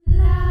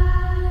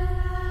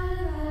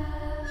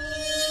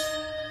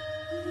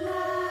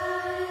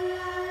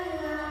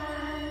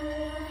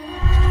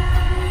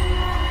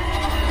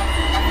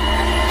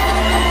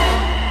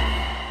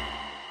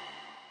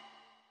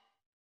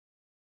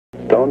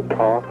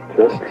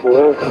Just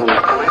listen.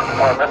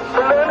 I'm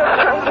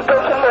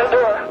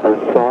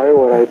sorry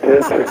what I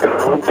did to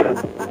Compton.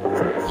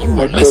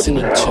 You are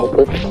listening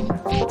to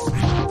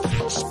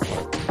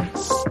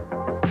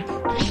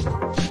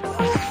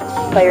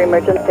Fire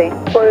emergency.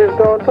 Please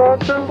don't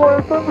touch him,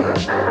 listen.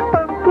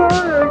 I'm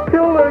sorry I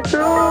killed that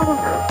girl.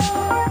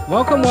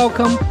 Welcome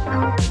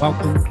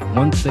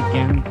once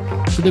again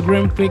to the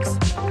Grim Fix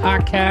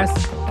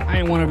podcast. I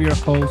am one of your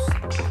hosts,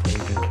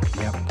 David.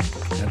 Yep,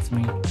 that's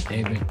me,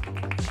 David.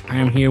 I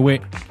am here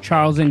with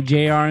Charles and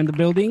JR in the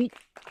building.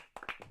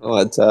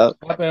 What's up?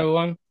 What's up,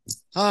 everyone?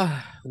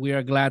 We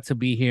are glad to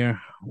be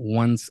here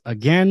once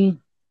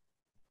again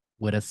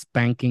with a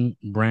spanking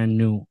brand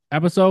new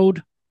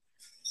episode.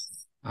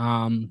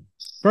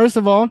 First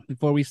of all,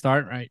 before we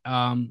start, right?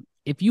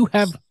 If you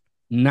have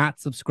not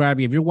subscribed,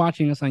 if you're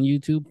watching us on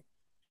YouTube,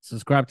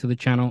 subscribe to the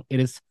channel. It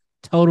is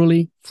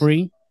totally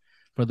free.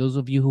 For those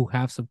of you who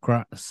have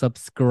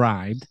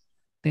subscribed,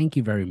 thank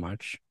you very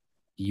much.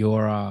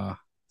 Your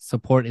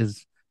support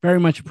is very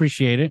much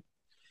appreciated.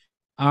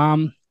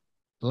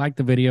 Like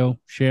the video,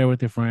 share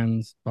with your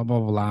friends, blah,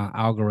 blah, blah,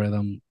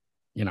 algorithm,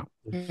 you know.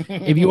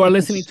 If you are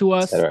listening to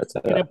us in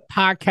a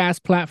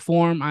podcast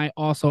platform, I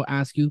also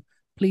ask you,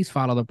 please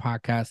follow the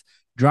podcast.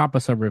 Drop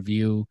us a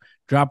review.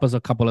 Drop us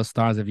a couple of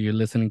stars if you're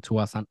listening to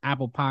us on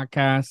Apple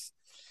Podcasts.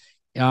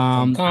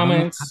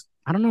 Comments.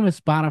 I don't know if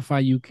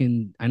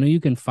Spotify I know you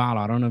can follow.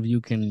 I don't know if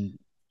you can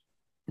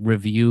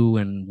review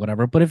and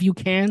whatever, but if you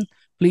can,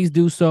 please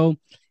do so.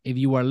 If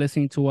you are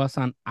listening to us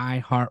on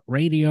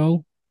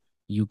iHeartRadio,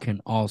 you can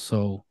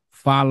also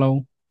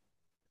follow.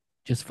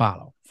 Just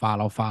follow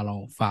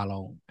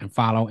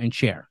and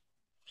share.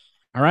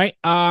 All right.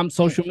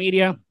 Social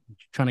media.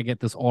 Trying to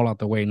get this all out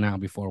the way now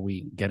before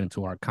we get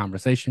into our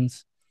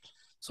conversations.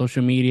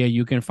 Social media,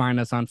 you can find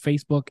us on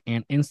Facebook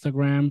and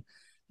Instagram,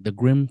 the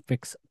Grim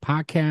Fix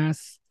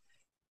Podcast.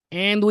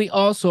 And we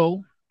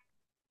also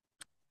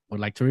would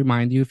like to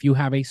remind you, if you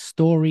have a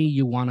story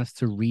you want us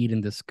to read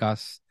and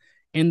discuss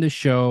in the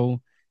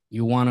show,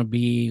 you want to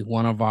be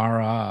one of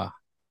our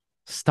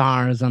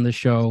stars on the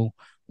show,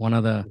 one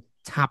of the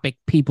topic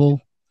people,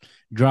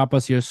 drop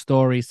us your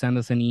story. Send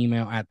us an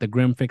email at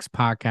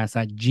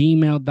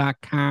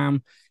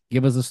thegrimfixpodcast@gmail.com.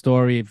 Give us a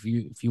story. If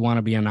you want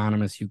to be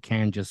anonymous, you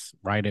can just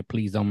write it.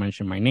 Please don't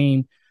mention my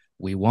name.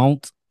 We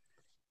won't.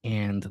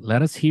 And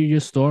let us hear your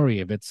story.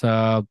 If it's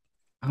a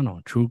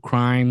true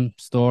crime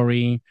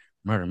story,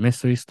 murder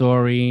mystery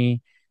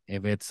story,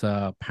 if it's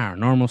a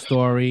paranormal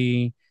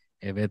story,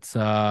 if it's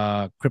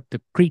a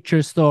cryptic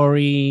creature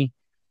story,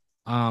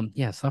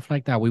 stuff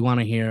like that. We want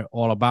to hear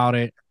all about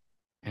it.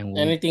 And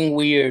anything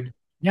weird.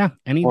 Yeah,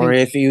 anything. Or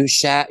if you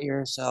shat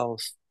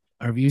yourself.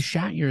 Or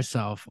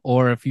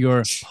if your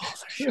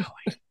balls are showing.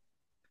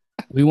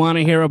 We want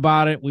to hear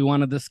about it. We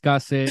want to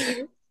discuss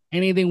it.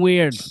 Anything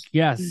weird.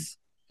 Yes.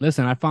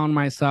 Listen, I found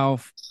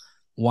myself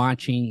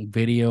watching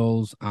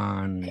videos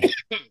on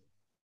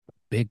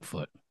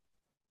Bigfoot.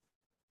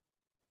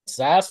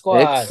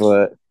 Sasquatch.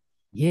 Bigfoot.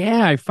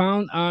 Yeah, I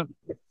found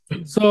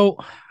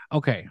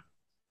okay.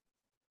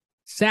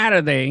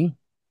 Saturday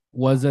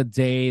was a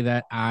day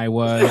that I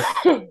was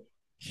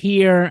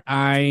here.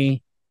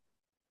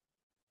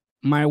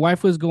 My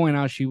wife was going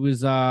out. She was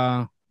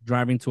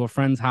driving to a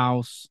friend's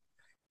house,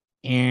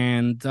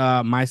 and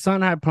my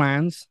son had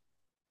plans,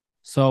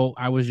 so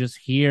I was just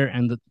here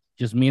and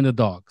just me and the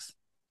dogs.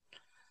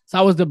 So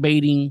I was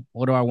debating,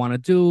 what do I want to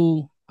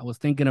do? I was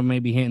thinking of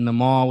maybe hitting the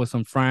mall with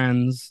some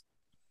friends.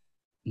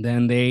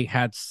 Then they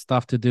had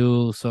stuff to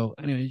do, so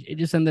anyway, it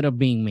just ended up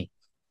being me.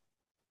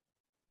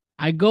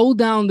 I go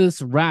down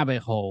this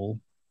rabbit hole,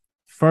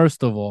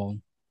 first of all,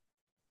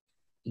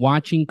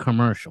 watching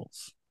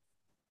commercials.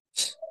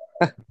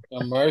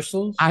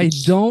 Commercials? I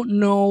don't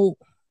know.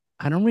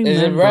 I don't remember.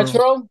 Is it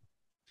retro?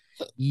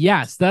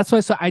 Yes, that's why.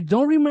 So I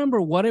don't remember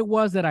what it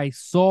was that I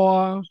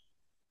saw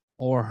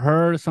or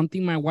heard.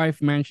 Something my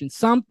wife mentioned.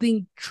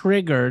 Something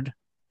triggered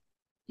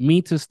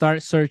me to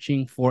start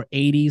searching for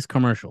 80s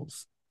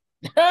commercials.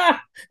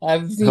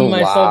 I've seen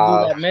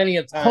myself do that many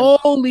a time.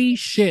 Holy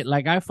shit.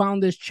 Like, I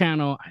found this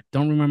channel. I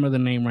don't remember the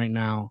name right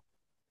now.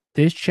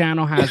 This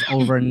channel has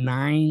over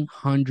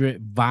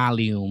 900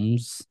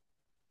 volumes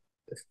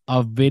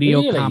of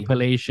video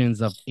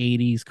compilations of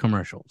 80s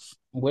commercials.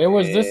 Where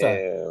was this at?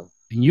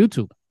 In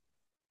YouTube.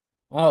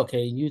 Oh,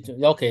 okay,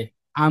 YouTube. Okay.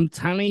 I'm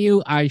telling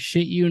you, I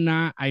shit you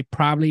not. I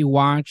probably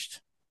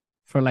watched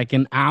for like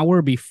an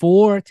hour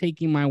before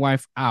taking my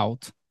wife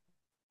out.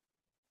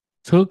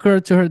 Took her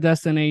to her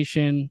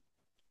destination,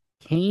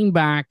 came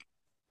back,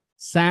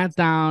 sat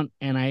down,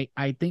 and I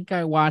think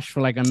I watched for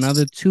like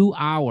another 2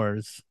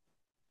 hours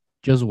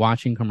just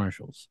watching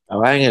commercials.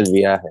 En el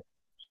viaje.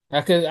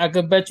 I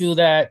could bet you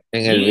that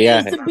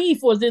the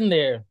beef was in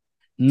there.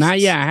 Not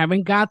yet. I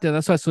haven't got there.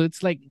 That's why. So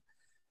it's like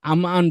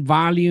I'm on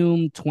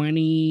volume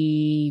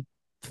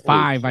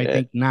 25, I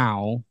think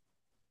now.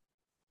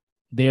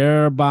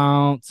 They're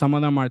about, some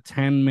of them are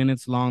 10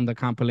 minutes long, the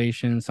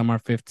compilation. Some are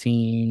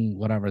 15,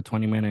 whatever,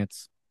 20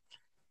 minutes.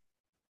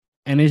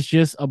 And it's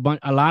just a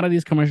lot of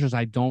these commercials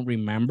I don't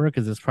remember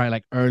because it's probably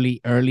like early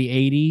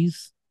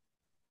 80s.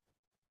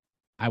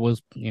 I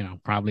was,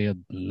 probably a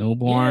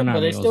newborn. Yeah,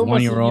 but I was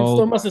 1 year you still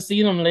old. must have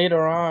seen them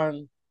later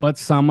on. But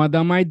some of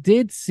them I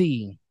did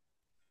see.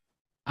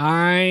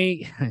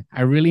 I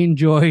really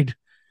enjoyed.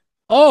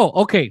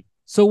 Oh, okay.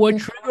 So what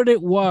triggered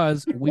it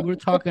was we were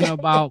talking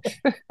about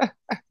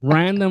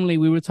randomly.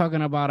 We were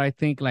talking about, I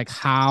think, like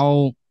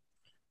how,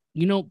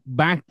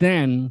 back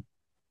then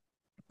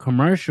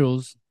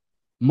commercials,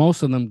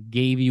 most of them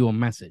gave you a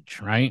message,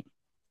 right?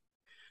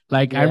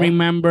 Like I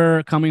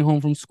remember coming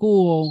home from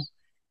school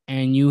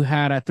and you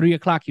had at 3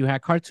 o'clock, you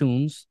had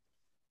cartoons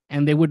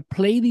and they would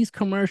play these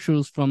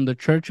commercials from the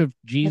Church of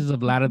Jesus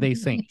of Latter-day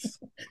Saints,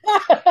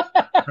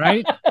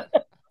 right?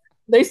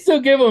 They still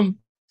give them.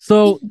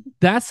 So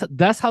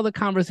that's how the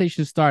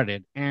conversation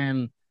started.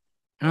 And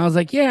I was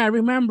like, yeah, I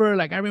remember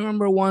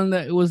one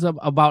that it was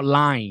about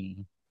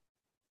lying.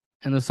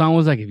 And the song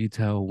was like, if you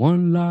tell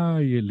one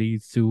lie, it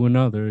leads to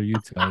another. You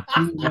tell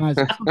two lies,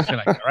 or some shit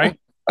like that, right?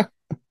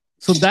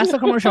 So that's the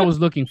commercial I was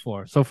looking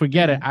for. So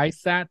forget it. I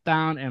sat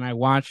down and I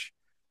watched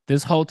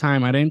this whole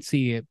time. I didn't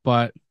see it,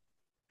 but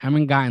I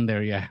haven't gotten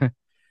there yet.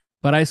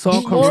 But I saw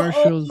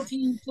commercials. More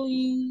Ovaltine,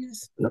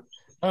 please.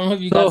 I don't know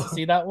if you got to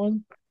see that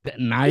one.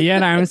 Not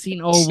yet. I haven't seen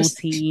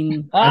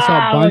Ovaltine. I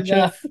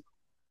saw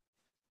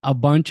a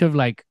bunch of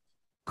like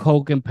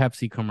Coke and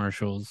Pepsi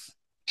commercials.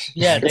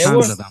 Yeah, there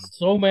were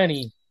so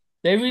many.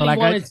 They really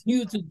wanted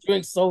you to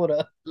drink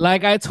soda.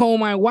 Like I told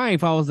my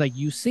wife, I was like,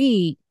 you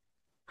see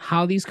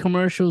how these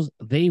commercials,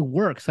 they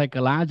work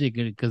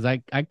psychologically. Because I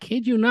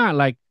kid you not,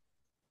 like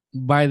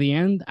by the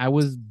end, I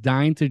was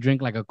dying to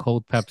drink like a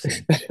cold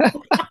Pepsi.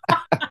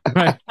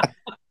 Right?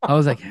 I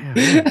was like, yeah,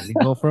 man,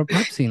 go for a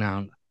Pepsi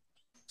now.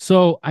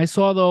 So I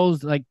saw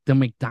those, like the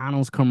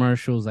McDonald's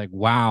commercials, like,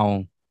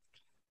 wow.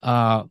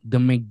 The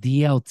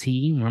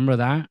McDLT, remember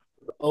that?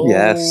 Oh,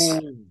 yes.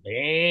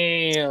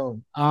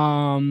 Damn.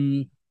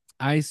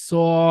 I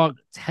saw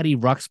Teddy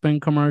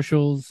Ruxpin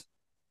commercials.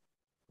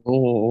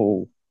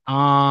 Oh.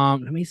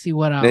 Let me see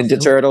what else.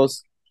 Ninja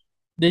Turtles.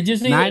 Did you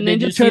see? Not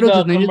Ninja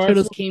Turtles. Ninja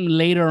Turtles came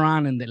later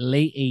on in the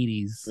late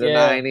 80s. The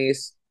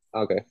 90s.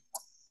 Okay.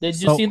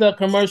 Did you see the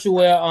commercial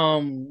where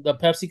the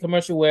Pepsi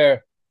commercial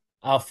where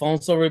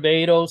Alfonso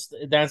Ribeiro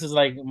dances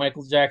like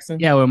Michael Jackson?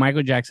 Yeah, with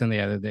Michael Jackson.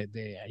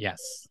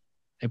 Yes.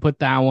 They put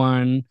that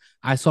one.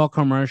 I saw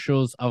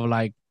commercials of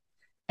like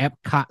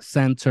Epcot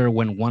Center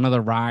when one of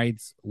the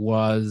rides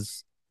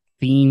was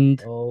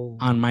themed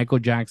on Michael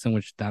Jackson,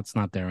 which that's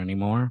not there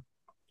anymore.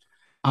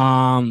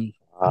 I'm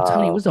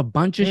telling you, it was a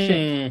bunch of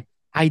shit.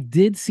 I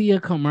did see a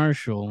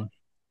commercial.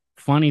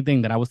 Funny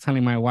thing that I was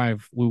telling my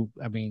wife,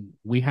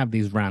 we have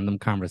these random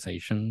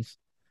conversations.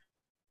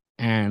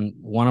 And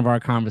one of our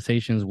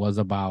conversations was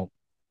about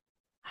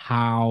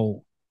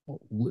how,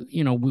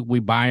 we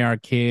buy our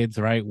kids,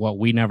 right, what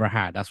we never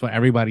had. That's what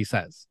everybody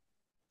says.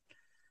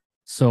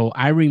 So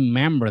I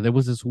remember there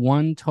was this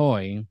one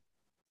toy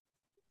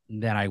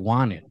that I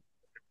wanted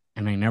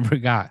and I never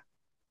got.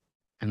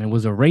 And it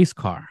was a race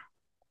car.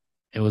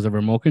 It was a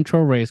remote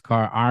control race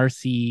car,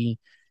 RC.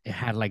 It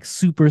had like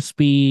super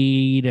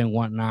speed and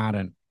whatnot.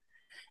 And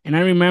I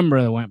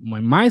remember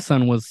when my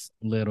son was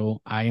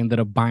little, I ended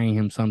up buying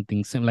him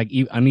something like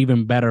an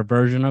even better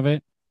version of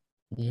it.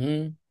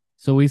 Mm-hmm.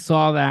 So we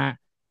saw that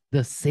the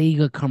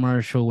Sega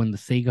commercial when the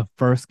Sega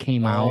first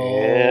came out.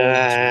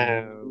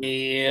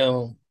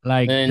 Yeah.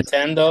 Like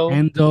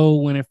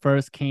Nintendo when it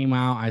first came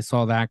out, I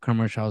saw that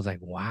commercial. I was like,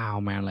 wow,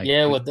 man. Like,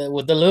 yeah, with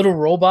the little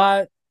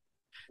robot.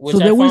 So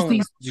there was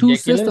these two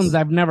systems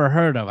I've never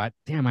heard of. I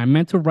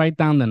meant to write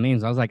down the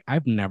names. I was like,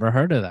 I've never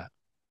heard of that.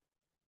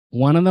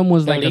 One of them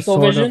was like a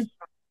sort of.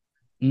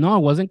 No, it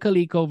wasn't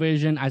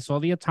ColecoVision. I saw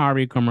the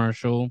Atari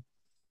commercial.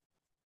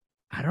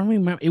 I don't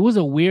remember. It was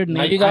a weird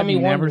name. You got me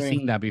never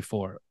seen that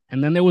before.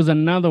 And then there was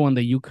another one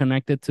that you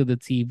connected to the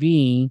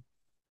TV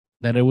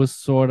that it was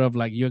sort of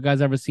like, you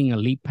guys ever seen a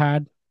Leap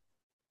Pad?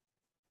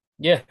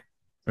 Yeah.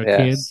 For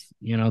kids,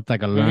 it's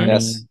like a learning.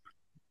 Yes.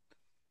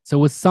 So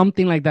it was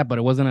something like that, but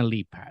it wasn't a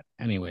Leap Pad.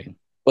 Anyway.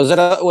 Was it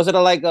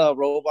a like a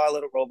robot,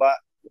 little robot?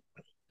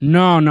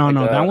 No.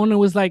 That one, it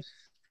was like,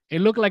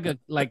 it looked like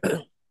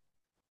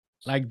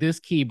like this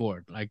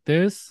keyboard, like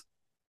this.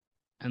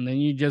 And then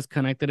you just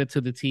connected it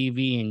to the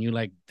TV and you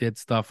like did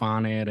stuff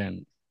on it.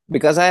 And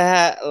because I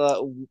had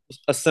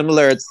a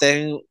similar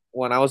thing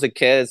when I was a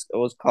kid. It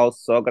was called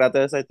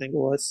Socrates, I think it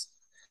was.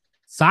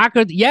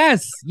 Socrates,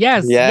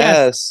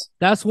 yes.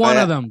 That's one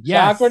of them.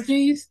 Yes.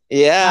 Socrates?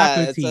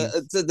 Yeah.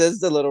 Socrates. This is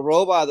the little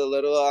robot, the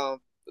little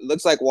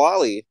looks like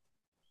Wally.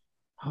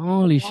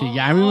 Holy shit.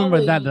 Yeah, I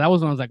remember that. That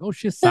was when I was like, oh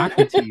shit,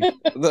 Socrates.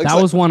 That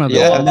was one of them.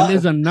 Yeah. And then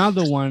there's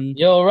another one.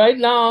 Yo, right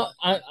now,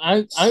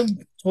 I'm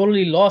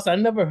totally lost. I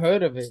never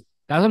heard of it.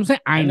 That's what I'm saying.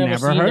 I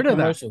never heard of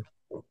that.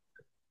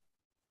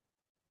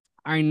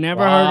 I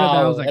never heard of that.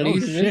 I was like, oh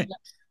shit.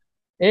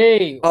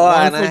 Hey,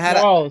 one for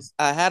Charles.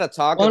 I had a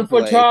talk and play.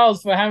 One for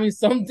Charles for having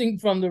something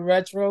from the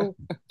retro. All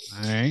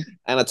right.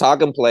 And a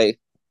talk and play.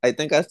 I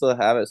think I still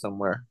have it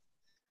somewhere.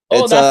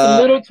 Oh, that's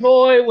the little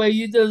toy where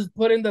you just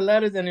put in the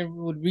letters and it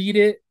would read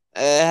it.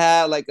 It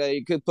had like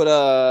you could put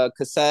a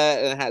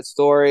cassette and it had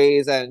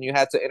stories and you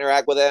had to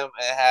interact with them.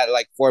 It had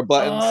like 4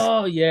 buttons.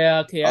 Oh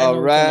yeah, okay, I A know which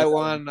one red is that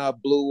one. one, a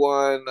blue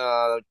one,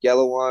 a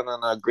yellow one,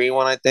 and a green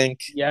one, I think.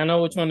 Yeah, I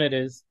know which one it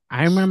is.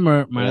 I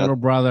remember my Yeah. little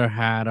brother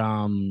had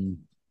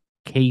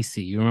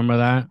Casey. You remember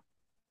that? It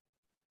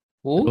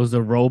Who? was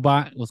a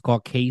robot. It was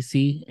called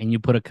Casey, and you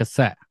put a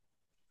cassette,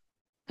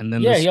 and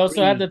then the Yeah, he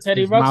also had screen, the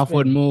Teddy his mouth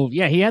would Ruxpin. move.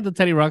 Yeah, he had the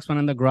Teddy Ruxpin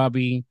and the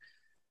Grubby,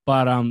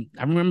 but I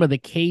remember the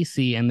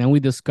Casey, and then we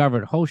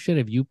discovered, oh shit,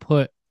 if you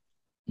put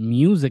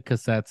music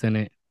cassettes in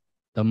it,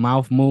 the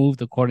mouth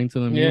moved according to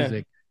the Yeah.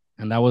 music,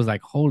 and that was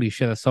like, holy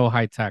shit, that's so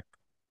high tech.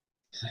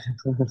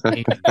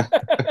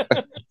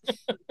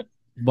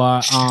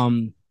 But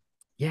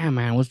yeah,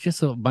 man, it was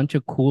just a bunch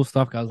of cool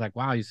stuff. I was like,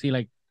 wow, you see,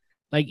 like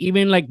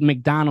even like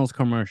McDonald's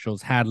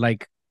commercials had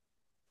like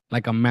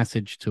a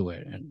message to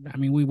it, and I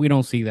mean, we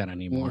don't see that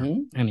anymore.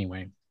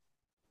 Anyway,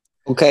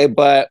 Okay,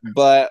 but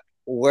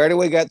where do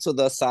we get to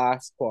the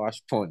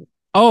Sasquatch point?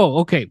 oh,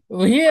 okay.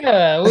 Well,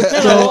 yeah, we kind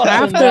of So lost in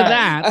after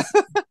that.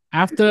 that,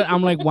 after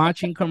I'm like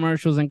watching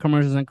commercials and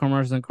commercials and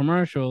commercials and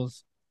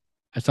commercials,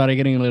 I started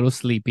getting a little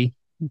sleepy.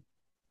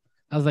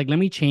 I was like, let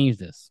me change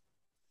this.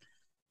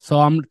 So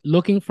I'm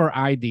looking for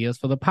ideas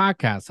for the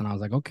podcast. And I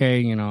was like,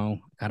 okay,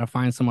 gotta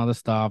find some other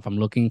stuff. I'm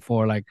looking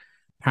for like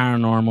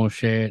paranormal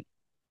shit.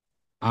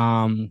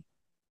 Um,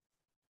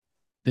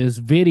 this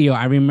video,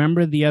 I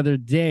remember the other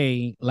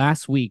day,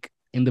 last week,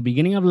 in the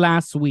beginning of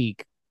last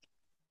week,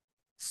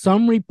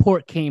 some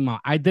report came out.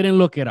 I didn't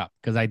look it up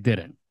because I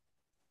didn't.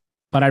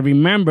 But I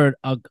remembered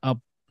a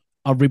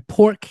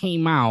report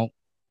came out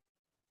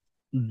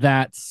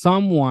that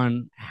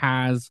someone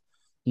has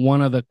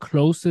one of the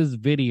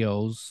closest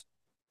videos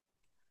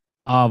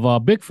of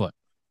Bigfoot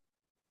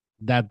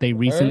that they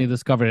recently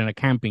discovered in a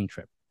camping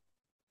trip.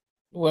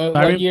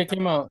 What year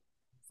came out?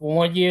 For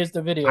what year is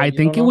the video? I You don't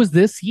think it know? was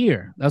this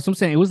year. That's what I'm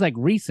saying. It was like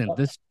recent.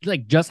 This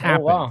like just Oh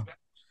happened. wow.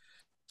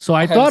 So I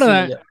I haven't thought of seen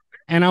it that yet.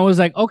 and I was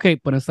like, okay,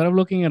 but instead of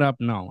looking it up,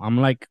 no, I'm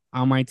like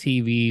on my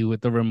TV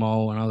with the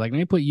remote and I was like, let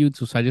me put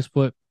YouTube. So I just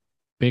put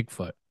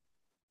Bigfoot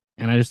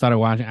and I just started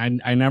watching.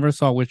 I never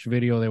saw which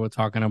video they were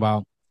talking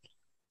about.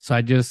 So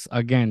I just,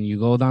 again, you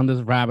go down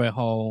this rabbit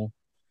hole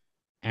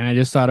and I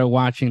just started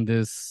watching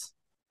this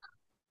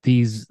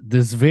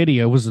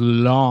video. It was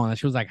long.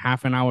 She was like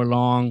half an hour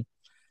long.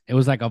 It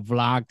was like a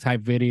vlog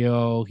type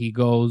video. He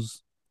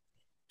goes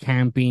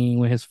camping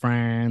with his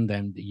friend,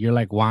 and you're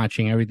like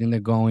watching everything they're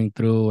going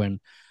through and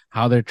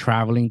how they're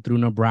traveling through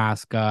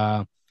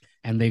Nebraska.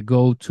 And they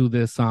go to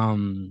this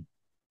Bigfoot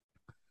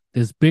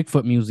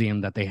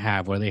museum that they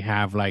have where they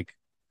have like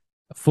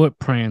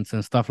footprints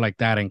and stuff like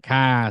that and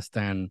cast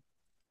and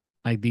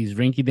like these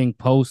rinky dink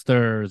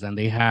posters, and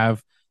they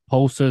have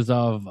posters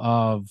of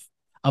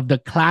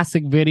the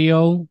classic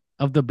video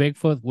of the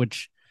Bigfoot,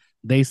 which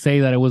they say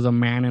that it was a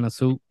man in a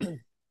suit.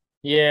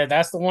 Yeah,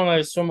 that's the one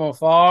that's from And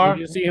afar.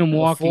 you see him The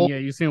walking. full. Yeah,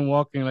 you see him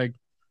walking like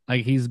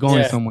he's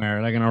going Yeah.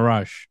 somewhere, like in a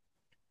rush.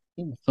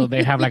 So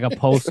they have like a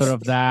poster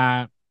of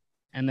that,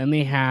 and then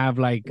they have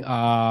like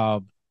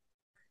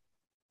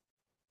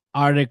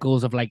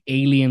articles of like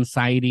alien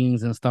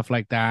sightings and stuff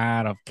like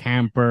that of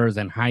campers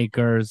and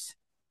hikers.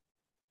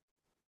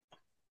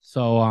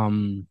 So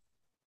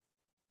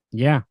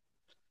yeah.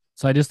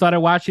 So I just started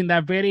watching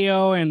that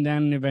video, and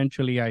then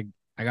eventually I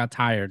got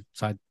tired,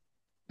 so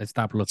I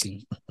stopped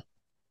looking.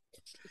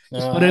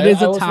 But it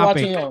is I a was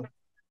watching. topic.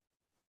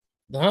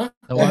 Huh?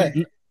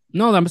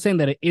 No, I'm saying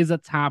that it is a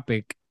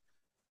topic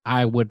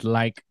I would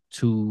like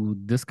to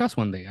discuss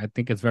one day. I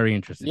think it's very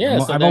interesting. Yeah,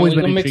 so I've then always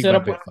we been can mix intrigued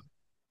it by up. Bigfoot.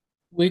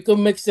 We could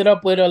mix it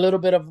up with a little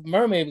bit of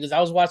mermaid because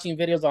I was watching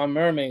videos on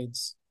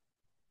mermaids.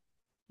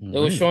 They were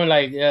Really? showing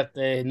like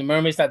the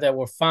mermaids that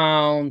were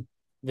found,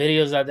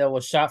 videos that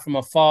were shot from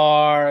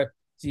afar,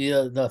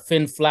 the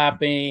fin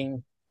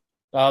flapping.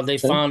 They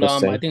found I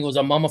Interesting. think it was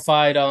a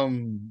mummified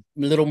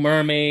Little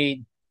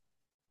Mermaid.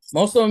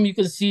 Most of them you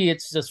can see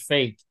it's just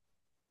fake.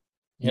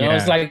 It's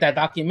Yeah. like that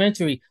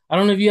documentary. I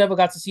don't know if you ever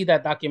got to see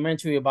that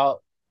documentary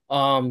about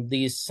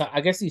these I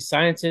guess these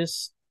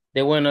scientists.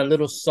 They were in a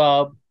little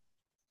sub,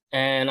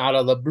 and out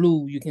of the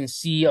blue you can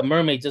see a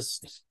mermaid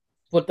just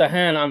put the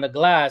hand on the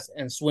glass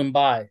and swim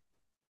by.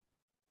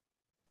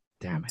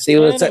 Damn it. See,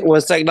 And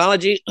with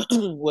technology,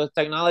 with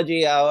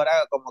technology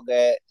ahora como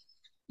que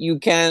you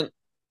can't,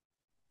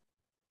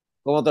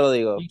 ¿cómo te lo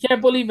digo? you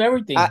can't believe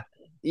everything.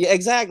 Yeah,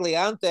 exactly.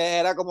 Antes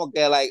era como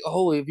que like,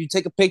 oh, if you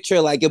take a picture,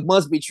 like it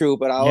must be true.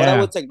 But ahora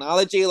Yeah. with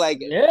technology, like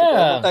te puede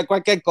Yeah. montar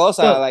cualquier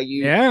cosa. Look, Like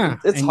Yeah.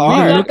 it's And you we can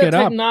hard. got look the it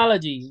up.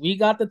 technology. We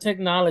got the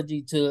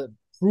technology to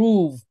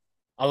prove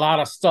a lot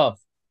of stuff.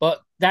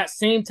 But that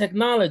same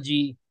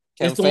technology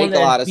is Can the one fake a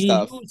that is lot of being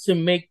stuff. used to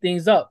make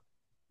things up.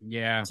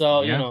 Yeah.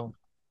 So, Yeah.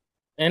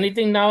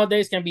 anything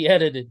nowadays can be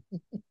edited.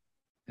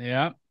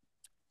 Yeah.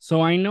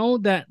 So I know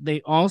that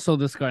they also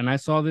discovered, and I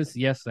saw this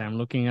yesterday. I'm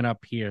looking it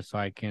up here so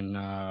I can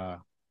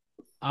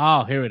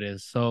oh, here it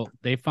is. So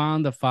they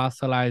found the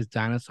fossilized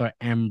dinosaur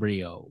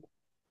embryo.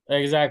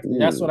 Exactly.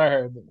 That's what Ooh. I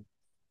heard. Let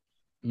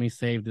me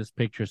save this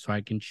picture so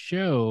I can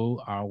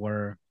show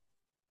our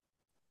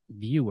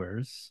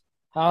viewers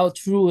How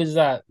true is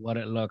that? what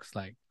it looks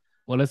like.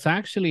 Well, it's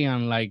actually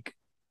on like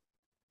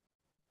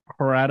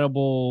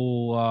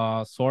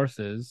credible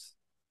sources.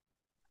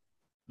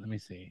 Let me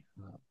see.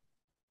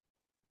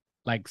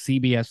 Like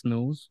CBS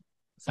News.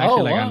 It's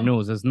actually Oh, like wow. on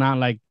news. It's not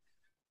like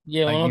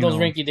Yeah, one of those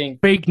rinky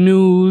dink. fake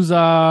news,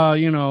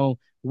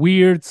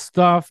 weird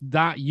stuff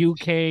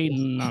 .uk.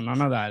 No,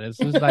 none of that. It's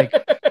just like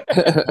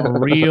a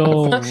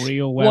real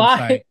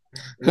website.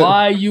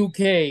 Why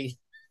UK?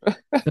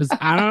 Because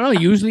I don't know.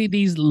 Usually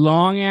these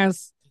long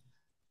ass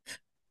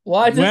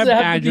Why does web it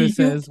have to be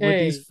addresses with UK?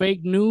 these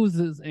fake news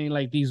and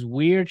like these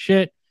weird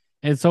shit.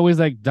 It's always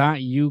like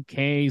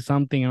 .uk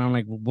something, and I'm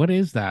like, what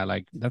is that?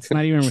 Like, that's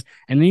not even.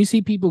 And then you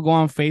see people go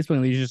on Facebook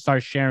and they just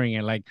start sharing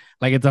it, like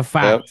it's a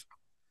fact. Yep.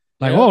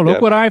 Like, Yep. oh, look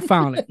Yep. what I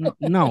found.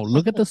 No,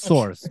 look at the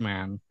source,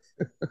 man.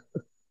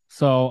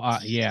 So,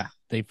 yeah,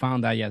 they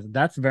found that. Yes,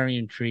 that's very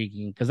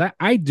intriguing because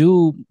I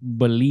do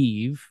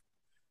believe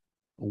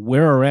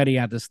we're already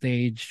at the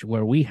stage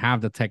where we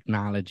have the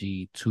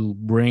technology to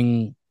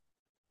bring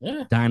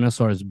Yeah.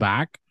 dinosaurs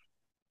back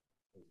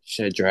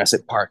Shit,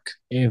 Jurassic Park.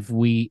 if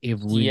we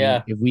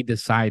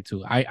decide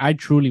to. I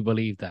truly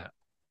believe that.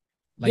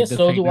 Like, Yeah, the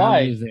so do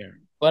I. technology is there.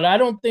 But I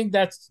don't think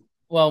that's,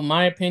 well,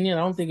 my opinion,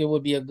 I don't think it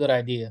would be a good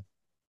idea.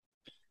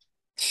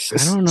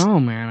 I don't know,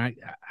 man.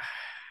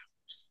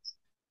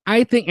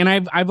 I think, and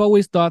I've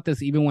always thought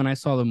this, even when I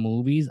saw the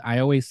movies, I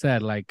always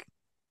said, like,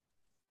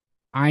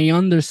 I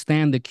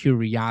understand the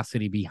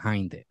curiosity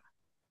behind it.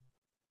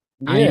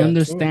 Yeah, I true.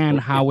 understand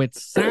how it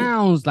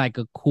sounds like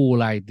a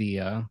cool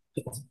idea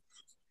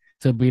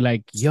to be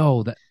like,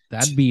 yo,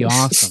 that'd be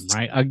awesome,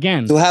 right?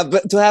 Again, To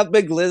have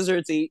big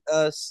lizards eat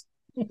us.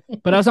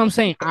 but that's what I'm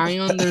saying. I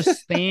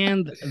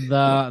understand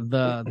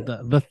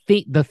the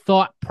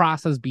thought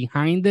process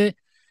behind it.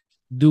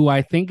 Do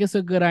I think it's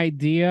a good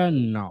idea?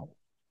 No.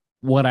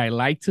 Would I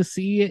like to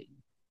see it?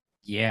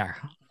 Yeah.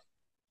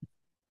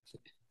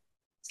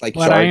 It's like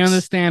But sharks. I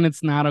understand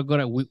it's not a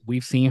good.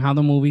 We've seen how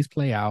the movies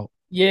play out.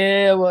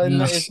 Yeah, well,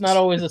 No. it's not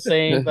always the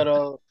same, but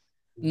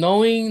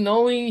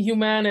knowing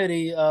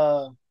humanity,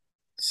 Yeah,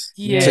 It's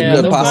a yeah,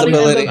 good they'll probably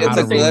end possibility. up How doing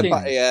to the same ruin thing,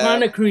 things. Yeah.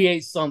 trying to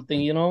create something,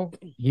 you know?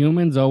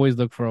 Humans always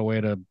look for a way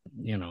to,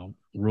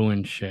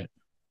 ruin shit.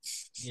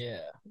 Yeah.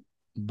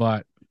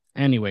 But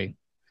anyway,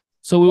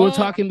 so we were Well,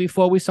 talking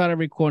before we started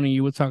recording.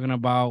 You were talking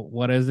about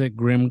what is it,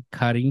 Grim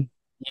Cuddy?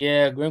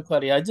 yeah, Grim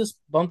Cuddy. I just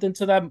bumped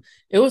into that.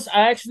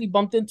 I actually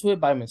bumped into it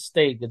by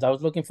mistake because I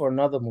was looking for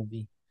another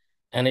movie,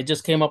 and it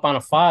just came up on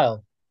a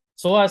file.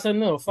 So I said,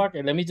 no, fuck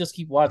it, let me just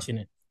keep watching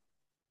it.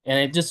 And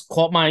it just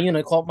caught my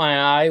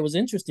eye. It was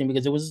interesting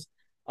because it was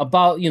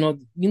about,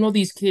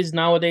 these kids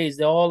nowadays,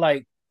 they're all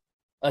like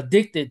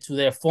addicted to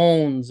their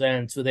phones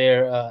and to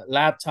their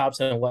laptops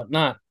and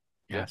whatnot.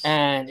 Yes.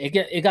 And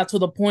it got to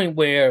the point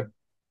where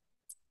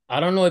I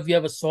don't know if you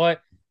ever saw it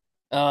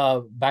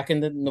back in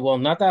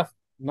not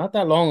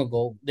that long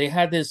ago. They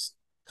had this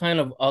kind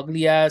of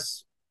ugly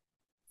ass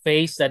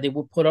face that they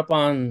would put up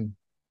on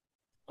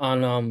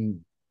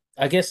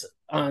I guess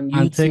on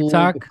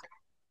YouTube,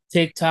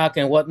 TikTok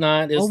and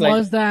whatnot. What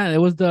was that? It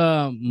was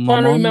the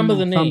trying to remember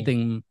the name.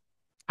 Something.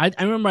 I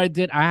remember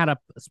I had a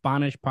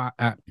Spanish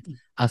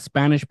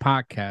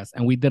podcast,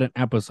 and we did an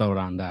episode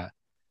on that.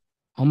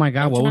 Oh my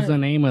god, what was the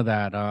name of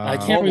that? I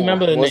can't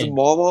remember the Was name. it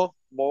Momo?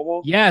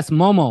 Momo? Yes,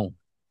 Momo.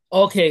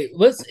 Okay,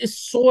 it's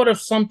sort of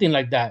something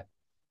like that.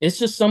 It's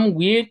just some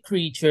weird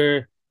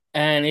creature,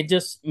 and it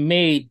just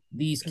made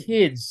these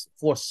kids,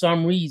 for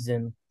some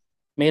reason,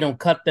 made them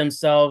cut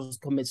themselves,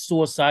 commit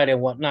suicide, and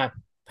whatnot.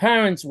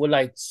 Parents were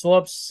like so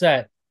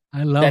upset.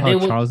 I love how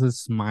Charles is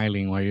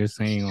smiling while you're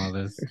saying all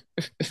this.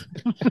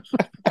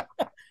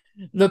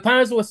 The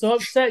parents were so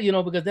upset,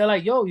 because they're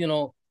like,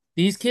 yo,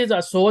 these kids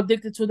are so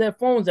addicted to their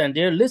phones and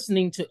they're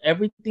listening to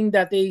everything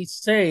that they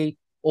say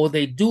or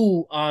they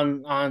do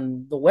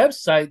on the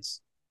websites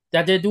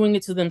that they're doing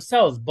it to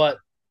themselves. But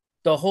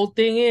the whole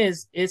thing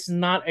is, it's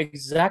not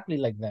exactly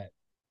like that.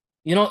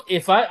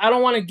 If I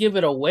don't want to give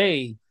it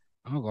away.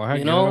 Oh, go ahead,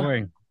 give it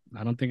away.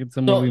 I don't think it's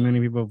a movie many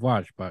people have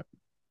watched, but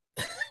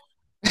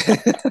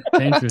it's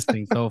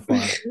interesting so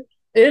far.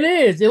 It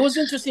is. It was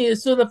interesting.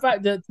 So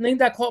the thing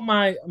that caught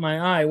my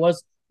eye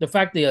was the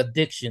fact the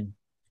addiction.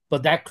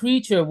 But that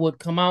creature would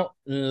come out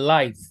in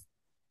life.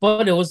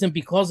 But it wasn't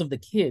because of the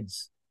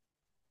kids.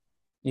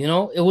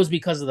 It was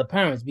because of the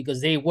parents,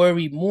 because they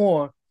worry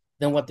more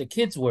than what the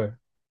kids were.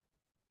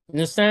 You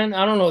understand?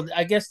 I don't know.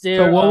 I guess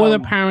they're. So what were the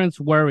parents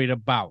worried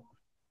about?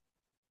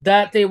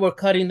 That they were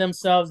cutting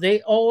themselves.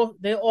 They all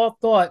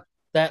thought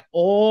that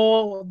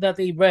all that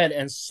they read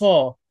and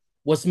saw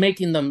was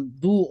making them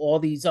do all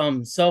these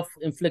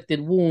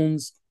self-inflicted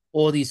wounds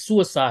or these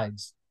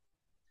suicides.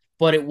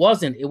 But it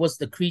wasn't. It was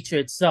the creature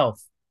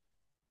itself.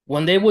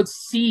 When they would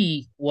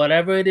see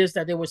whatever it is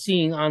that they were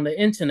seeing on the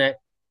internet,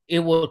 it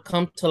would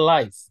come to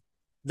life.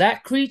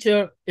 That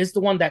creature is the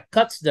one that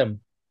cuts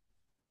them.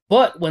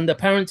 But when the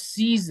parents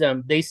sees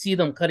them, they see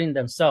them cutting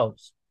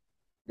themselves.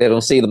 They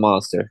don't see the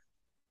monster.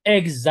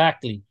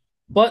 Exactly.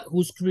 But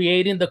who's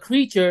creating the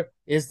creature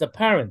is the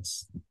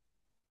parents.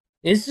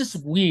 It's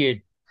just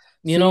weird.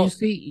 You So know,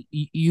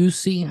 you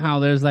see how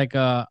there's like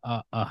a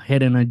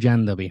hidden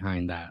agenda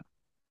behind that.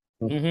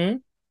 hmm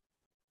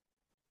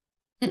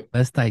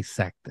Let's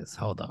dissect this.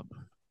 Hold up.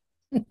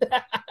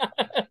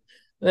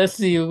 let's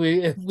see if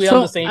we on the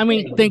So same I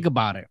mean, page. think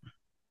about it.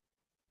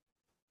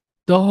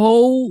 The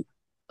whole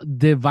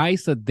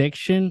device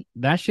addiction,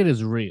 that shit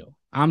is real.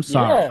 I'm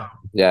sorry.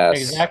 Yeah,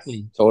 Yes.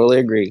 exactly. Totally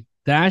agree.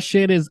 That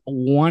shit is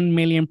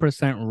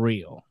 1,000,000%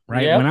 real,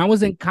 right? Yep. When I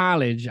was in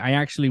college, I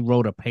actually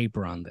wrote a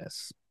paper on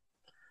this.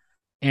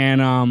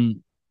 And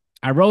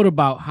I wrote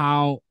about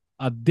how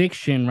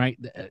addiction, right?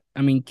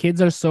 I mean,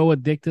 kids are so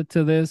addicted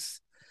to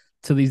this,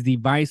 to these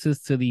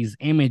devices, to these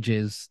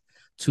images,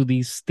 to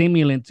these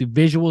stimulants, to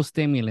visual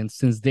stimulants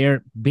since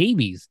they're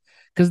babies.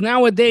 Because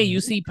nowadays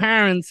you see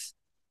parents,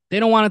 they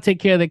don't want to take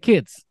care of their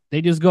kids.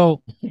 They just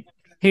go,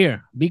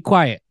 here, be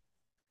quiet.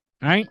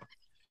 Right?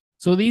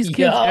 So these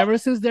kids, Yeah. ever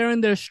since they're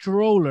in their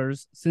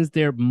strollers, since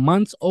they're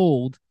months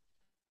old,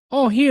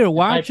 oh, here,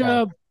 watch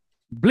iPad.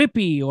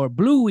 Blippy or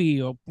Bluey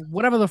or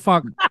whatever the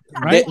fuck, They,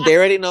 right? they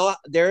already know.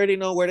 They already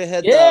know where to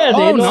hit Yeah,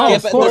 they Oh, know no, how to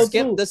of course.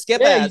 scroll too. the skip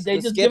Yeah, ads. they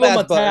The just skip give them a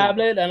ads button.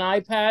 tablet, an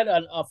iPad,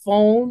 a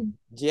phone.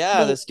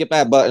 Yeah, the skip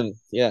ad button.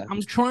 Yeah.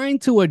 I'm trying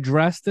to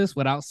address this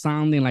without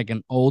sounding like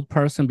an old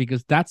person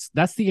because that's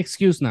the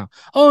excuse now.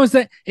 Oh, is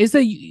that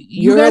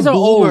you guys are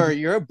boomer. old?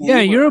 You're a boomer.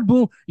 Yeah, you're a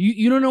boom.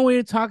 You don't know what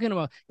you're talking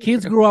about.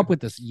 Kids grew up with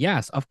this.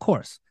 Yes, of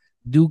course.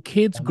 Do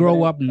kids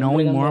grow up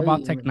knowing more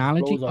about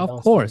technology?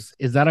 Of course.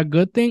 Is that a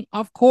good thing?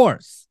 Of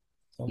course.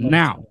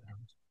 Now,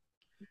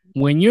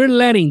 when you're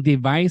letting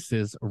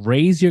devices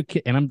raise your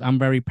kid, and I'm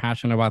very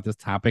passionate about this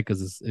topic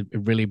because it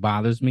really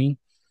bothers me.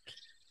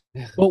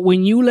 But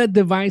when you let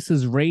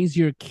devices raise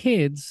your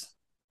kids,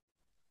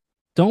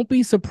 don't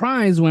be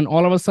surprised when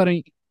all of a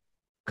sudden,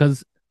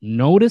 because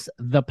notice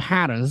the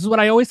patterns. This is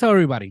what I always tell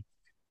everybody.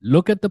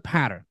 Look at the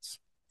patterns.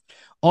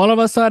 All of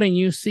a sudden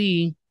you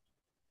see,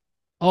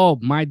 oh,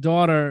 my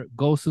daughter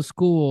goes to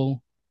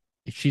school.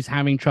 She's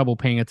having trouble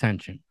paying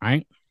attention,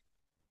 right?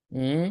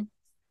 Mm-hmm.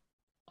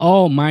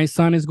 Oh, my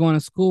son is going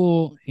to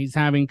school. He's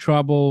having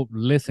trouble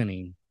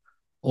listening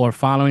or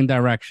following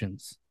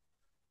directions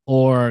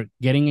or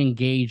getting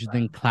engaged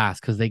in class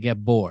because they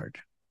get bored,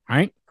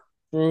 right?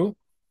 True.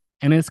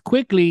 And it's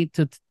quickly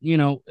to,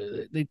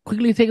 they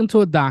quickly take them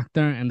to a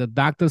doctor and the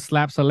doctor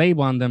slaps a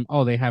label on them.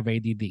 Oh, they have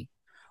ADD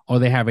or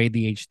they have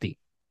ADHD,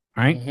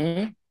 right?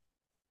 Mm-hmm.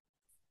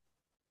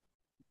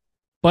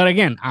 But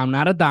again, I'm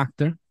not a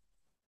doctor.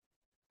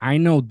 I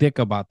know dick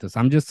about this.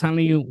 I'm just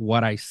telling you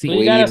what I see.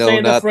 We gotta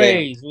say the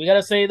phrase. We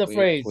gotta say the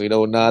phrase. We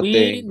know nothing.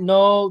 We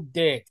know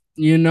dick.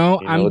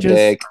 I'm just,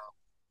 dick.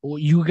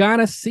 You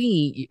gotta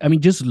see. I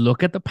mean, just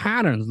look at the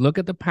patterns. Look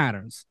at the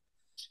patterns.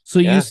 So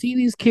you see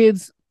these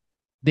kids,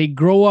 they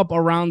grow up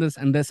around this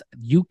and this.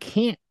 You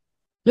can't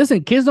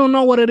listen. Kids don't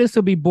know what it is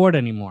to be bored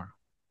anymore.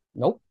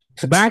 Nope.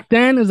 Back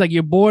then, it's like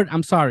you're bored.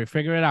 I'm sorry.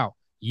 Figure it out.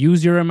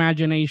 Use your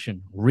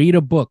imagination. Read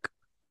a book.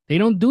 They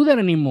don't do that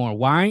anymore.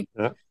 Why?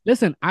 Yeah.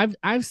 Listen,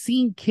 I've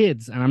seen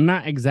kids, and I'm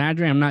not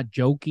exaggerating. I'm not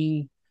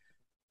joking.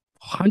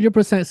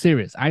 100%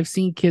 serious. I've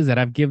seen kids that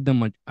I've given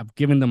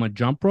them a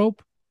jump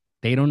rope.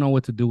 They don't know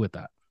what to do with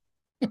that.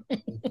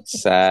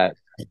 Sad.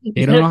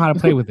 They don't know how to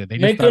play with it. They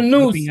just start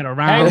whipping it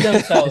around.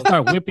 They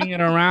start whipping it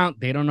around.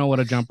 They don't know what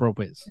a jump rope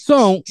is.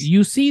 So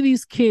you see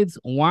these kids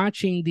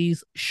watching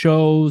these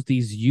shows,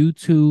 these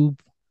YouTube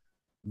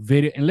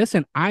video. And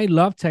listen, I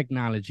love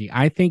technology.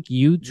 I think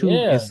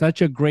YouTube is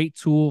such a great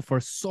tool for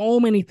so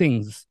many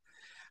things.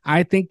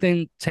 I think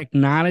then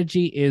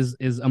technology is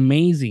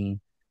amazing,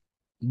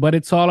 but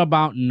it's all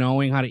about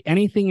knowing how to.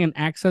 Anything in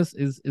access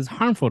is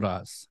harmful to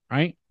us,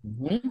 right?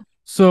 Mm-hmm.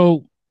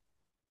 So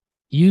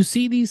you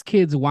see these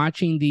kids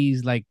watching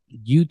these like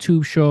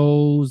YouTube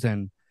shows,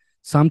 and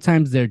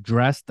sometimes they're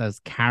dressed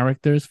as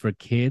characters for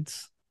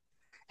kids,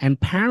 and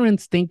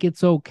parents think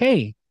it's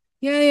okay.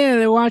 Yeah,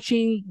 they're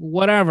watching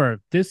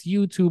whatever, this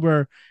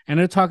YouTuber, and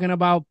they're talking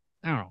about,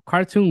 I don't know,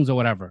 cartoons or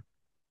whatever.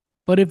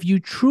 But if you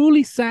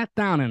truly sat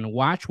down and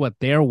watch what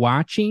they're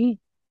watching,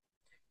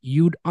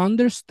 you'd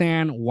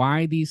understand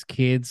why these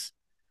kids,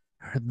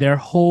 their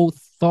whole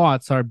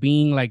thoughts are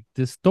being like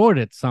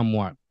distorted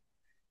somewhat.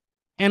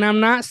 And I'm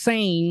not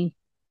saying,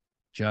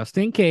 just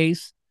in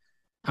case,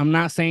 I'm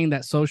not saying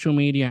that social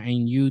media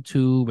and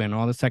YouTube and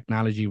all this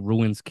technology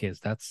ruins kids.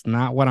 That's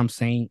not what I'm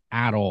saying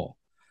at all.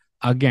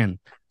 Again,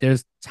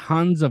 there's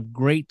tons of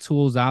great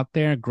tools out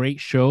there, great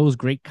shows,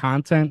 great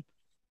content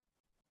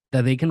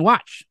that they can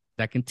watch,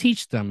 that can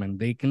teach them and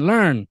they can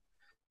learn.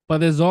 But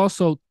there's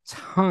also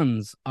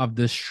tons of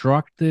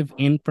destructive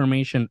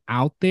information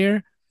out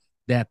there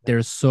that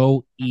they're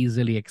so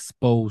easily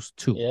exposed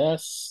to.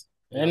 Yes.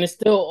 And it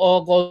still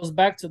all goes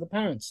back to the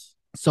parents.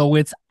 So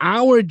it's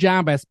our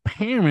job as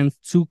parents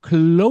to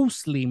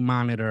closely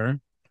monitor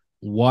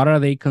what are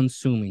they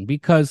consuming.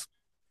 Because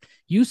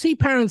you see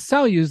parents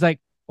tell you, it's like,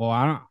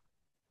 oh,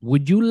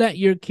 would you let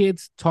your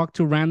kids talk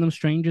to random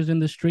strangers in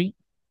the street?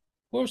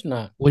 Of course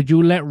not. Would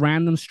you let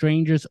random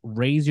strangers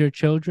raise your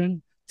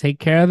children? Take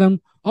care of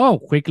them? Oh,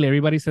 quickly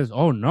everybody says,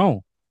 oh,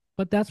 no.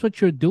 But that's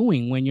what you're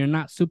doing when you're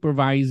not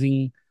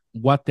supervising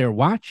what they're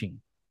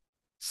watching.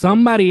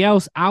 Somebody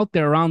else out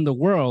there around the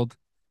world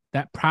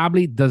that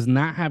probably does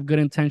not have good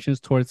intentions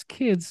towards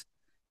kids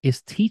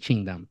is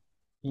teaching them,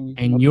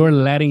 and you're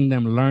letting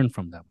them learn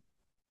from them.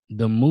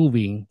 The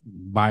movie,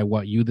 by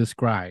what you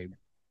described,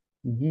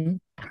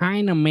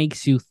 kind of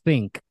makes you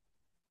think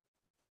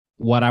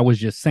what I was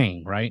just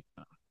saying, right?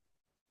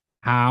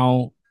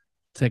 How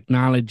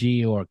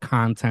technology or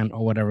content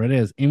or whatever it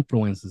is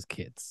influences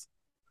kids.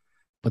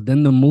 But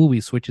then the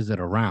movie switches it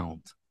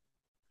around,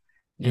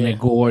 and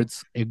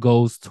it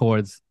goes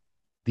towards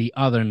the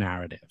other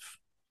narrative.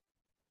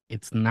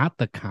 It's not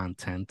the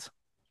content.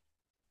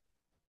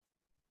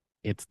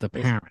 It's the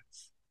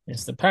parents.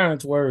 It's the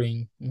parents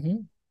worrying.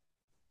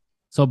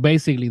 So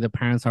basically, the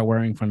parents are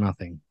worrying for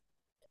nothing.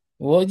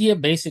 Well, yeah,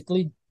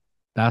 basically.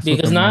 That's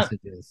what the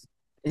message is.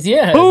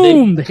 Yeah.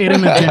 Boom! The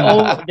hidden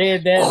agenda.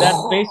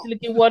 That's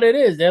basically what it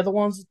is. They're the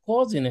ones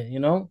causing it, you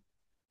know?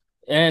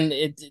 And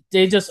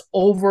they just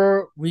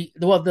the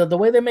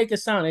way they make it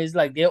sound is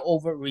like they're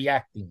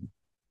overreacting.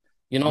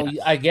 You know,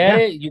 I get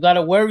it. You got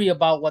to worry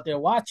about what they're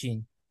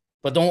watching,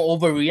 but don't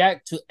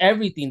overreact to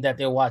everything that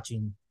they're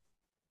watching.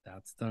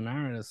 That's the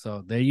narrative.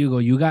 So there you go.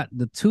 You got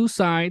the two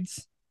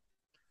sides.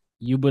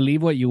 You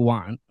believe what you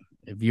want.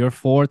 If you're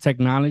for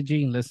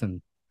technology,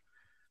 listen,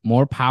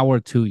 more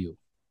power to you.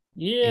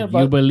 Yeah, if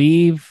you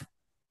believe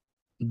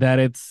that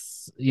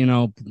it's,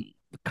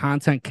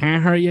 content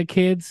can't hurt your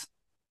kids,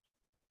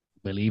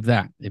 believe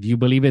that. If you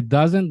believe it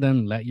doesn't,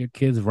 then let your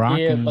kids rock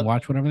and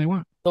watch whatever they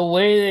want. The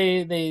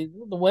way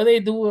they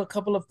do a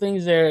couple of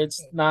things there,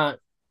 it's not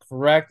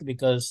correct,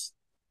 because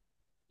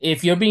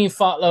if you're being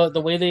followed,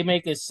 the way they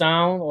make it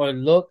sound or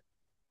look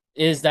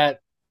is that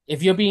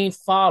if you're being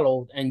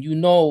followed and you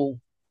know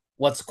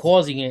what's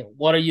causing it,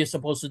 what are you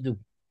supposed to do?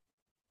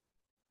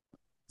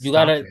 You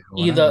gotta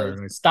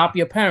either stop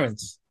your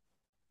parents.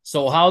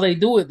 So how they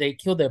do it, they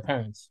kill their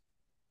parents.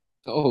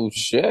 Oh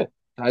shit!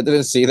 I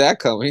didn't see that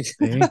coming.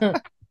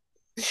 That's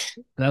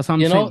what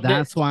I'm saying.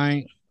 That's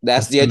why.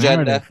 That's the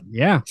agenda. Narrative.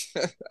 Yeah.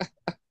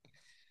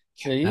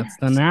 That's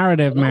the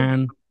narrative,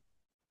 man.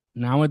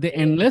 Nowadays,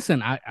 and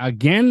listen, I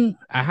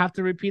have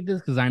to repeat this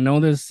because I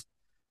know there's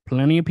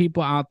plenty of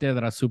people out there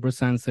that are super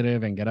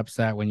sensitive and get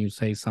upset when you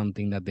say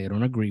something that they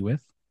don't agree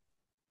with.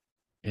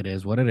 It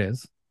is what it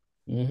is.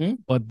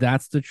 But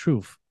that's the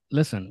truth.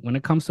 Listen, when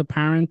it comes to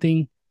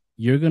parenting,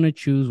 you're going to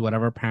choose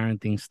whatever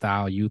parenting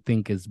style you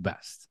think is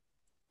best.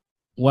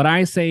 What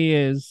I say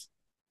is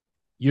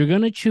you're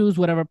going to choose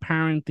whatever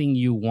parenting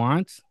you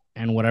want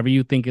and whatever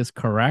you think is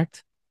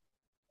correct.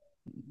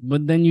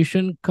 But then you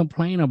shouldn't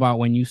complain about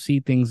when you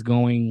see things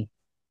going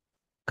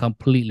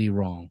completely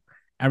wrong.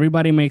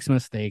 Everybody makes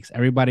mistakes.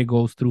 Everybody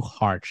goes through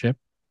hardship.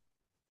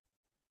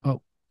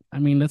 Oh, I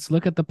mean, let's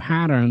look at the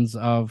patterns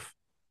of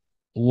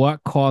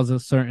what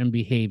causes certain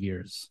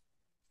behaviors.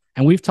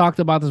 And we've talked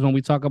about this when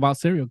we talk about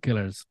serial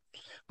killers.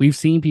 We've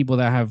seen people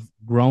that have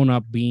grown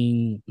up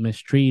being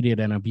mistreated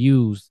and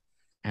abused,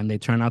 and they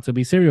turn out to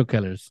be serial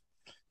killers.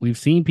 We've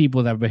seen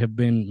people that have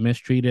been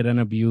mistreated and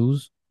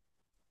abused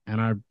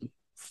and are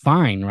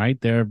fine, right?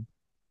 They're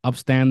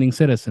upstanding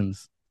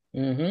citizens.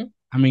 I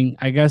mean,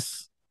 I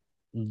guess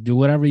do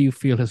whatever you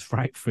feel is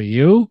right for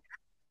you,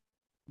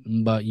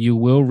 but you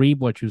will reap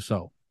what you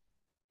sow.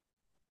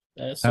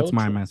 That's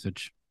my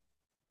message.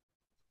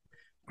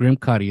 Grim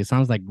Cuddy. It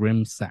sounds like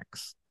grim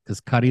sex, because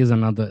Cuddy is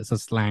it's a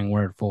slang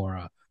word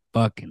for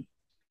bucking.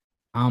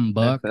 I'm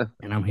Buck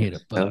and I'm here to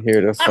fuck. I'm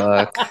here to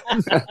fuck.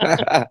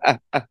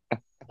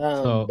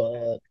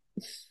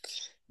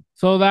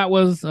 So that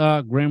was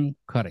Grim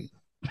Cuddy.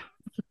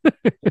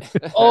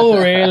 Oh,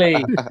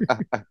 really?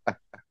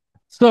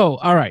 So,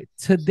 all right.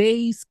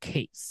 Today's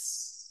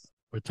case,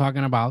 we're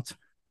talking about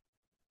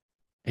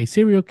a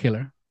serial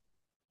killer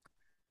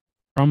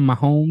from my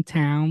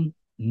hometown,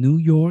 New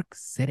York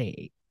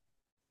City.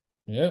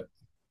 Yep.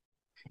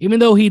 Even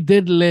though he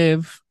did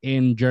live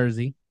in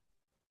Jersey,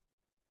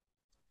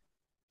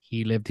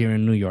 he lived here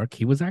in New York.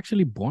 He was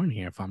actually born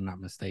here, if I'm not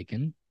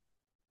mistaken.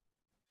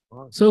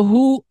 So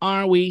who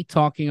are we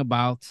talking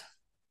about?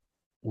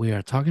 We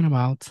are talking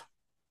about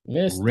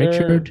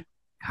Richard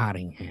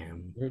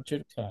Cottingham.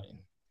 Richard Cottingham.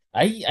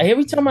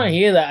 Every time I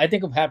hear that, I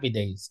think of Happy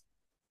Days.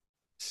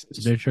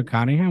 Richard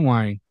Cottingham?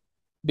 Why?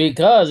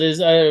 Because it's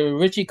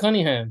Richie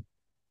Cunningham.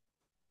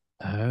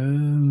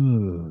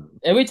 Oh.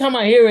 Every time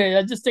I hear it,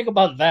 I just think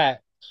about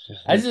that.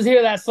 I just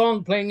hear that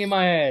song playing in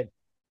my head.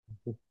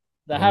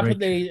 The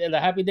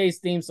Happy Days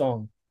theme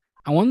song.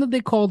 I wonder if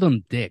they called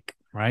him Dick,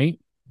 right?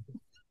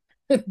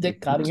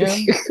 Dick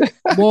Cottingham?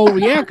 Well,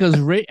 yeah, because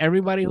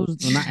everybody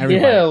who's not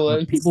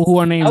everybody, people who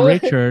are named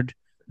Richard,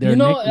 their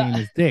nickname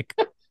is Dick.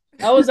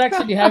 I was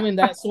actually having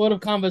that sort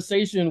of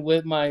conversation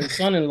with my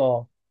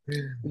son-in-law,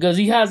 because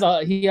he has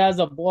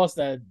a boss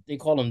that they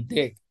call him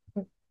Dick.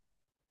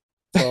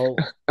 So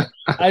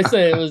I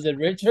said, was it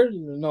Richard?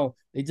 No,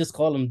 they just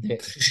call him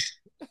Dick.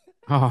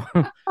 Oh,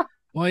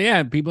 well,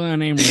 yeah. People that are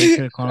named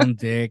Richard call him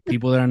Dick.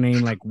 People that are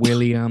named like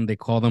William, they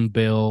call them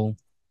Bill.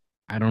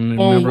 I don't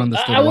never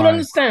understood. I would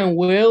understand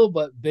Will,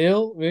 but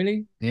Bill,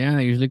 really? Yeah,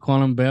 they usually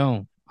call him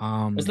Bill.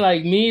 It's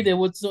like me. They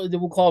would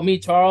call me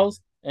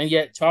Charles, and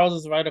yet Charles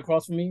is right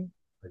across from me.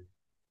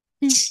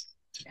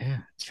 Yeah,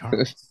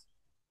 Charles.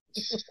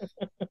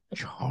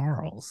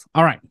 Charles.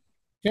 All right.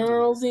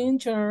 Charles in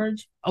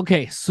charge.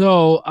 Okay,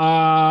 so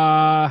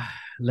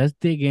let's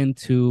dig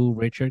into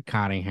Richard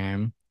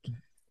Cottingham.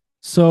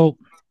 So,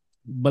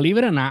 believe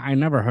it or not, I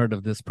never heard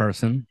of this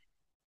person.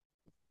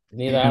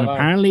 Neither And have I.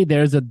 apparently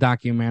there's a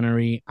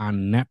documentary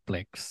on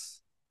Netflix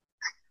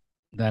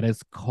that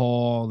is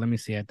called, let me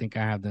see, I think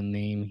I have the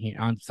name here.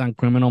 It's on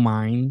Criminal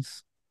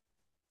Minds.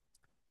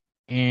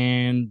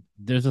 And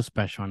there's a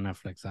special on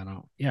Netflix.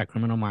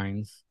 Criminal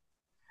Minds.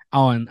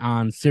 Oh, and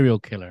on Serial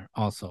Killer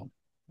also.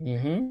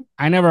 Mm-hmm.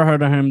 I never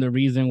heard of him. The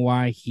reason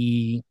why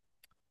he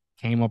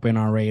came up in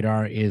our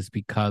radar is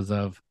because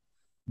of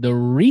the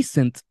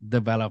recent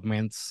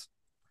developments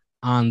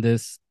on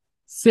this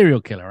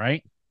serial killer,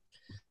 right?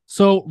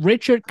 So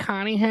Richard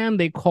Cottingham,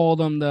 they called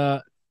him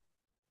the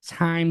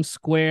Times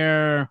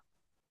Square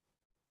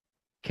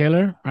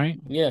killer, right?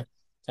 Yeah.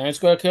 Times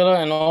Square killer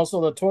and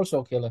also the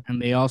torso killer. And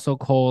they also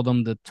called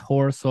him the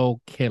torso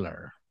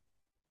killer.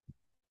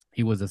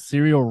 He was a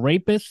serial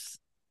rapist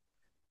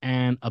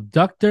and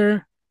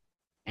abductor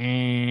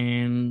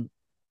and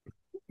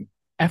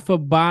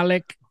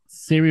ephebolic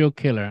serial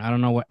killer. I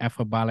don't know what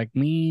ephebolic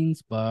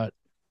means, but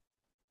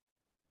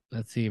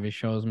let's see if it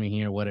shows me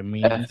here what it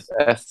means.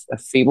 A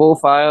feeble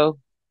file.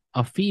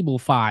 A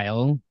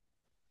feebophile.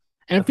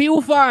 And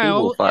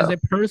feebophile is a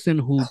person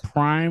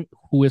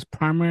who is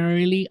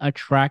primarily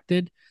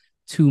attracted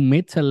to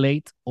mid to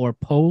late or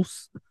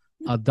post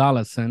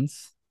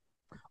adolescents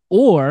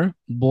or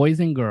boys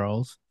and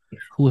girls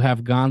who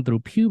have gone through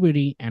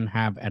puberty and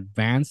have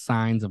advanced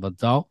signs of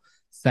adult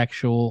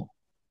sexual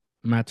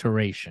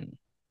maturation.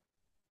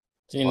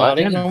 See, now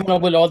they're coming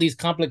up with all these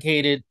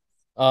complicated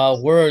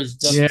words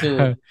just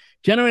to.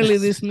 Generally,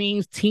 this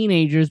means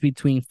teenagers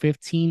between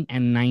 15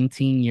 and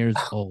 19 years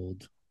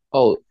old.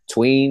 Oh,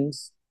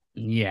 tweens.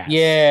 Yes.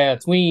 Yeah,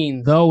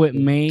 tweens. Though it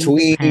may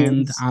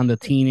depend on the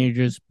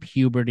teenager's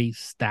puberty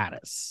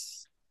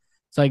status.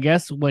 So I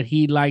guess what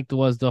he liked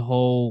was the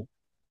whole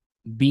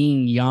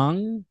being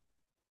young,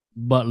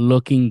 but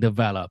looking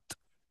developed,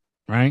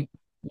 right?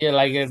 Yeah,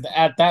 like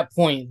at that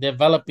point,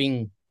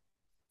 developing.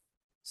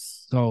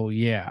 So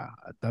yeah,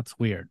 that's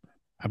weird.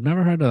 I've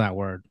never heard of that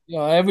word. You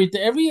know, every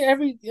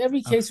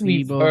case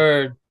we've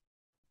heard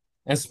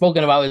and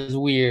spoken about is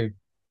weird.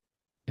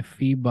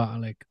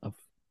 Ephebolic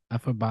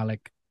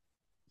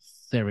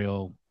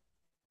serial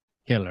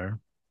killer.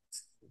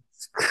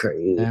 It's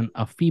crazy. And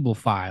a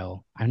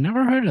feebophile. I've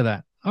never heard of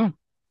that. Oh,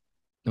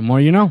 the more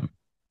you know.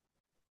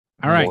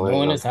 All right.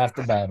 Knowing is half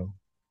the battle.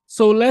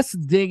 So let's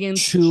dig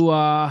into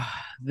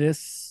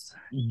this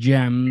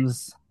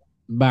gem's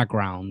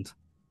background.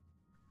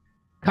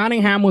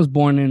 Cottingham was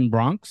born in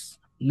Bronx,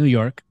 New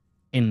York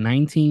in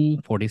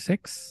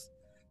 1946,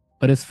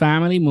 but his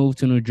family moved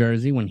to New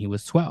Jersey when he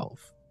was 12.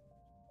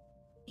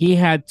 He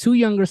had two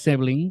younger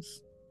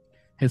siblings.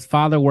 His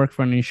father worked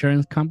for an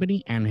insurance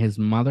company and his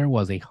mother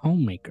was a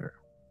homemaker.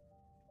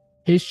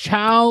 His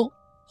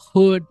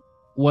childhood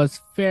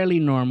was fairly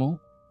normal.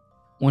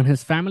 When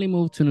his family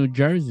moved to New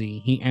Jersey,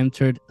 he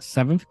entered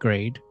 7th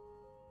grade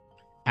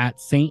at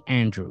St.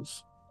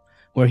 Andrews,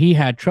 where he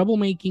had trouble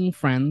making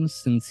friends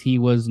since he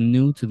was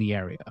new to the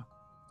area.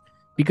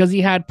 Because he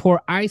had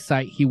poor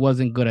eyesight, he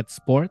wasn't good at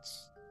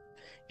sports.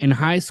 In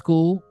high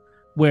school,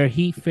 where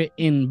he fit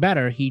in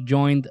better, he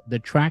joined the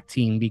track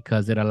team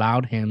because it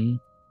allowed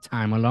him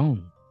time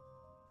alone.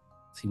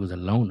 He was a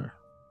loner,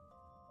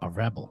 a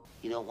rebel.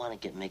 You don't want to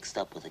get mixed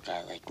up with a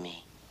guy like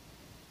me.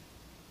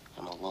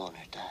 I'm a loner,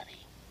 Daddy.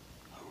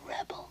 A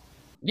rebel.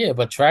 Yeah,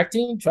 but track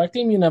team,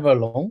 you're never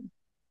alone.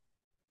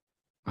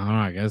 I don't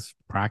know, I guess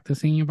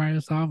practicing you by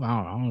yourself?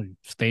 I don't know.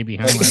 Stay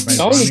behind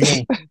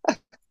everybody.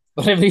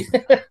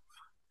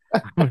 I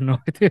have no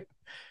idea.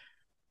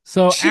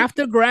 So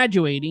after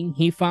graduating,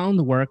 he found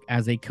work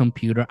as a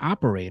computer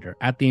operator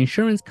at the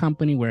insurance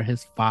company where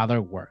his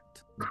father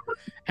worked,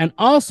 and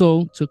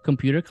also took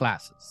computer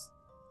classes.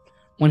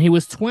 When he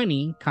was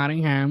 20,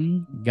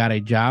 Cottingham got a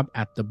job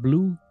at the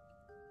Blue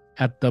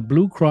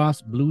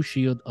Cross Blue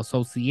Shield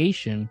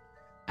Association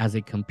as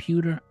a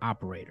computer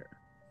operator.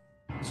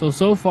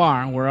 So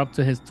far, we're up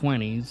to his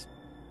 20s.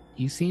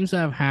 He seems to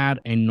have had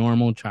a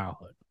normal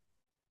childhood.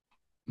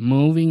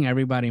 Moving,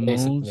 everybody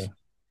moves. Basically.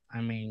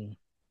 I mean,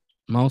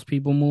 most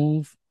people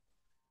move.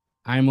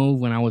 I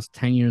moved when I was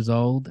 10 years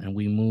old, and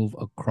we moved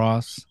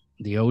across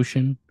the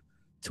ocean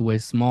to a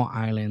small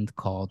island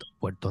called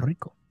Puerto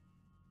Rico.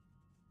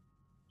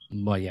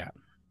 But yeah,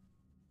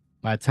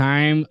 by the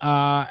time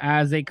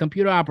as a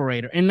computer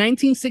operator in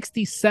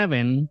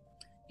 1967,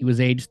 he was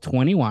aged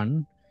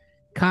 21.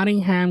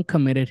 Cottingham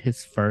committed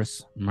his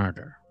first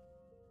murder.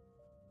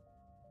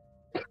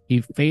 He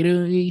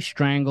fatally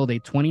strangled a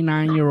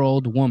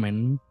 29-year-old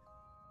woman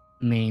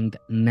named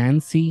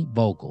Nancy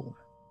Vogel,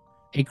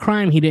 a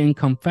crime he didn't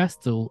confess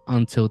to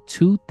until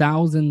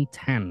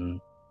 2010.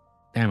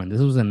 Damn it,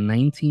 this was in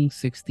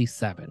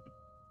 1967.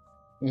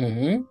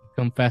 Mm-hmm.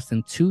 Confessed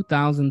in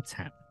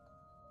 2010.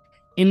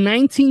 In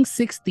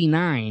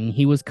 1969,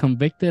 he was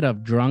convicted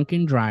of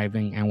drunken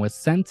driving and was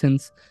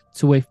sentenced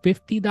to a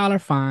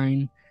 $50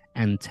 fine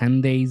and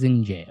 10 days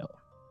in jail.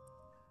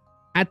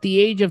 At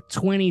the age of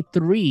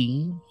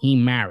 23, he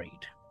married.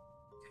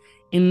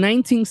 In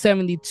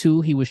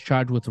 1972, he was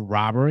charged with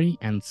robbery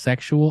and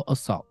sexual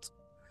assault,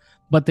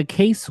 but the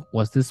case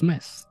was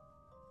dismissed.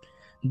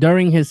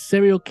 During his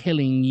serial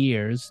killing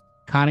years,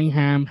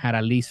 Cottingham had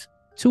at least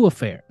 2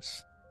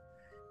 affairs.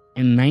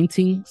 In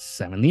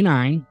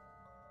 1979,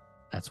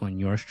 that's when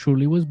yours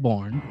truly was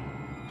born,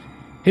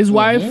 his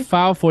wife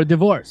filed for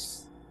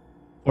divorce.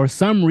 For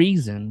some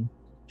reason,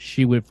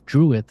 she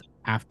withdrew it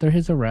after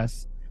his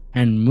arrest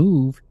and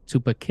moved to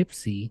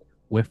Poughkeepsie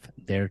with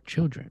their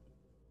children.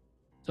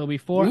 So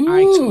before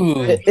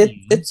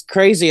it's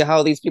crazy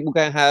how these people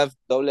can have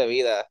doble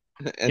vida.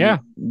 And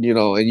you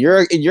know, and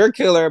you're a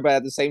killer, but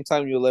at the same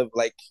time you live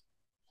like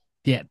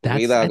I think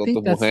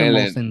that's the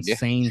most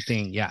insane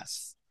thing.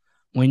 Yes.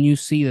 When you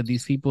see that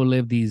these people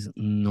live these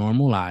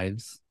normal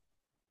lives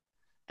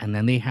and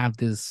then they have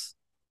this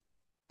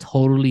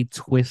totally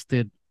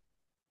twisted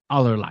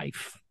other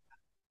life.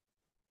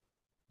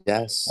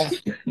 Yes.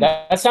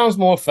 That sounds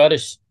more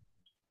fetish.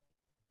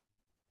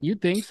 You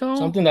think so?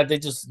 Something that they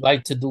just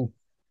like to do.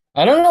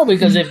 I don't know,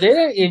 because if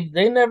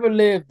they never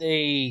lived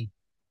a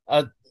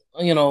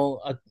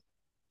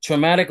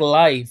traumatic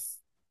life,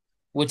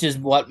 which is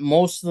what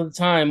most of the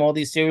time all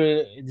these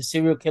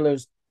serial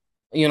killers,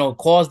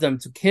 cause them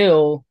to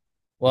kill.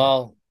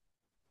 Well,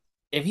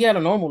 if he had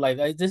a normal life,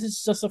 this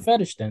is just a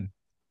fetish then.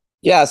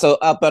 Yeah, so,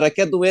 pero es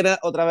que tú vienes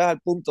otra vez al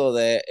punto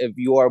de if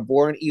you are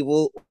born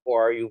evil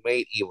or are you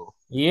made evil.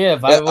 Yeah,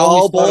 it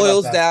all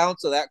boils down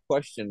to that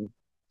question.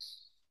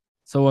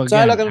 So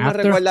again,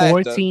 after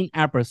 14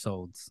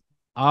 episodes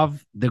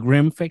of the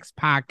Grim Fix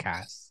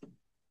podcast,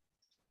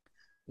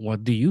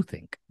 what do you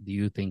think? Do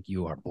you think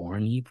you are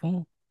born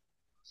evil?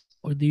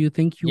 Or do you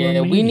think you are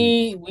made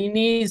evil? We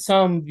need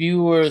some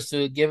viewers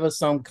to give us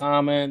some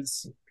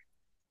comments,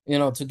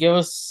 to give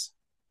us,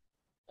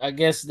 I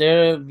guess,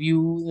 their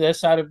view, their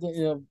side of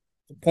the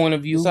point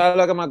of view. ¿Tú sabes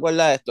lo que me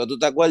acuerda de esto? ¿Tú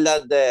te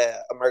acuerdas de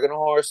American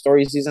Horror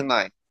Story Season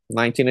 9,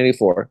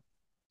 1984?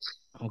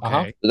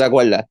 Okay. ¿Tú te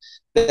acuerdas?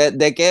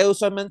 De que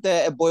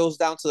usualmente it boils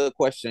down to the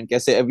question, que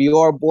if you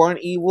are born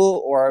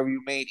evil or are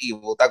you made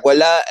evil. ¿Te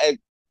acuerdas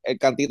el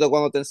cantito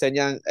cuando te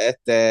enseñan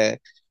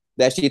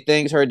that she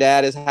thinks her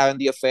dad is having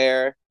the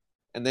affair,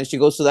 and then she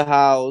goes to the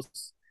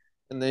house,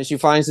 and then she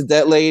finds the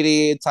dead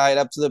lady tied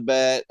up to the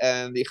bed,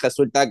 and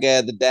resulta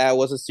que the dad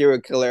was a serial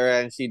killer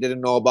and she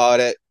didn't know about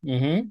it.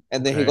 And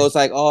then he goes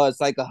like, oh,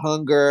 it's like a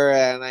hunger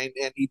and I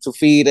need to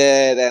feed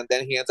it, and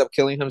then he ends up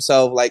killing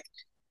himself, like,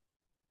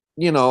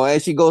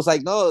 and she goes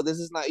like, no, this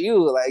is not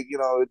you, like,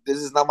 this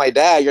is not my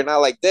dad, you're not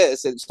like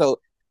this. And so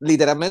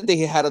literalmente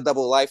he had a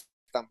double life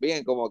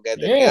también, como que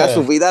tenía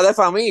su vida de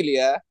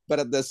familia, but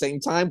at the same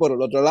time, por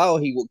el otro lado,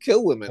 he will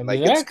kill women. Like,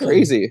 it's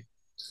crazy.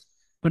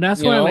 But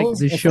that's why, like,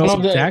 the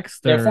show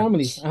Dexter, their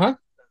families.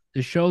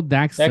 The show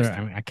Dexter, I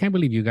mean, I can't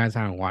believe you guys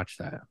haven't watched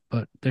that,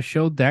 but the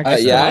show Dexter,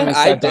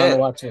 I did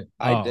watch it.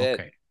 I did.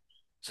 Okay.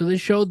 So the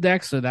show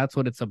Dexter, that's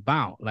what it's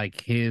about, like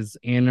his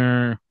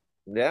inner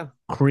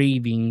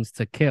cravings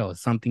to kill.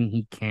 It's something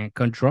he can't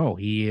control.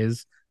 He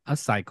is a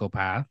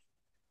psychopath.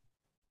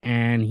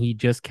 And he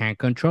just can't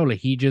control it.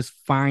 He just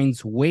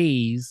finds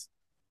ways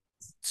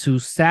to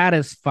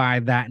satisfy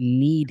that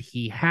need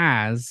he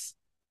has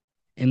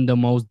in the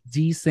most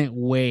decent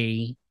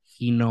way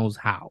he knows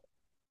how.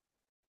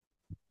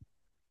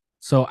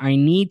 So I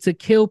need to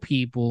kill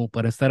people,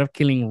 but instead of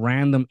killing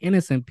random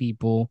innocent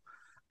people,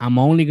 I'm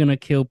only going to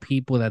kill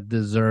people that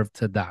deserve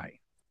to die.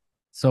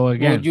 So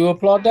again, would you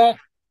applaud that?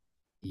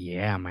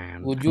 Yeah,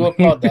 man. Would you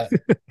applaud that?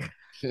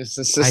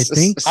 I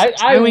think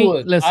I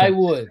would. Listen, I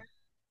would.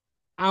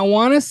 I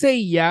want to say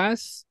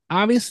yes.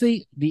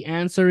 Obviously, the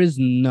answer is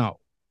no.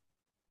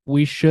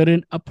 We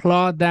shouldn't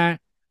applaud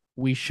that.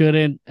 We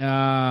shouldn't,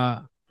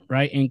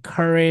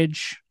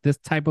 encourage this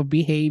type of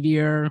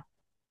behavior.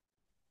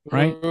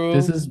 Right?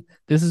 This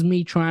is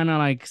me trying to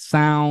like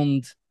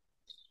sound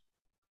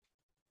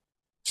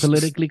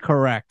politically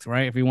correct,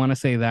 right? If you want to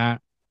say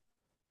that.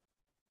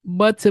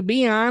 But to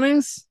be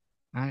honest,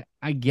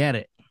 I get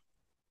it.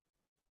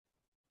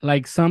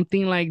 Like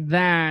something like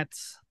that.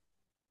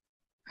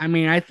 I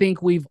mean, I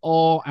think we've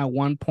all at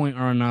one point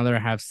or another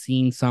have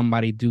seen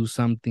somebody do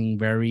something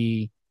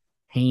very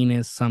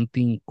heinous,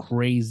 something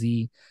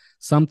crazy,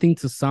 something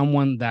to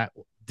someone that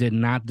did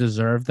not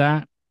deserve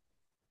that.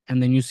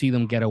 And then you see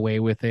them get away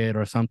with it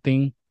or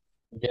something.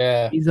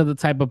 Yeah. These are the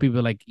type of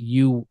people like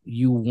you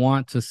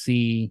want to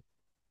see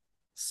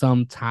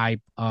some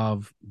type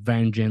of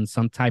vengeance,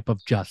 some type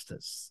of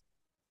justice.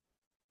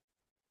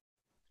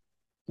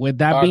 With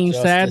that being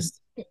said,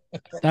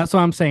 that's what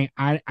I'm saying.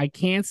 I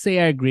can't say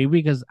I agree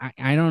because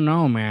I don't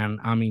know, man.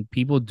 I mean,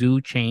 people do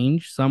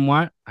change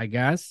somewhat, I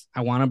guess.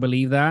 I want to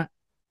believe that.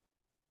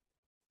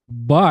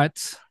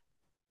 But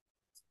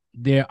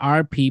there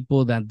are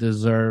people that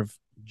deserve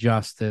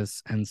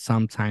justice and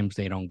sometimes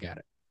they don't get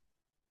it.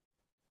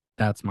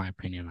 That's my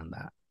opinion on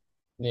that.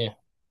 Yeah.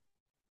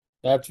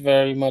 That's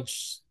very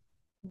much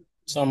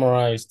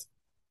summarized.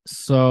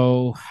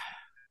 So,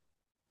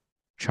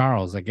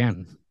 Charles,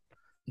 again,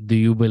 do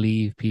you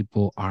believe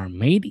people are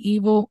made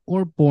evil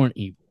or born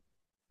evil?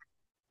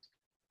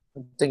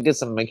 I think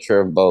it's a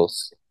mixture of both.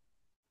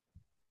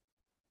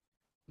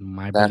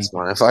 My belief. That's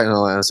my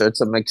final answer.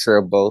 It's a mixture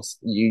of both.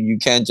 You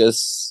can't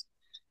just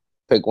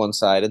pick one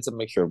side. It's a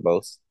mixture of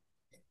both.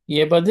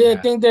 Yeah, but I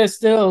think there's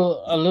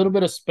still a little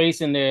bit of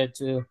space in there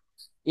too.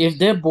 If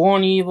they're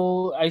born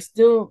evil,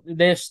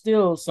 there's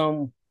still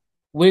some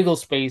wiggle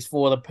space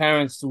for the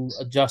parents to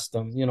adjust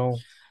them. I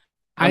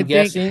I'm think,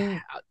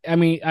 guessing. I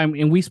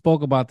mean, we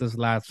spoke about this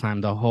last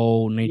time, the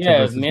whole nature Yeah,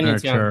 versus many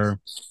nurture.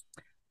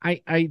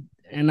 times.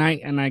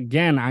 And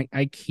again,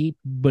 I keep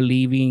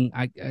believing,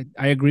 I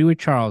agree with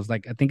Charles.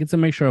 Like, I think it's a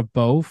mixture of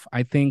both.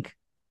 I think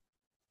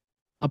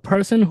a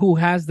person who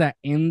has that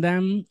in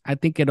them, I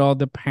think it all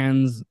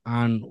depends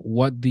on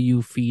what do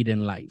you feed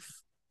in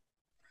life.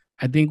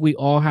 I think we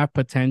all have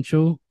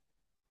potential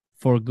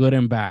for good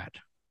and bad.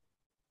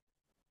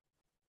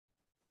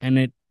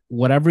 And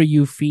whatever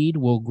you feed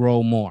will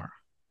grow more.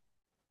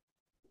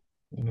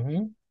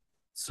 Mm-hmm.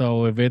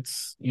 So if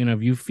it's,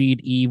 if you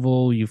feed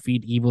evil, you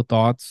feed evil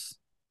thoughts.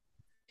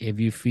 If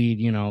you feed,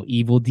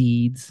 evil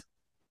deeds,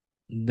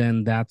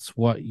 then that's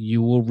what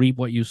you will reap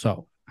what you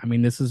sow. I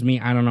mean, this is me.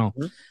 I don't know.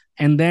 Mhm.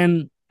 And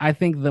then I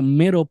think the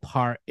middle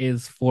part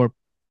is for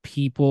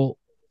people.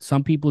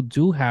 Some people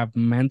do have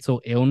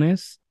mental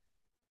illness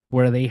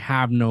where they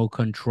have no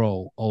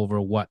control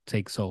over what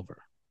takes over.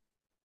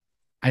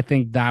 I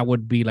think that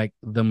would be like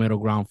the middle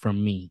ground for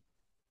me.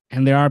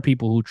 And there are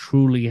people who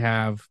truly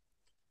have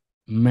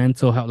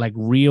mental health, like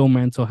real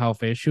mental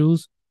health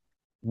issues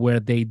where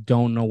they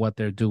don't know what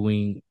they're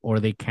doing or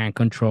they can't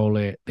control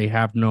it. They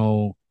have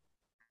no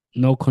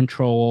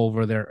control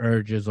over their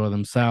urges or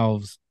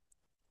themselves.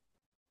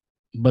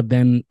 But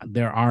then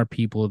there are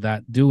people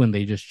that do, and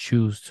they just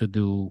choose to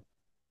do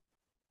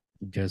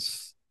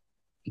just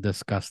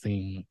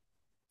disgusting,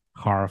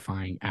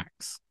 horrifying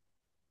acts.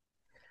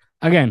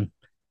 Again,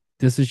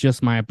 this is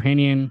just my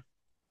opinion.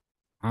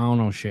 I don't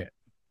know shit.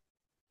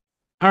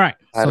 All right,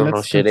 I so don't know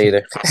let's shit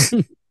continue.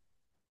 either.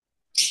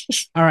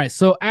 All right,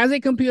 so as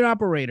a computer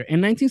operator in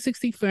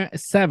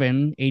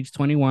 1967, age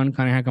 21,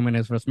 Cottingham committed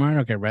his first murder.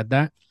 Okay, read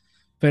that.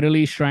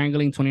 Fatally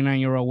strangling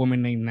 29-year-old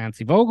woman named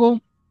Nancy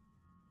Vogel.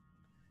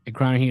 A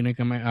crime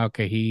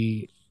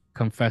he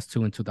confessed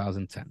to in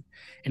 2010.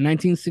 In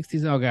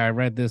 1960s, okay, I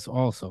read this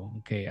also.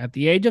 Okay, at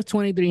the age of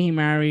 23, he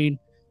married.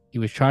 He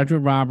was charged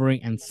with robbery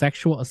and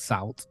sexual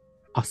assault,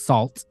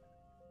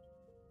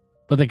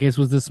 but the case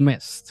was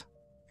dismissed.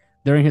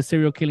 During his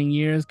serial killing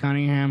years,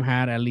 Cottingham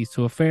had at least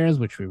 2 affairs,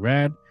 which we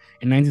read.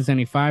 In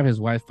 1975, his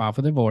wife filed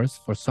for divorce.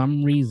 For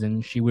some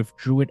reason, she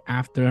withdrew it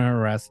after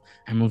her arrest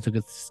and moved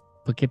to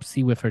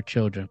Poughkeepsie with her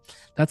children.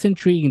 That's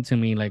intriguing to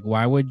me. Like,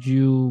 why would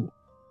you?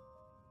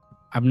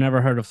 I've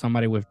never heard of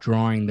somebody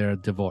withdrawing their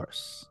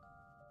divorce.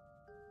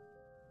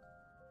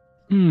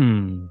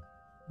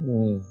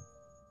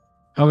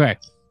 Okay.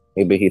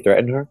 Maybe he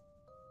threatened her.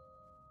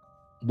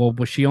 Well,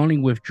 but she only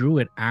withdrew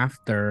it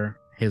after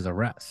his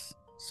arrest,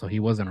 so he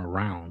wasn't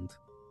around.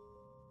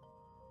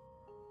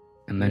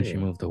 And then she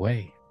moved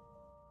away.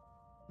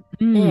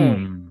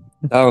 Down.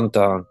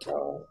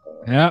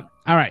 Yep.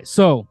 All right.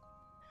 So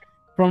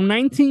from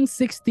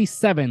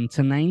 1967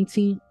 to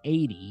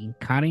 1980,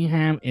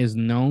 Cottingham is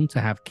known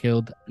to have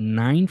killed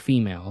 9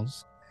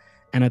 females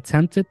and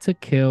attempted to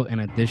kill an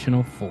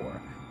additional 4.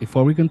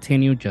 Before we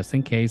continue, just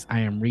in case,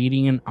 I am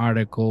reading an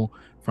article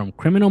from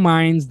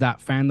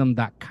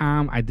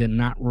criminalminds.fandom.com. I did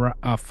not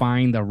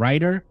find the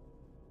writer,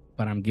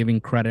 but I'm giving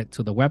credit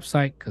to the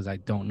website because I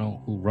don't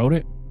know who wrote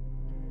it.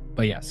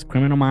 But yes,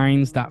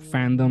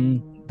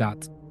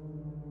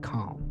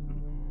 criminalminds.fandom.com.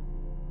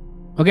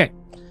 Okay,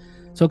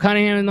 so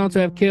Cottingham is known to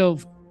have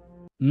killed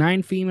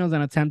 9 females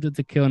and attempted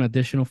to kill an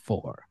additional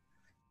 4,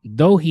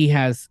 though he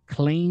has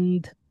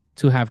claimed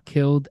to have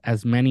killed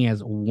as many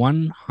as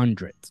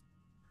 100.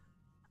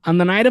 On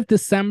the night of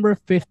December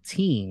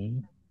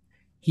 15,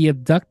 he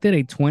abducted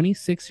a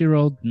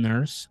 26-year-old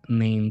nurse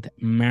named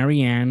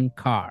Marianne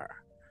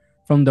Carr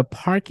from the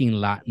parking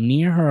lot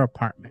near her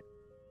apartment,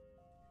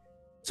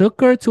 took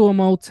her to a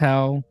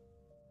motel,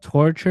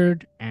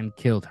 tortured, and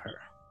killed her.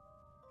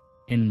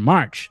 In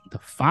March the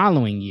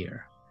following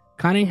year,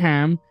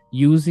 Cottingham,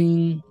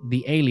 using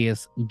the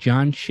alias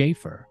John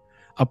Schaefer,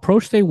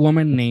 approached a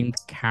woman named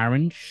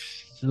Karen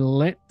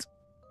Schlitt,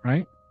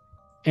 right,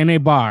 in a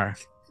bar.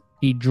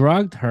 He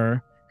drugged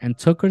her and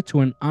took her to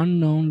an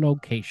unknown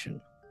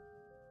location.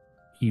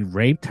 He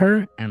raped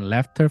her and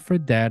left her for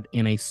dead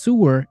in a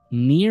sewer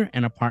near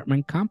an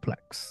apartment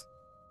complex.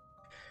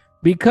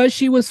 Because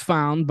she was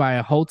found by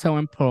a hotel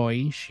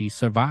employee, she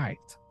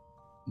survived,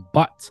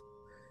 but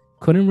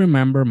couldn't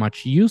remember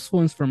much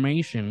useful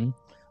information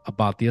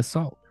about the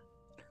assault.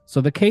 So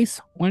the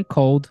case went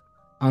cold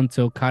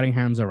until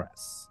Cottingham's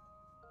arrest.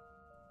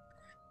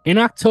 In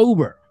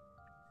October,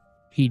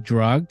 he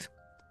drugged,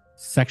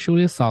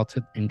 sexually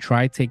assaulted, and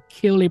tried to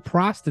kill a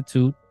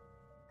prostitute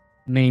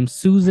named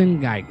Susan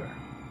Geiger,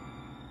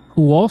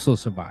 who also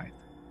survived.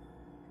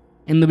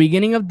 In the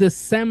beginning of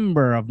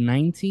December of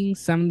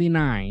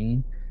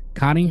 1979,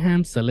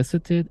 Cottingham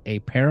solicited a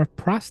pair of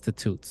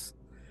prostitutes,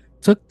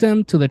 took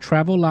them to the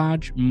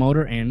Travelodge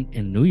Motor Inn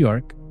in New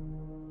York,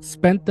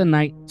 spent the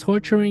night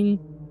torturing,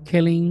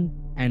 killing,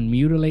 and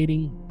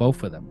mutilating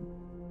both of them,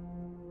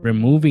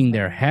 removing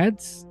their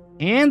heads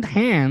and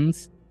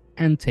hands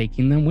and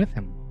taking them with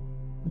him.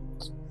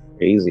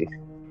 Crazy.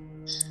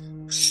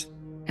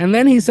 And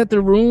then he set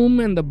the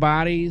room and the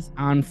bodies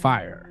on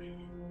fire.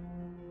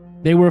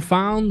 They were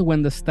found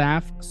when the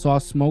staff saw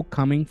smoke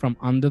coming from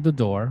under the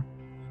door.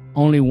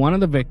 Only one of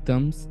the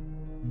victims,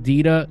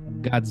 Dita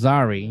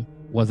Gazzari,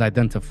 was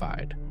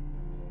identified.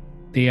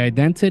 The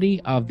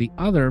identity of the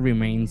other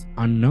remains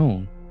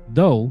unknown,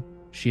 though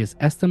she is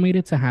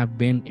estimated to have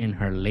been in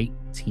her late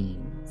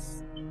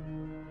teens.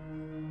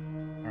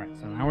 All right,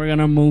 so now we're going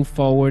to move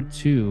forward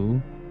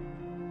to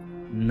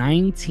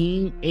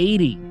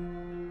 1980.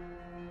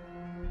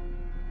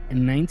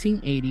 In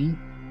 1980,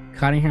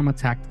 Cottingham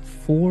attacked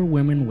 4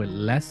 women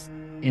within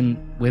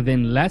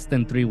less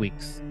than 3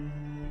 weeks.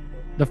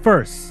 The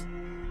first,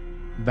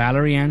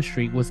 Valerie Ann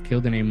Street, was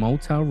killed in a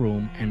motel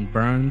room and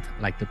burned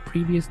like the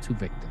previous 2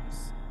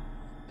 victims.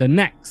 The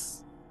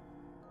next,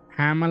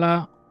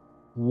 Pamela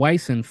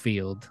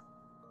Weissenfield,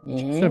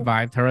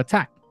 survived her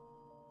attack.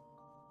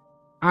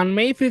 On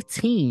May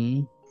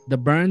 15, the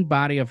burned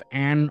body of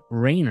Ann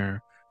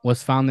Rayner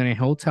was found in a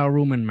hotel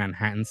room in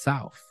Manhattan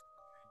South.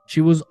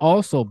 She was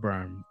also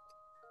burned,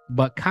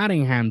 but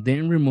Cottingham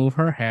didn't remove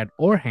her head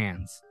or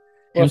hands.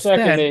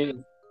 Instead,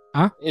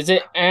 is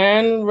it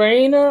Ann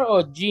Rayner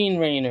or Jean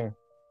Rayner?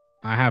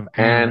 I have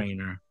Ann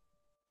Rayner.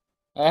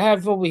 I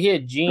have over here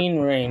Jean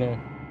Rayner,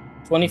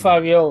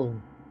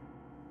 25-year-old.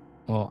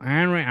 Well,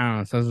 Ann Rayner, I don't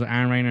know, it says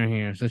Ann Rayner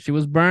here. So she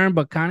was burned,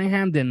 but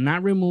Cottingham did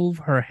not remove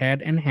her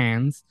head and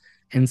hands.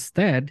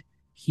 Instead,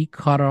 he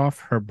cut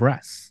off her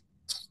breasts.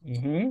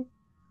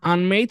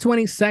 On May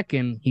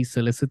 22nd, he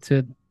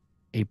solicited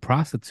a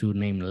prostitute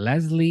named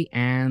Leslie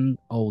Ann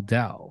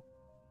Odell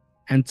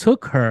and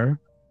took her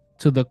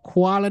to the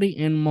Quality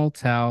Inn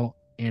Motel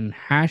in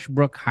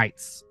Hashbrook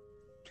Heights,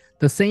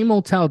 the same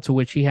motel to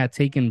which he had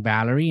taken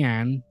Valerie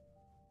Ann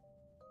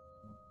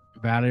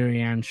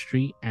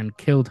Street and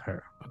killed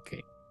her.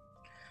 Okay.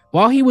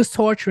 While he was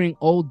torturing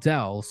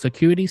Odell,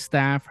 security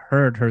staff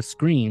heard her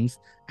screams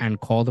and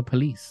called the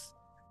police.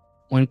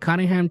 When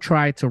Cottingham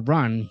tried to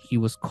run, he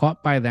was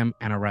caught by them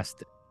and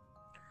arrested.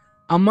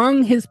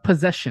 Among his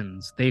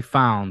possessions, they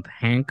found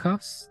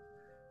handcuffs,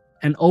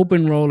 an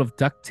open roll of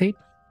duct tape,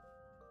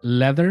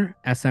 leather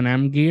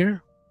S&M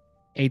gear,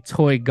 a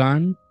toy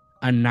gun,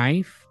 a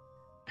knife,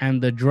 and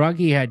the drug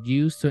he had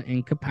used to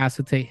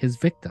incapacitate his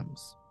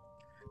victims.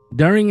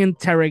 During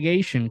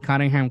interrogation,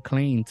 Cottingham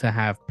claimed to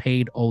have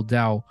paid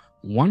Odell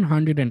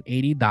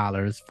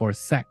 $180 for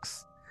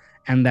sex,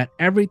 and that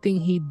everything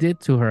he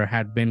did to her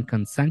had been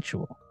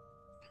consensual.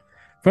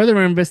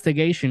 Further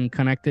investigation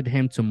connected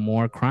him to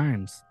more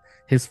crimes.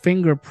 His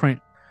fingerprint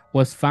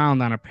was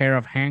found on a pair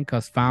of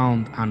handcuffs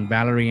found on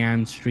Valerie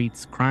Ann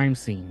Street's crime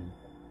scene.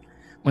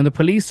 When the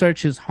police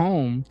searched his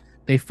home,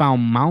 they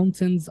found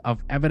mountains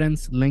of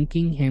evidence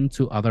linking him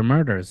to other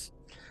murders,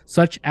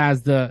 such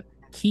as the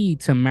key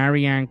to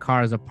Marianne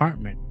Carr's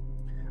apartment,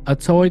 a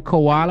toy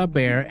koala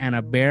bear, and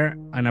a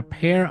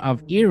pair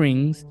of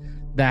earrings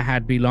that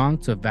had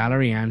belonged to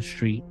Valerie Ann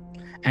Street,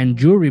 and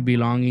jewelry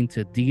belonging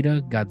to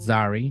Dita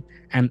Gazzari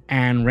and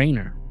Ann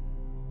Rayner.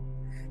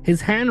 His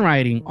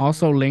handwriting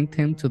also linked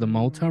him to the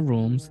motel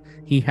rooms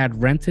he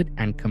had rented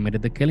and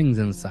committed the killings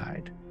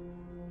inside.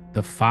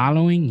 The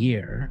following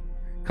year,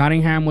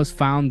 Cottingham was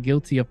found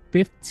guilty of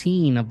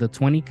 15 of the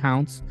 20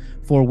 counts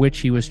for which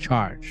he was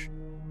charged.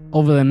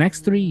 Over the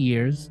next 3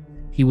 years,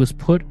 he was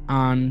put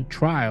on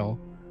trial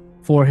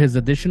for his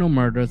additional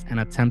murders and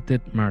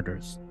attempted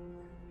murders.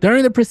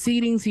 During the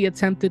proceedings, he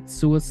attempted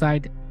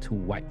suicide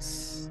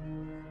twice.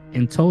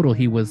 In total,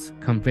 he was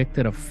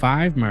convicted of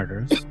 5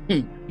 murders.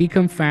 He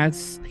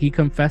confessed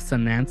to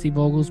Nancy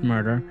Vogel's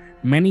murder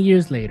many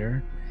years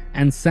later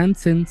and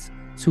sentenced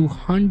to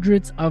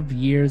hundreds of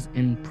years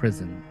in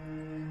prison,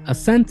 a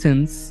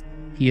sentence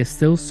he is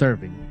still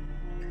serving.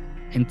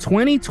 In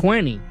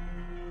 2020,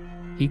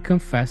 he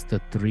confessed to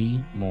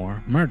 3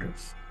 more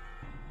murders.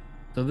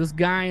 So this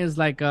guy is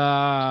like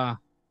a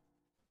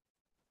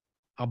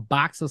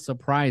box of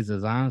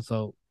surprises, huh?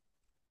 So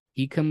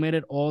he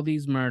committed all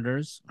these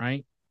murders,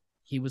 right?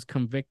 He was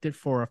convicted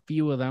for a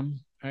few of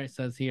them. All right, it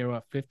says here,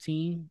 what,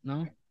 15?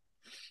 No?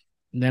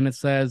 And then it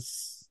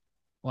says,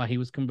 well, he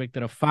was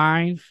convicted of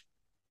 5.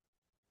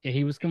 Yeah,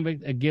 he was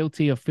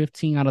guilty of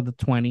 15 out of the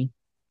 20.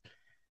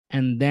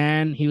 And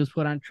then he was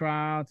put on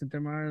trial to the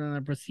murder and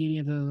the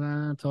proceedings.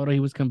 Total, he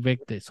was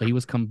convicted. So he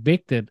was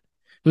convicted.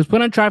 He was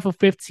put on trial for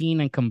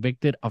 15 and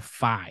convicted of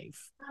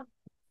 5.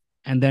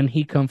 And then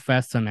he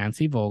confessed to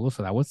Nancy Vogel,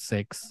 so that was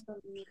 6.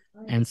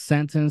 And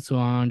sentenced to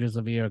hundreds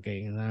of years.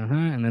 Okay. And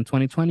then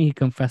 2020, he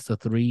confessed to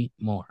 3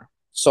 more.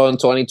 So in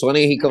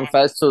 2020, he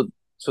confessed to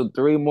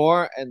 3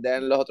 more, and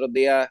then los otros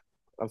días,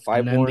 5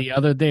 and then more. The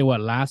other day,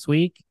 last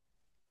week,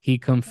 he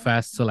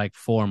confessed to like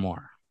 4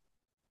 more.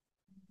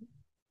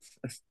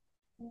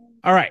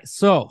 All right,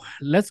 so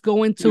let's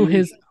go into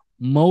his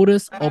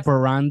modus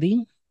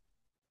operandi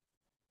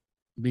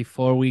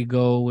before we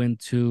go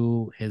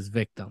into his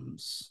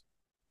victims,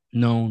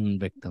 known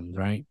victims,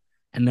 right?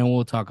 And then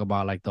we'll talk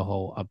about like the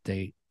whole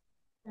update.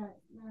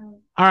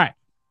 All right.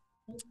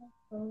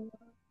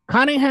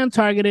 Cottingham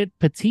targeted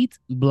petite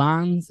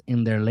blondes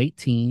in their late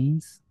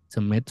teens to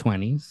mid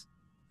 20s,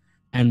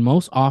 and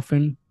most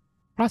often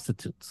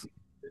prostitutes.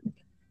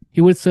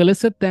 He would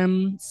solicit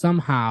them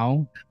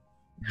somehow,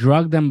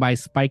 drug them by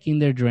spiking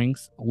their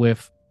drinks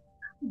with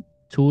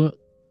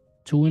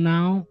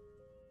tuinal,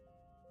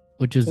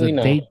 which is a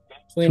date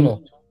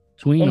tuino,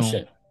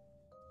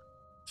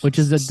 which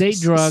is a date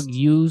drug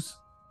used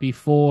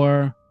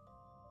before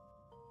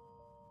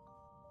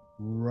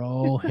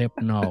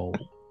Rohypnol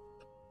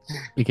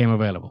became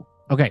available.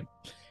 Okay.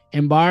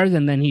 In bars,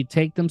 and then he'd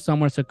take them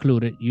somewhere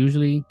secluded,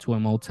 usually to a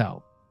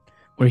motel,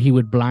 where he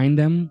would blind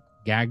them,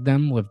 gag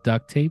them with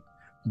duct tape,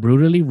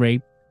 brutally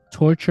rape,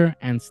 torture,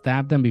 and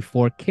stab them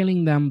before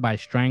killing them by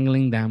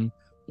strangling them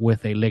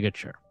with a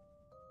ligature.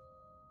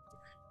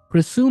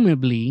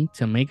 Presumably,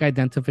 to make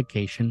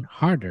identification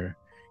harder,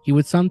 he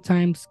would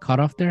sometimes cut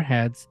off their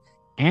heads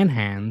and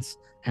hands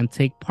and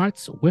take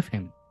parts with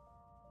him.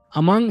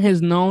 Among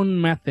his known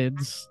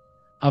methods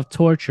of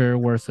torture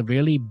were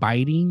severely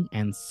biting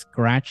and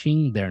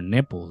scratching their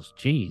nipples.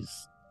 Jeez.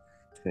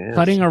 Yes.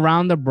 Cutting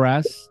around the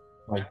breasts.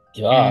 My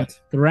God. And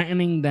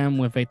threatening them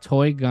with a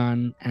toy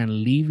gun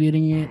and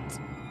leaving it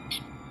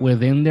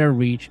within their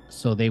reach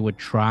so they would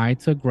try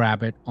to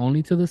grab it,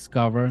 only to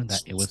discover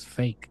that it was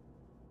fake.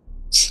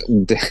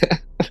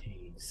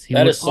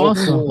 That is so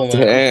cruel,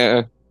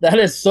 man. That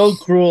is so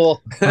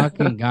cruel.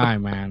 Fucking guy,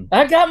 man.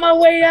 I got my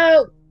way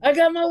out. I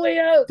got my way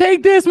out.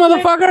 Take this,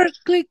 motherfucker.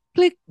 Click,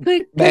 click,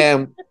 click.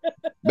 Bam.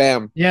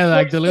 Bam. Yeah,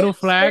 like the little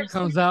flag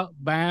comes out.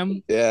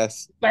 Bam.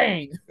 Yes.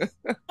 Bang.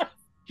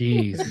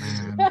 Jeez,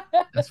 man.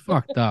 That's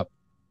fucked up.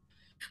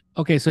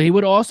 Okay, so he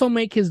would also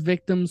make his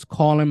victims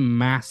call him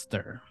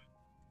master.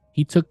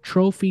 He took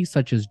trophies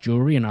such as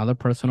jewelry and other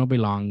personal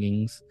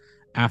belongings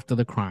after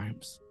the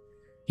crimes.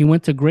 He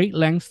went to great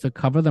lengths to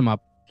cover them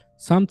up,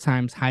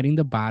 sometimes hiding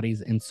the bodies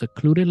in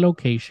secluded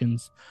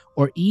locations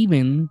or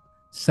even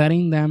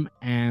setting them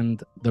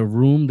and the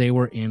room they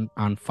were in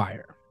on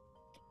fire.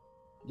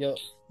 Yo,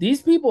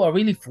 these people are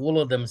really full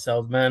of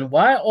themselves, man.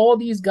 Why all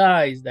these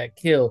guys that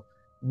kill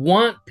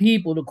want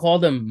people to call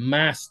them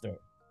master?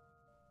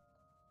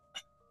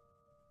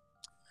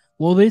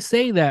 Well, they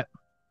say that,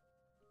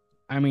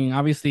 I mean,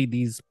 obviously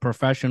these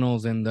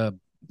professionals in the,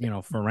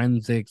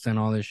 forensics and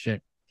all this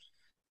shit,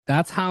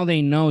 that's how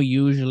they know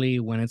usually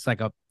when it's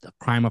like a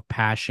crime of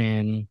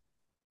passion.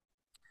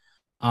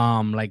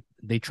 Like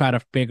they try to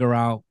figure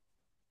out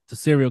the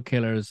serial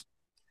killers,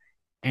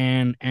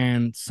 and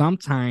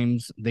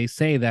sometimes they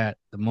say that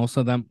most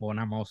of them, well,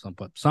 not most of them,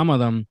 but some of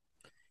them,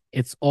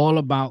 it's all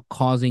about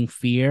causing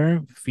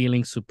fear,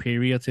 feeling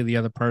superior to the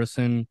other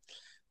person,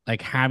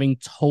 like having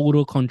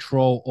total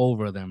control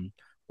over them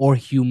or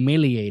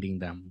humiliating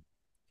them.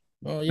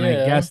 Oh yeah,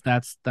 and I guess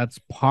that's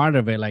part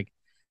of it. Like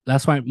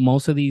that's why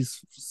most of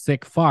these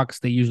sick fucks,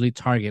 they usually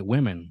target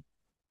women.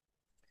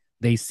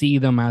 They see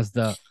them as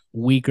the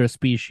weaker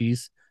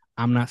species.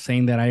 I'm not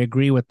saying that I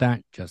agree with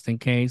that, just in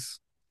case,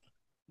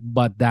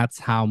 but that's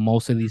how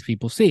most of these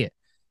people see it.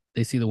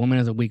 They see the woman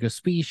as a weaker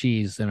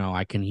species.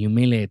 I can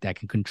humiliate them. I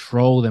can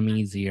control them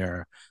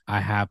easier.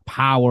 I have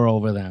power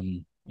over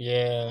them.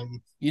 Yeah.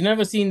 You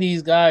never seen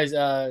these guys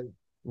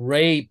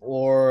rape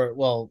or,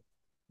 well,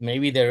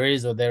 maybe there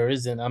is or there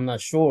isn't. I'm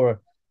not sure.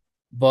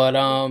 But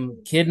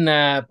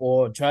kidnap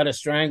or try to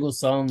strangle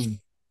some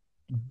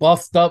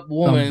buffed up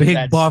woman. Some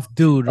big buff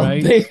dude,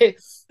 right?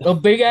 A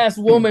big ass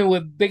woman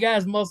with big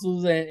ass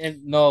muscles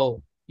and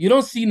no. You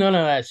don't see none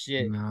of that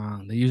shit.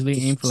 No, they usually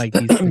aim for like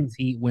these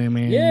petite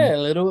women. Yeah,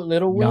 little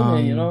young.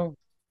 women,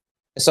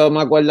 Eso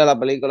me acuerda la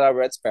película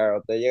Red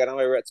Sparrow. ¿Te llegaron a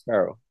ver Red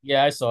Sparrow?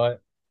 Yeah, I saw it.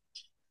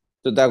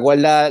 ¿Tú te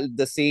acuerdas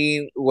the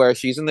scene where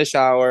she's in the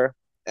shower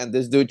and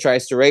this dude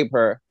tries to rape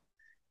her?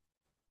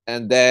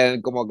 And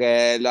then como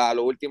que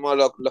lo último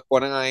los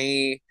ponen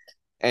ahí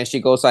and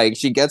she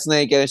gets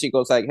naked and she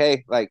goes like,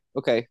 hey, like,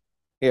 okay,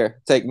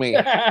 here, take me.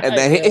 And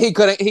then Yeah. he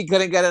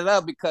couldn't get it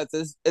up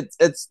because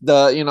it's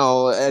the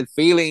el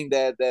feeling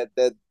de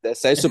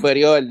ser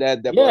superior, de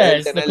poder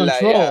It's the tener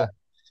control.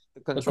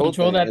 the The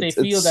control that they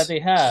feel that they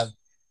have.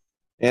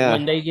 Yeah.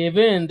 When they give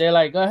in, they're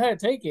like, go ahead,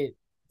 take it.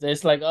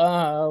 It's like,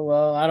 oh,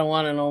 well, I don't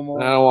want it no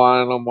more. I don't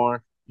want it no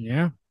more.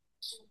 Yeah.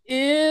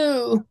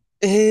 Ew.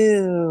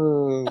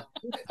 All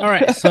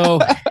right, so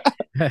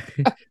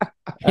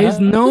his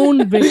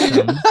known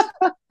victims,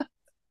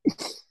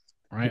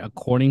 right,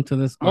 according to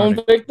this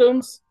article.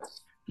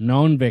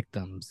 Known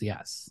victims,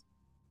 yes.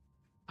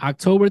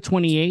 October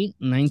 28,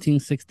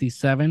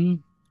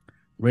 1967,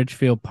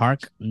 Ridgefield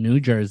Park, New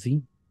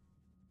Jersey.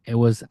 It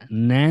was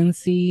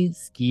Nancy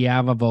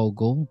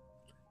Schiavavogel,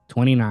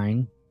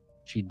 29.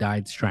 She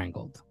died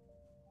strangled.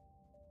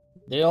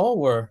 They all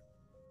were.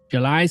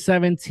 July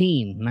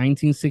 17,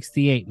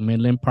 1968,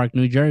 Midland Park,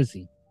 New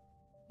Jersey.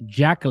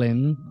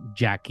 Jackie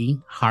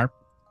Harp,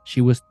 She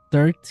was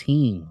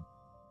 13.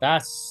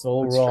 That's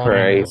so That's wrong.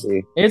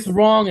 crazy. It's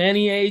wrong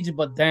any age,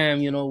 but damn,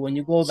 when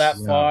you go that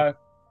Yeah. far.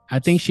 I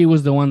think she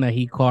was the one that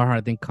he caught her,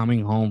 I think,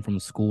 coming home from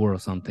school or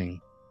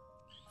something.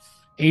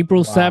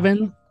 April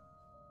 7,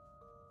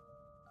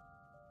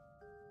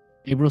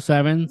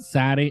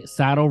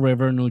 Saddle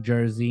River, New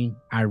Jersey,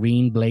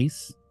 Irene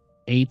Blaze,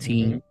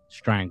 18,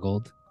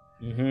 strangled.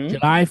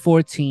 July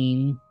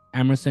 14,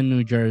 Emerson,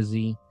 New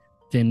Jersey,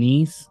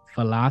 Denise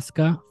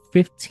Falaska,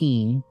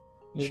 15,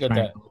 Look at that.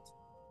 strangled.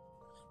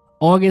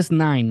 August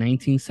 9,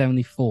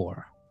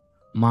 1974,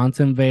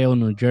 Mountain Vale,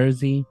 New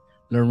Jersey,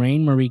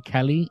 Lorraine Marie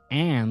Kelly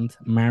and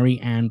Mary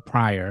Ann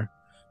Pryor.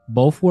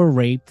 Both were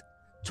raped,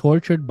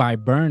 tortured by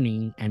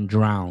burning, and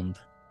drowned.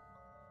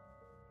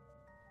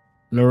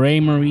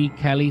 Lorraine Marie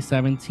Kelly,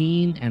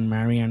 17, and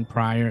Mary Ann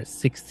Pryor,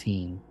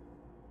 16.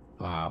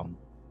 Wow.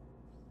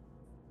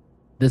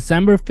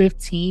 December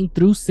 15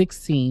 through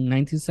 16,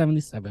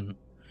 1977,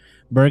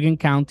 Bergen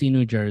County,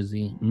 New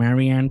Jersey,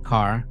 Mary Ann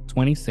Carr,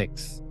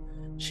 26.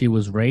 She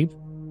was raped,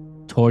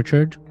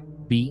 tortured,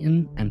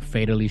 beaten, and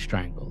fatally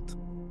strangled.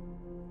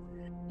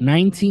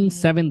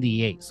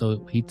 1978.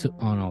 So he took,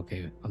 oh no,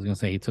 okay. I was going to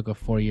say he took a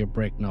 4-year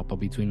break. No, but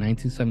between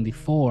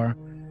 1974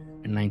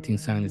 and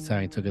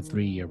 1977, he took a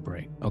 3-year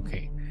break.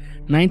 Okay.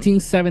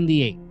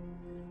 1978.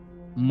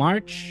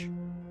 March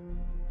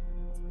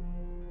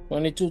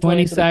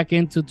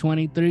 22nd to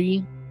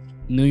 23,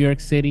 New York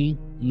City,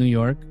 New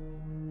York.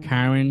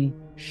 Karen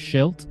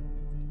Schilt,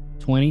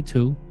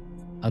 22,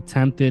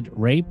 attempted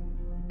rape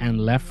and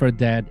left for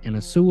dead in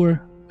a sewer,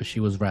 but she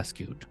was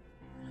rescued.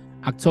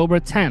 October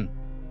 10,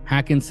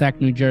 Hackensack,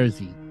 New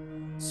Jersey,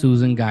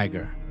 Susan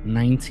Geiger,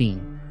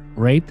 19,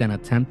 raped and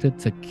attempted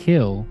to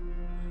kill,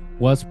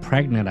 was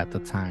pregnant at the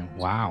time.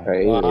 Wow.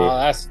 Wow,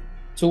 that's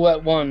 2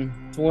 at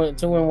 1.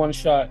 2 in one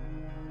shot.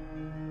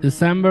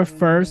 December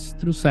 1st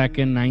through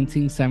 2nd,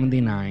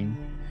 1979,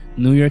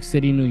 New York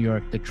City, New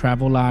York, the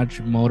Travelodge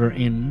Motor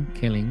Inn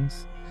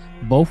killings.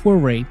 Both were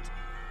raped,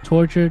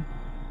 tortured,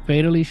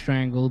 fatally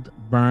strangled,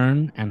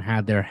 burned, and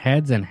had their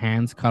heads and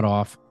hands cut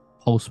off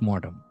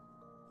post-mortem.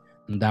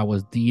 And that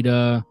was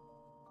Dita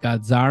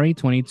Gazzari,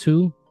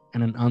 22,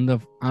 and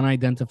an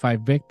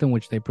unidentified victim,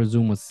 which they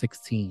presume was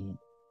 16.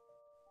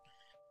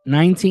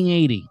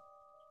 1980,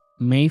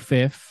 May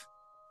 5th,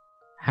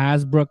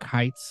 Hasbrook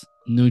Heights,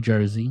 New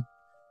Jersey,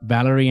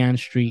 Valerie Ann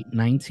Street,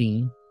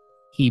 19.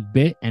 He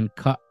bit and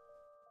cut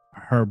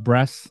her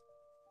breasts.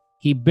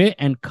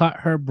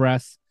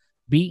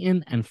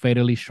 Beaten and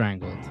fatally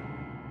strangled.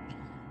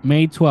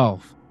 May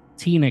 12th,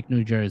 Teaneck,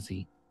 New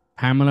Jersey,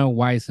 Pamela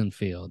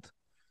Weisenfield,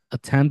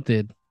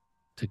 attempted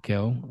to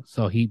kill.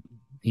 So he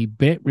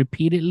bit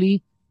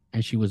repeatedly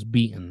and she was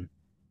beaten.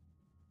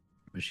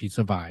 But she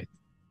survived,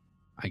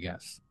 I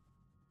guess.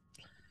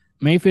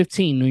 May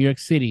 15, New York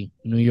City,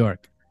 New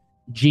York,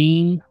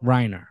 Jean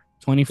Reiner,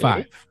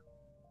 25.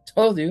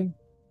 Told you.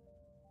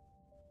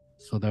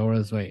 So there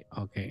was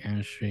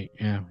Ann Street.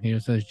 Yeah, here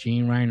it says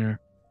Jean Reiner.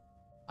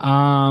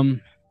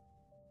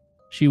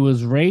 She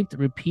was raped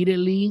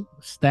repeatedly,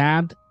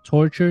 stabbed,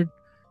 tortured,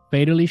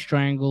 fatally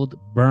strangled,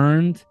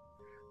 burned,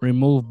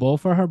 removed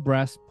both of her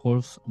breasts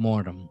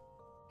post-mortem.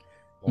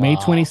 Wow. May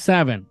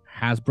 27,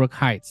 Hasbrook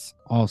Heights,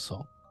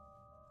 also.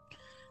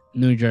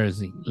 New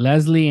Jersey,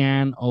 Leslie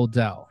Ann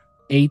Odell,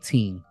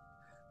 18,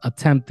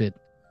 attempted,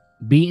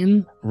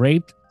 beaten,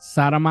 raped,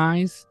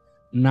 sodomized,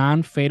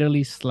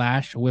 non-fatally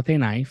slashed with a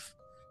knife,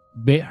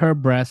 bit her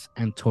breast,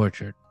 and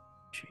tortured.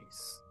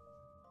 Jeez.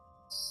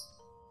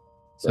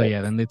 So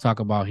yeah, then they talk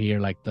about here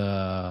like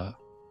the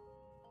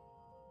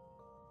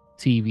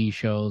TV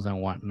shows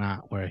and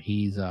whatnot where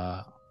he's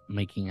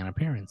making an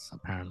appearance,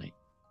 apparently.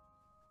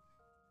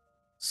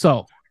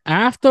 So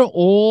after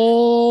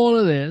all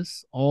of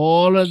this,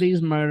 all of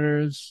these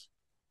murders,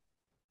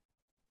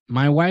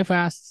 my wife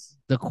asks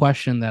the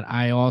question that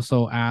I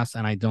also ask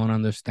and I don't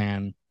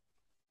understand.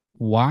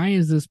 Why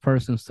is this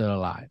person still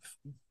alive?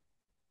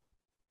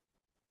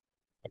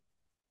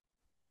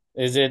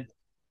 Is it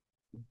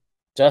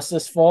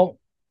justice fault?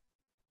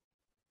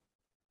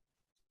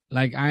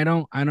 Like why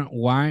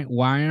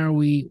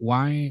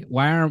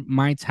are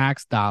my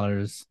tax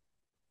dollars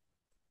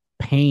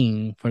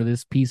paying for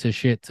this piece of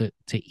shit to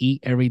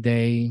eat every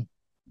day,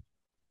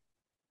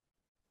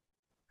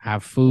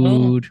 have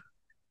food,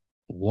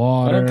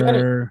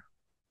 water,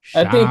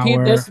 shower? I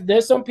think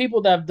there's some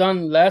people that have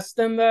done less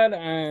than that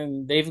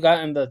and they've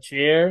gotten the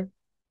chair,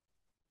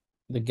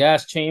 the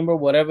gas chamber,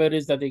 whatever it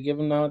is that they give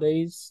them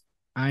nowadays.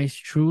 I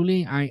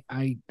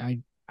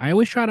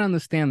always try to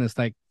understand this.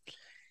 Like,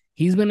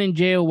 he's been in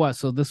jail, what?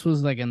 So this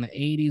was like in the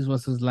 80s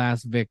was his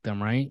last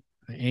victim, right?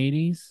 The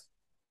 80s?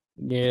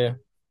 Yeah.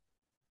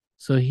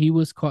 So he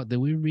was caught.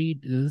 Did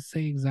it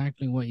say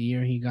exactly what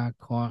year he got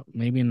caught?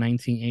 Maybe in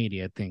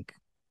 1980, I think.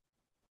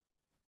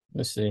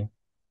 Let's see.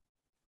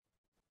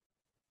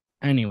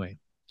 Anyway,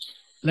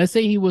 let's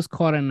say he was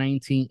caught in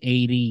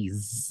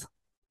 1980s.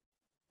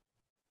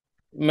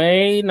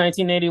 May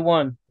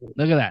 1981.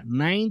 Look at that.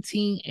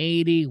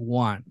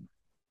 1981.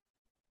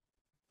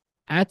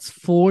 That's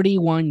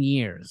 41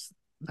 years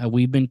that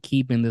we've been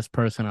keeping this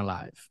person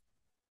alive.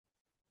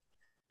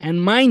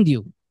 And mind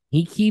you,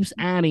 he keeps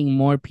adding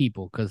more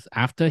people because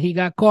after he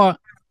got caught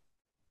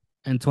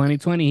in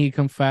 2020, he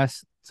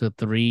confessed to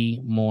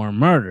 3 more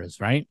murders,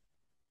 right?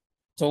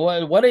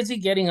 So what is he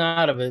getting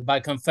out of it by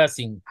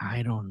confessing?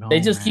 I don't know. They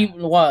just man. keep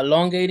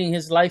elongating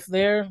his life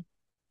there.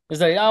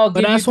 It's like, I'll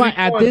But give you that's why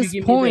 3 more if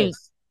you give me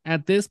this.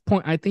 at this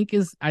point, I think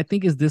is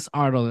this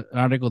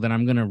article that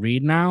I'm gonna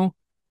read now.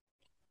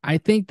 I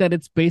think that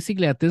it's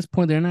basically at this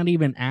point they're not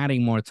even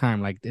adding more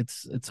time. Like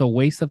it's a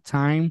waste of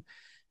time,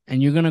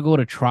 and you're gonna go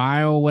to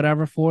trial or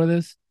whatever for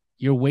this.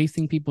 You're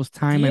wasting people's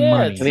time and Yeah,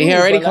 money. And he true,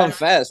 already but like,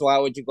 confessed. Why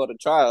would you go to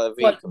trial if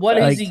he But what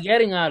is confessed? he Like-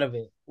 getting out of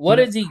it? What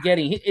But- is he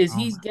getting? Is Oh,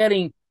 he's man.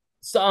 getting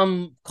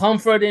some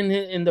comfort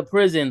in the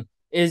prison?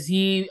 Is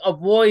he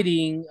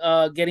avoiding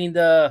getting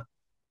the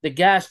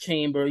gas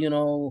chamber,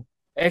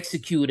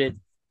 executed?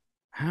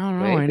 I don't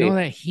know. I Maybe. know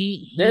that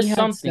he There's had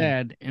something.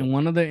 said in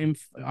one of the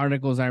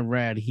articles I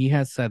read, he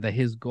had said that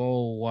his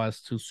goal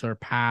was to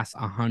surpass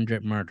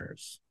 100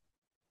 murders.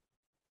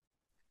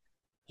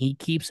 He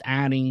keeps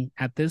adding.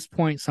 At this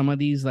point, some of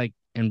these like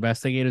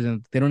investigators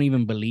and they don't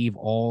even believe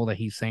all that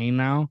he's saying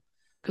now,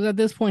 because at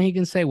this point he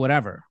can say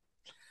whatever.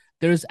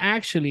 There's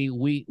actually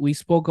we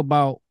spoke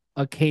about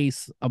a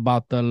case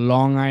about the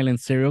Long Island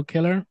serial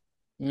killer.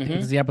 I think Mhm.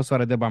 this is the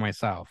episode I did by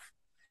myself.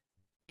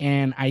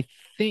 And I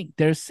think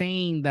they're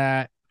saying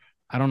that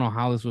I don't know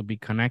how this would be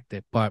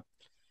connected, but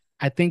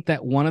I think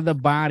that one of the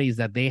bodies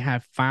that they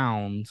have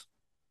found,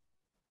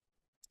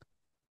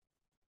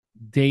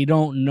 they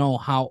don't know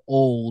how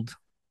old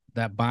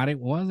that body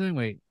was. It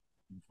wait,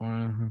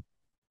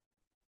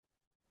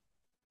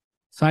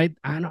 so I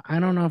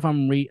don't know if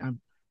I'm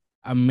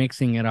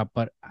mixing it up,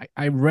 but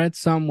I read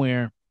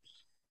somewhere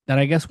that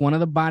I guess one of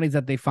the bodies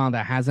that they found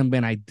that hasn't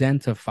been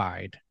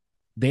identified,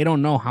 they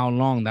don't know how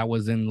long that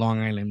was in Long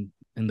Island,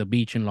 in the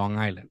beach in Long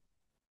Island.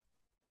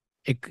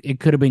 It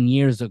could have been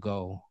years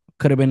ago,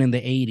 could have been in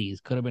the 80s,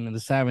 could have been in the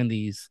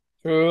 70s.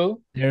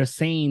 True. They're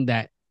saying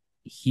that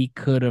he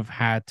could have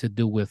had to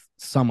do with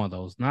some of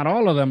those, not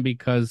all of them,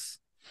 because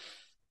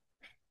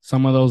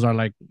some of those are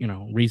like,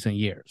 recent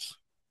years.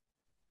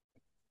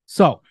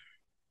 So,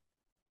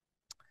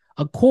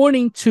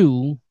 according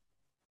to,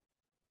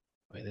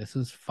 this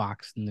is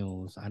Fox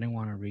News. I didn't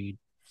want to read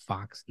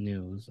Fox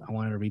News. I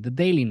wanted to read the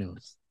Daily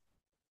News.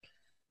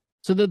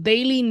 So the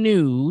Daily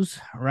News,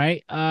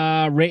 right?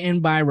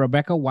 Written by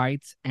Rebecca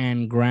White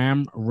and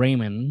Graham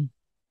Raymond.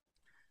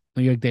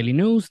 New York Daily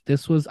News.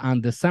 This was on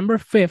December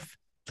 5th,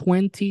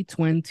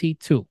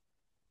 2022,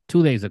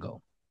 2 days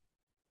ago,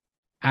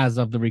 as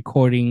of the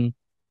recording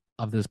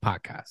of this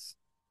podcast.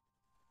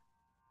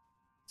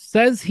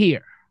 Says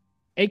here,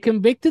 a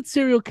convicted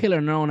serial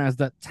killer known as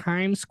the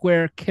Times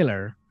Square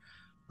Killer,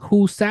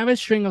 whose savage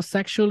string of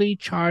sexually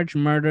charged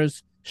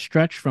murders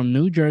stretched from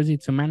New Jersey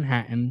to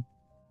Manhattan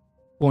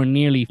for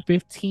nearly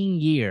 15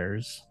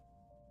 years,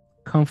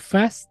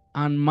 confessed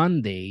on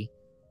Monday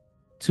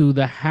to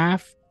the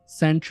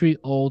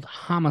half-century-old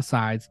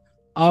homicides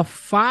of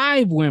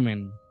 5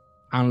 women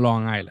on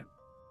Long Island.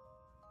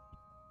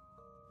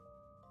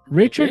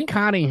 Richard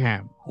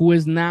Cottingham, who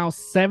is now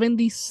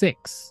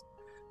 76,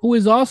 who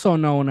is also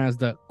known as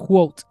the,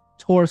 quote,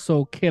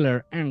 torso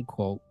killer, end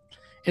quote,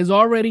 is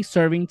already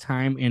serving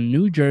time in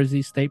New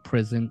Jersey State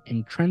Prison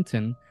in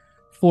Trenton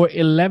for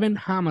 11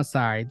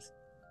 homicides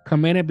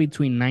committed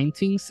between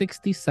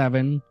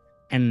 1967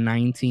 and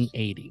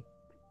 1980.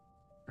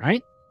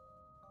 Right?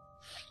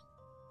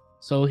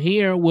 So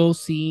here we'll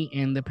see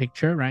in the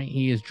picture, right?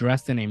 He is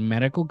dressed in a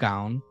medical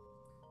gown,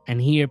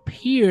 and he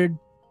appeared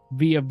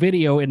via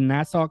video in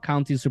Nassau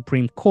County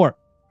Supreme Court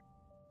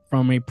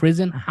from a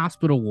prison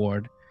hospital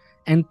ward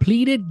and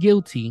pleaded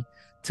guilty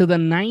to the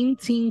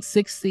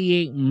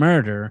 1968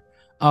 murder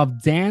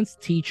of dance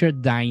teacher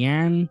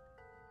Diane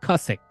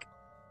Cusick.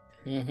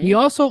 He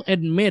also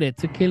admitted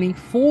to killing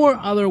 4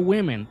 other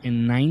women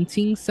in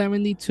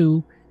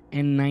 1972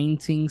 and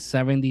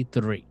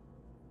 1973.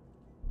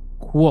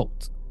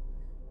 Quote,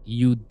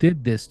 "You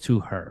did this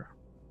to her,"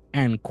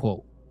 end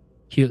quote.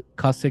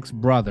 Cusick's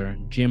brother,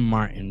 Jim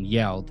Martin,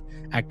 yelled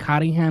at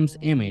Cottingham's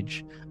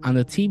image on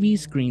the TV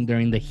screen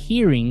during the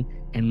hearing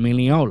in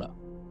Mineola.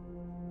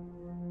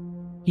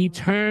 "He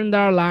turned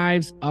our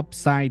lives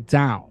upside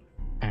down,"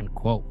 end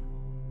quote.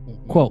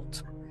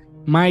 Quote,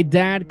 "My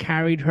dad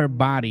carried her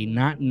body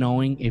not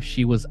knowing if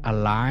she was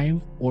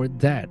alive or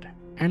dead,"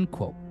 end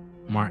quote,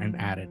 Martin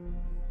added.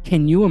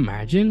 Can you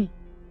imagine?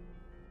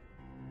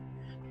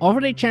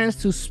 Offered a chance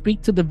to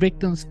speak to the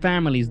victims'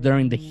 families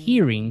during the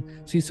hearing.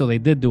 See, so they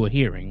did do a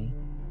hearing.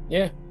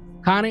 Yeah.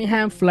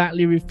 Cottingham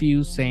flatly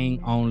refused, saying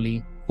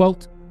only,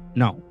 quote,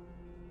 "No,"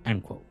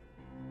 end quote.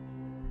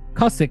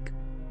 Cusick,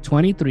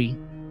 23,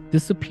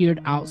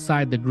 disappeared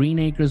outside the Green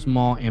Acres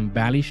Mall in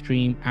Valley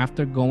Stream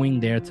after going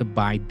there to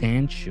buy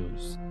dance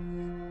shoes.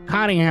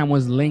 Cottingham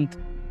was linked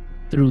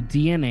through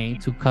DNA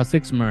to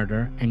Cusick's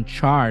murder and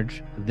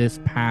charged this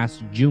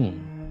past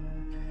June.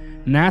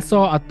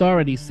 Nassau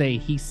authorities say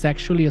he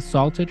sexually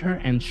assaulted her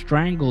and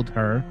strangled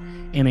her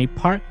in a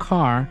parked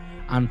car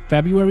on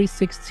February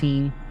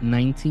 16,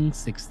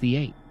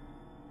 1968.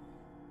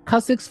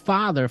 Cussick's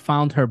father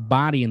found her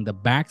body in the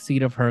back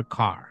seat of her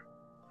car.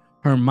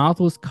 Her mouth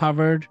was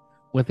covered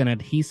with an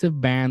adhesive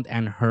band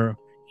and her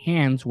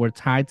hands were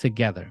tied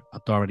together,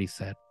 authorities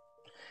said.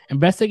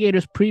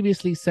 Investigators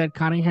previously said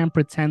Cottingham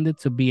pretended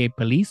to be a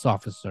police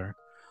officer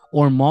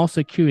or mall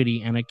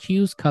security and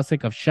accused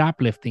Cussick of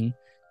shoplifting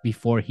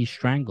before he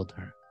strangled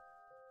her.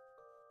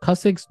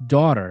 Cussick's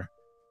daughter,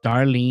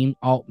 Darlene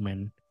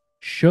Altman,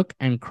 shook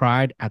and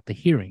cried at the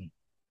hearing.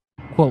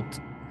 Quote,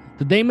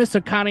 "The day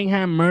Mr.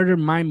 Cottingham murdered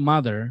my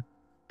mother,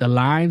 the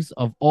lives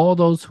of all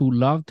those who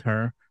loved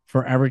her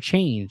forever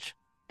changed."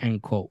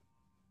 End quote.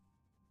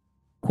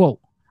 Quote,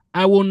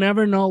 "I will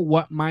never know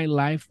what my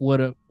life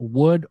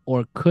would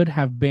or could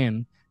have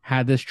been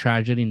had this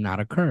tragedy not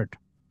occurred."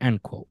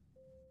 End quote.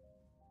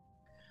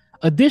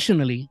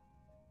 Additionally,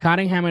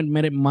 Cottingham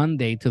admitted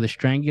Monday to the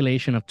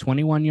strangulation of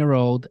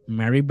 21-year-old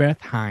Mary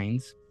Beth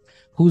Hines,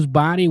 whose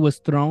body was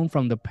thrown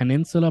from the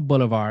Peninsula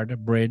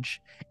Boulevard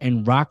Bridge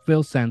in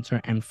Rockville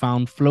Center and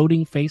found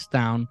floating face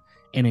down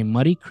in a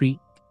muddy creek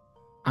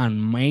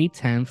on May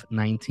 10th,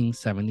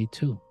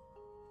 1972.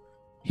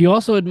 He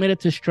also admitted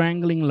to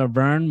strangling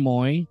Laverne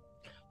Moy,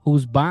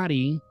 whose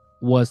body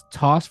was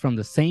tossed from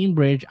the same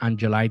bridge on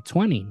July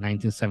 20,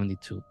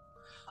 1972.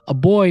 A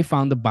boy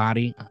found the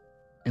body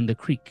in the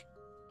creek.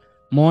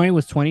 Moy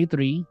was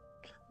 23,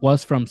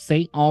 was from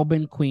St.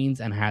 Albans, Queens,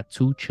 and had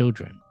 2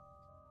 children.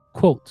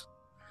 Quote,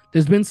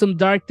 "There's been some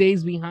dark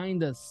days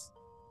behind us,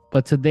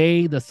 but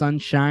today the sun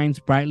shines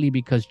brightly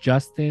because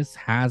justice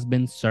has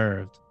been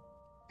served."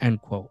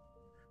 End quote.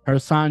 Her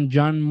son,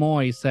 John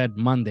Moy, said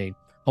Monday,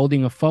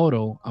 holding a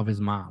photo of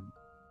his mom.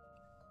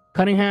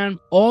 Cunningham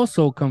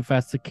also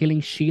confessed to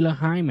killing Sheila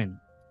Heyman,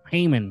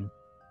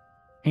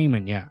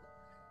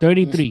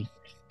 33,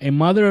 a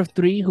mother of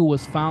 3 who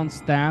was found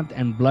stabbed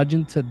and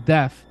bludgeoned to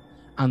death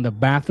on the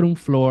bathroom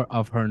floor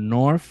of her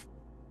North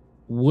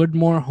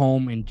Woodmore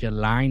home in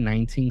July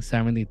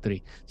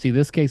 1973. See,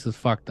 this case is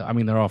fucked up. I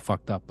mean, they're all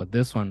fucked up, but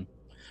this one,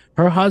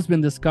 her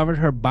husband discovered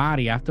her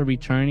body after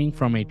returning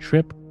from a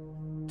trip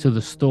to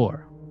the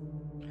store.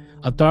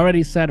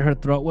 Authorities said her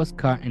throat was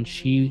cut and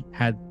she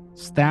had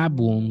stab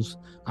wounds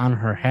on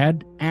her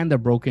head and a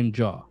broken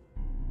jaw.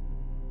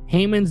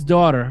 Heyman's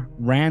daughter,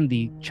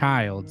 Randy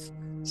Childs,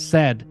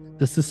 said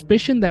the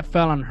suspicion that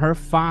fell on her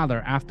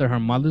father after her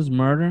mother's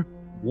murder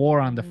wore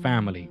on the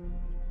family.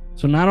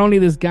 So not only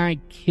this guy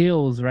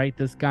kills, right,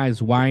 this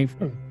guy's wife,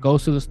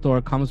 goes to the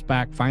store, comes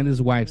back, finds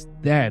his wife's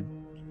dead,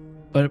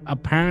 but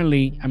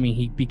apparently, I mean,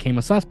 he became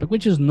a suspect,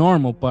 which is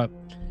normal, but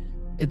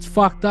it's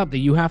fucked up that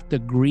you have to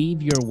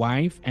grieve your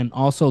wife and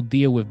also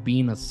deal with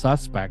being a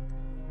suspect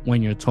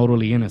when you're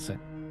totally innocent.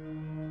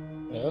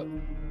 Yep.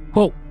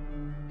 Quote,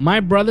 "My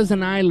brothers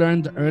and I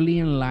learned early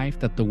in life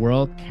that the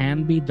world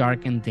can be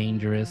dark and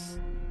dangerous,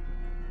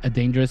 a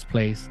dangerous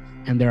place,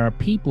 and there are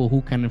people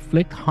who can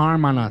inflict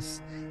harm on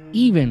us,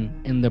 even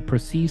in the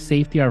perceived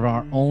safety of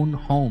our own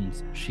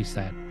homes," she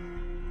said.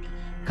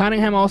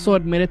 Cottingham also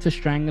admitted to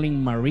strangling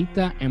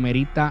Marita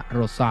Emerita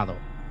Rosado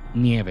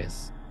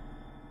Nieves.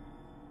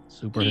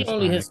 Super Hispanic.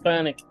 Only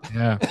Hispanic.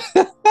 Yeah.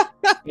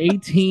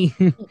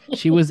 18.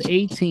 She was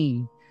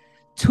 18.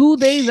 2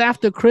 days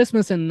after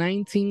Christmas in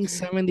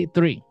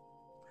 1973.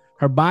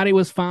 Her body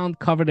was found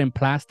covered in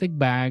plastic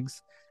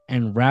bags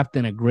and wrapped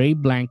in a gray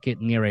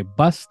blanket near a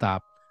bus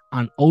stop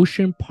on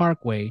Ocean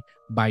Parkway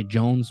by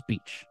Jones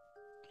Beach.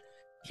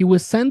 He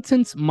was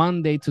sentenced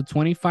Monday to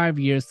 25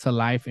 years to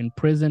life in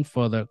prison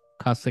for the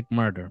Cussick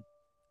murder.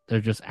 They're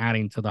just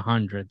adding to the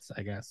hundreds,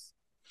 I guess.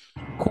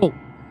 Quote,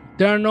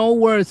 "There are no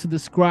words to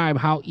describe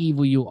how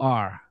evil you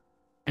are,"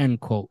 end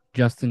quote,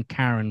 Justin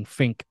Karen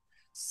Fink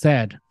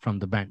said from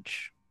the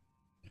bench.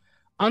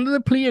 Under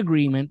the plea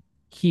agreement,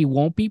 he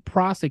won't be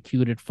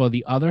prosecuted for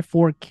the other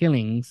 4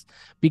 killings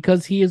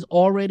because he is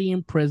already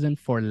in prison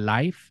for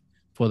life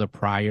for the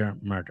prior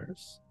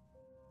murders.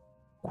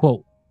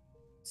 Quote,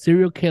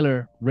 "Serial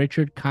killer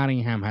Richard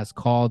Cottingham has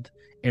caused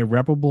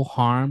irreparable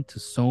harm to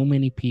so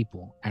many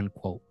people," end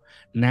quote.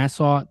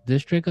 Nassau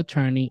District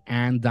Attorney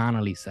Ann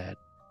Donnelly said,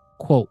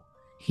 quote,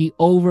 "He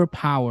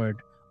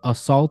overpowered,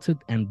 assaulted,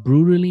 and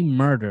brutally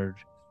murdered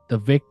the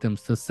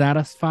victims to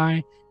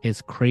satisfy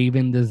his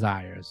craven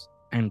desires,"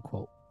 end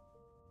quote.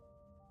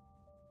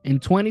 In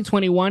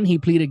 2021, he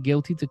pleaded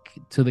guilty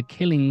to the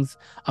killings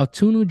of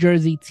 2 New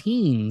Jersey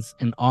teens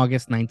in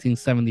August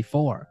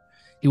 1974.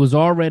 He was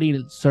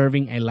already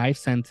serving a life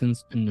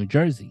sentence in New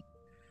Jersey.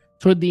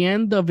 Toward the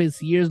end of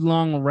his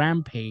years-long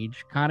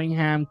rampage,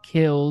 Cottingham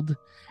killed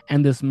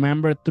and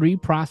dismembered 3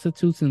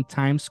 prostitutes in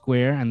Times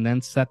Square and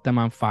then set them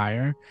on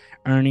fire,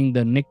 earning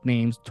the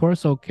nicknames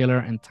Torso Killer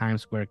and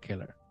Times Square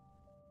Killer.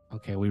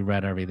 Okay, we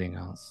read everything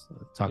else.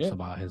 It talks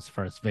about his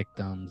first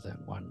victims and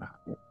whatnot.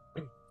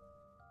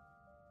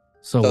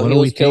 So what he do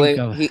was we killing,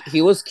 think of?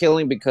 he was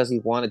killing because he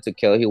wanted to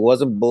kill. He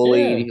wasn't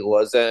bullied. Yeah. He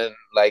wasn't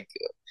like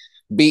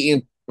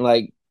beaten.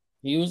 Like,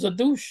 He was a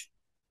douche.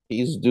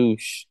 he's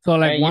douche. So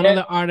like And one yet- of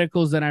the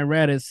articles that I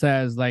read, it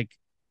says like,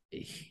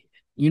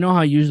 you know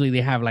how usually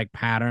they have like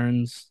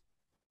patterns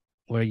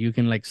where you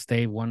can like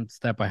stay one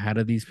step ahead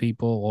of these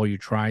people, or you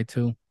try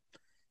to.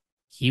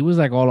 he was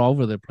like all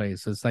over the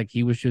place. It's like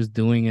he was just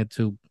doing it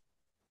to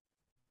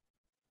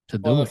For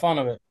do the it. fun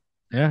of it.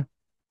 Yeah.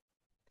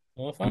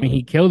 For the I fun mean, of he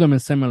it. killed them in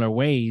similar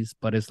ways,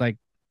 but it's like,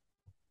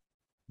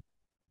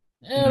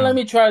 Let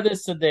me try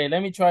this today.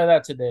 Let me try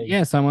that today.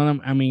 yeah, some of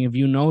them. I mean, if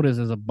you notice,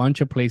 there's a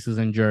bunch of places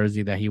in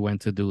Jersey that he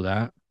went to do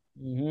that.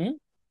 Mm-hmm.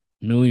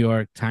 New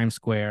York, Times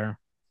Square.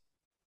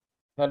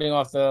 Cutting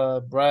off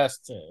the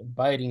breast,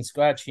 biting,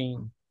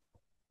 scratching.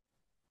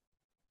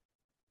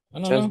 I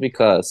don't Just know.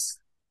 because.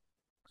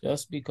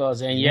 Just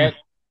because. And Yeah. yet,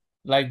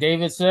 like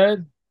David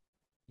said,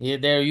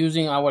 they're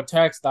using our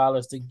tax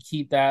dollars to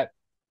keep that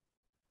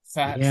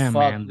fat Yeah,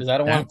 fuck. man. Because I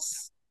don't want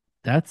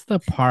That's the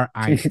part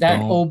I that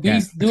don't get.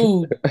 obese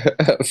dude,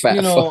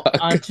 Fat fuck.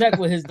 on check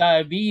with his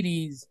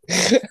diabetes,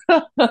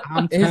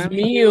 I'm his telling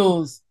you,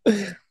 meals.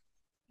 that's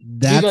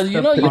Because the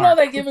you know part.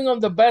 they're giving him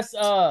the best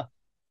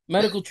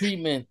medical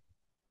treatment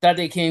that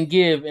they can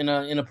give in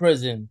a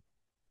prison.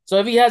 So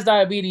if he has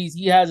diabetes,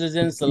 he has his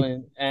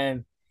insulin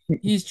and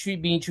he's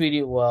being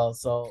treated well.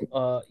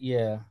 So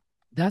yeah.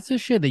 That's the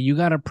shit that you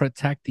gotta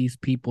protect these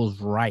people's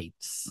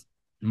rights.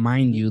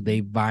 Mind you, they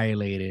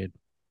violated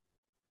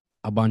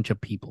a bunch of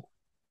people,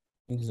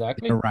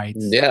 Exactly. their rights,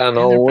 Yeah, and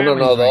no their uno, families'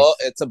 no dos.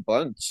 rights. It's a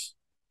bunch.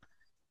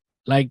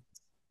 Like,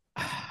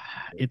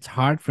 it's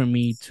hard for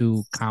me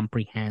to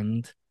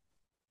comprehend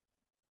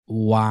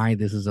why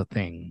this is a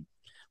thing.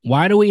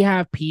 Why do we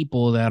have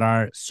people that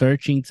are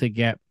searching to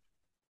get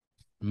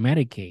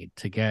Medicaid,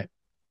 to get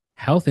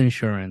health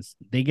insurance?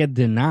 They get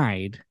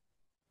denied.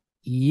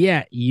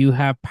 Yet you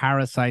have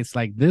parasites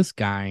like this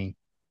guy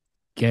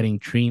getting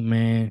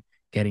treatment,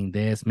 getting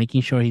this,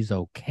 making sure he's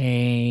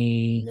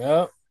okay.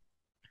 Yep.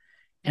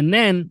 And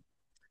then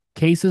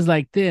cases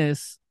like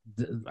this,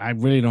 I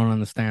really don't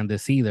understand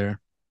this either.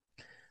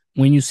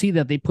 When you see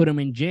that they put them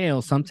in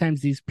jail,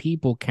 sometimes these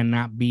people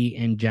cannot be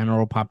in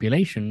general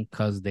population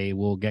because they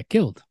will get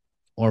killed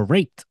or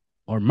raped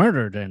or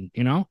murdered, and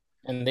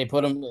And they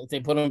put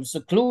him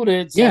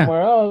secluded yeah.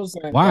 somewhere else,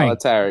 and Why?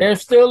 Solitary. they're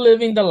still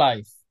living the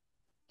life.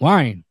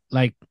 Why?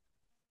 Like,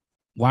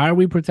 why are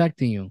we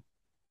protecting you?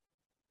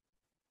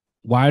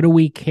 Why do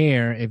we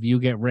care if you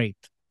get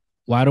raped?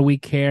 Why do we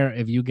care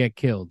if you get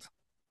killed?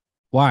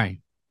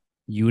 Why?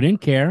 You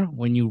didn't care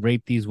when you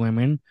raped these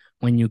women,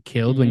 when you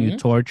killed, when you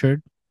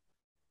tortured.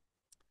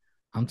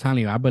 I'm telling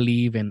you, I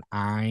believe in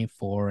eye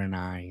for an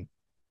eye.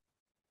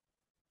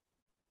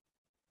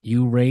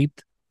 You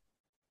raped,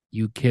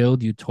 you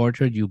killed, you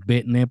tortured, you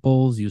bit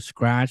nipples, you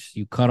scratched,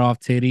 you cut off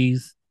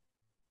titties.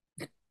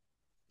 You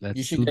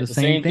Let's should do get the the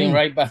same same thing thing.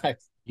 right back.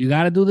 You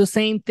got to do the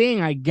same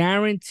thing. I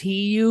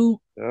guarantee you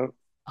Yep.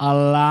 a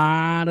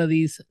lot of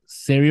these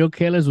serial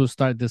killers will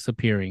start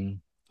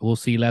disappearing. We'll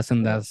see less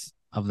and less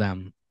of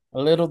them. A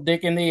little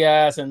dick in the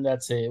ass, and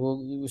that's it.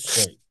 We'll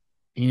straight.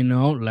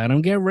 Let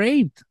them get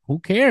raped. Who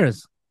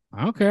cares?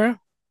 I don't care.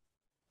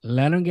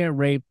 Let them get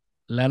raped.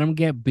 Let them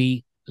get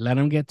beat. Let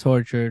them get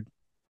tortured.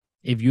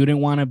 If you didn't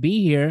want to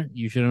be here,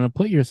 you shouldn't have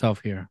put yourself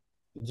here.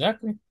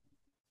 Exactly.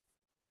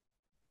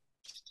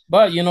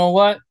 But you know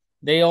what?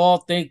 They all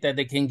think that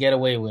they can get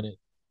away with it.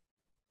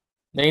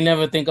 They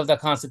never think of the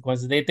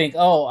consequences. They think,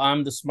 "Oh,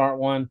 I'm the smart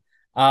one.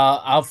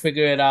 I'll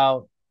figure it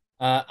out.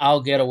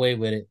 I'll get away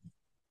with it."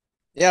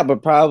 Yeah,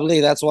 but probably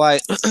that's why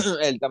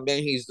él también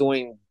he's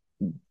doing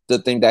the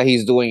thing that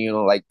he's doing,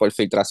 like por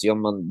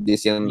filtración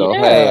diciendo,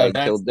 hey, Yeah,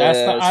 I killed that's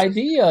the this.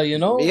 idea,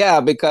 Yeah,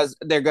 because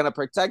they're gonna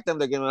protect him.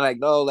 They're gonna be like,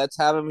 no, let's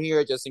have him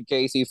here just in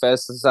case he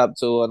fesses up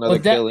to another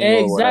But that killing or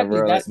exactly,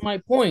 whatever. Like, that's my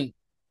point.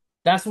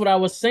 That's what I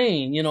was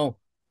saying.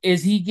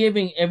 Is he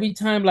giving every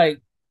time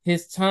like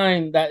his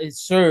time that is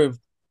served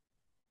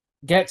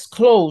gets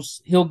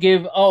close, he'll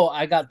give, oh,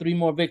 I got 3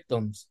 more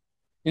victims.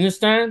 You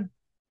understand?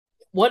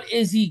 What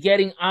is he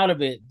getting out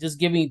of it? Just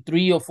giving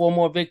 3 or 4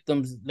 more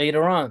victims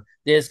later on.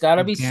 There's got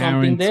to be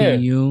something there.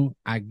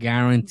 I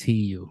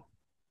guarantee you,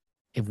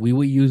 if we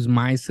would use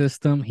my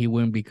system, he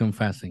wouldn't be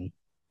confessing.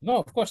 No,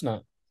 of course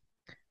not.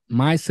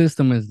 My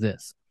system is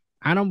this.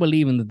 I don't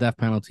believe in the death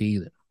penalty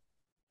either.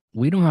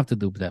 We don't have to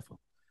do death.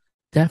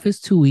 Death is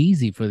too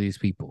easy for these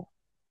people.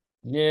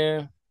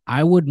 Yeah.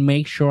 I would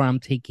make sure I'm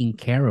taking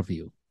care of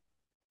you.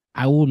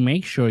 I will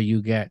make sure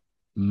you get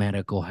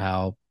medical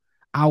help.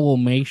 I will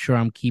make sure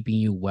I'm keeping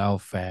you well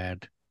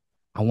fed.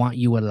 I want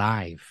you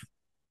alive.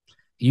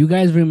 You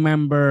guys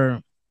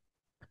remember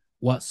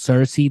what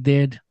Cersei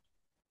did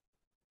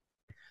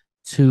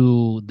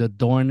to the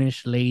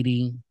Dornish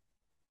lady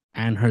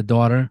and her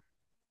daughter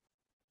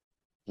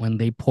when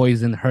they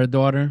poisoned her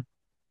daughter?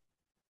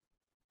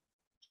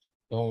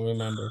 Don't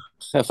remember.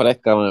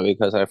 refrescame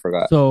because I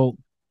forgot. So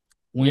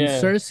when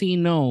Yeah. Cersei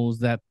knows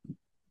that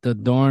the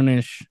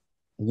Dornish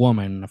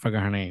woman, I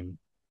forgot her name,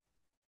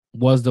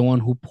 was the one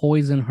who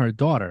poisoned her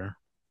daughter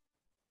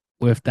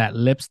with that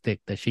lipstick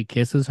that she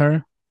kisses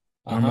her.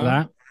 Remember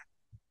that?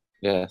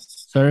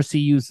 Yes.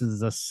 Cersei uses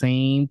the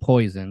same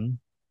poison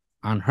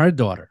on her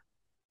daughter,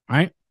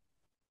 right?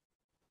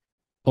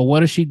 But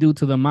what does she do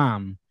to the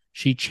mom?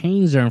 She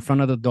chains her in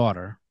front of the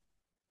daughter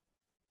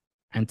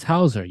and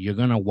tells her, you're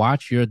going to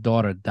watch your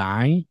daughter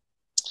die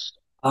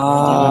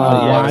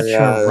Gonna yeah, watch her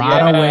yeah.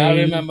 rot Yeah, I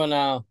away, remember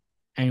now.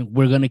 and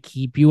we're gonna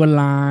keep you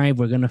alive.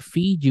 We're gonna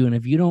feed you, and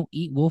if you don't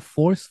eat, we'll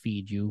force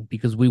feed you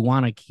because we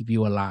want to keep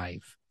you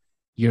alive.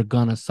 You're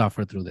gonna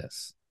suffer through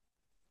this.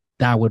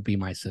 That would be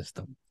my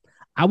system.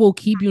 I will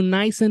keep you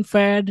nice and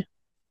fed,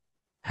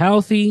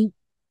 healthy,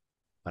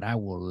 but I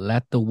will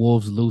let the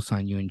wolves loose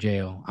on you in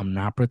jail. I'm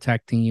not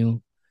protecting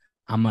you.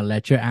 I'm gonna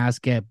let your ass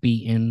get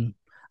beaten.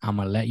 I'm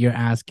gonna let your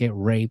ass get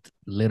raped,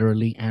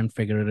 literally and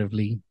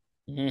figuratively.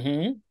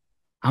 Mm-hmm.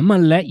 I'm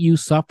gonna let you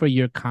suffer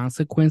your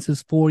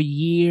consequences for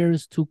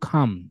years to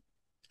come.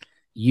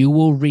 You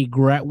will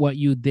regret what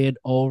you did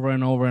over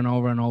and over and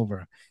over and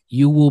over.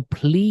 You will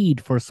plead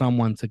for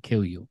someone to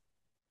kill you.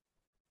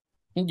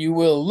 You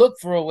will look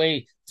for a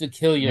way to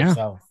kill Yeah.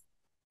 yourself.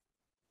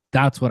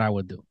 That's what I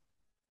would do.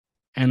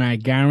 And I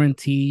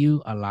guarantee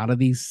you, a lot of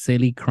these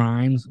silly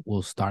crimes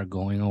will start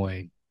going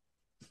away.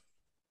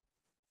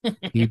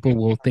 People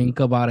will think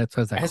about it.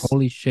 So it's like,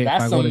 holy shit, if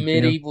That's I go to some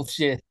jail, medieval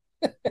shit.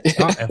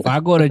 if I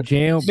go to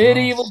jail, bro,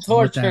 Medieval you know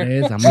what that torture.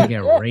 is? I'm gonna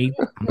get raped.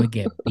 I'm gonna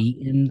get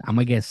beaten. I'm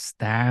gonna get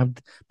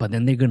stabbed. But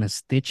then they're gonna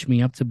stitch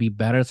me up to be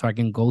better, so I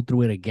can go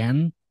through it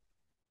again.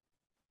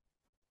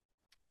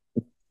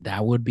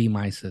 That would be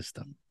my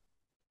system,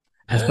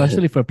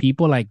 especially for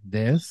people like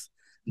this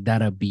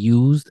that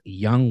abused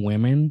young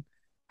women,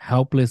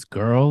 helpless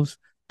girls,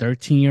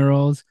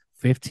 13-year-olds,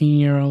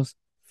 15-year-olds.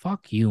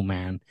 Fuck you,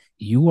 man.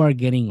 You are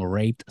getting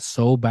raped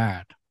so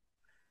bad.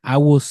 I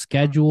will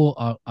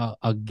schedule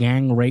a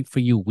gang rape for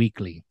you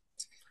weekly.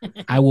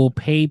 I will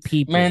pay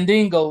people.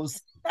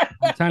 Mandingos.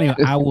 I'm telling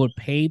you, I would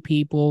pay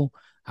people.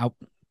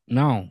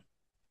 No,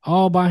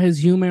 all about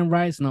his human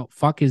rights. No,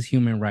 fuck his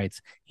human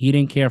rights. He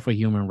didn't care for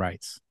human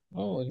rights.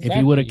 Oh, If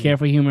he would have exactly. cared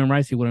for human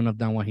rights, he wouldn't have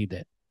done what he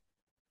did.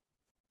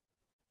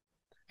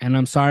 And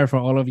I'm sorry for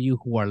all of you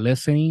who are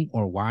listening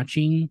or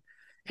watching,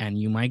 and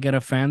you might get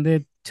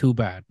offended. Too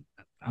bad.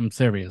 I'm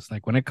serious.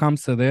 Like when it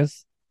comes to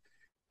this,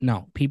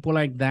 no, people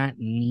like that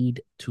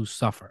need to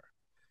suffer.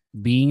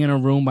 Being in a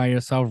room by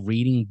yourself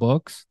reading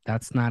books,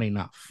 that's not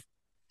enough.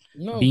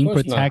 No, of Being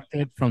course not.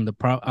 protected from the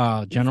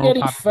He's general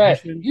getting fat.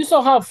 population, You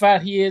saw how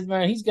fat he is,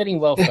 man. He's getting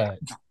well fat.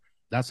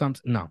 that's what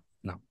no,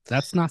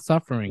 that's not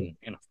suffering.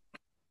 You know,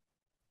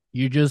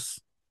 you're just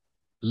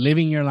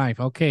living your life.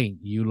 Okay,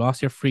 you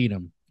lost your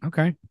freedom.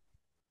 Okay,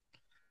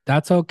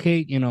 that's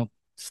okay. You know,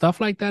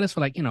 stuff like that is for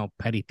like,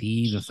 petty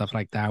thieves and stuff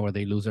like that where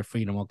they lose their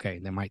freedom. Okay,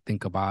 they might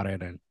think about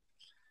it.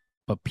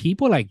 But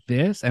people like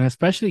this, and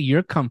especially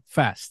you're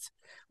confessed.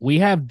 We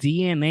have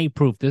DNA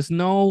proof. There's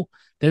no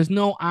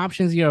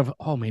options here of,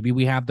 oh, maybe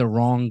we have the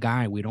wrong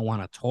guy. We don't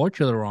want to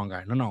torture the wrong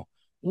guy. No.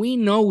 We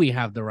know we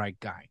have the right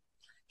guy.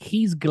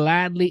 He's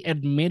gladly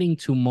admitting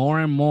to more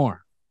and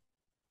more.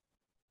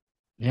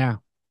 Yeah.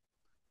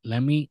 Let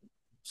me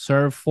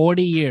serve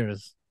 40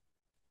 years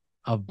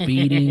of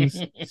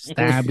beatings,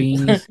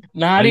 stabbings,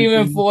 Not even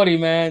raping. 40,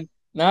 man.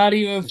 Not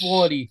even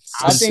 40.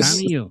 I I'm think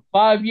telling you,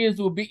 5 years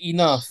will be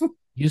enough.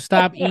 you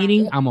stop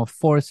eating, I'm going to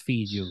force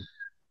feed you.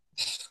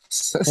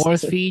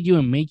 Force feed you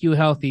and make you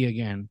healthy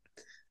again.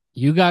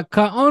 You got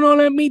cut. Oh no,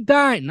 let me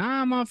die.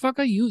 Nah,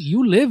 motherfucker,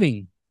 you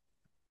living.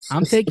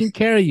 I'm taking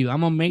care of you.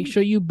 I'm gonna make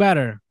sure you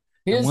better.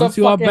 And Here's a once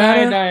you are fucking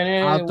better,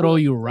 iodine. I'll throw We'll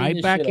you clean right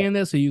this back shit up. in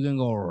there so you can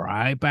go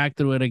right back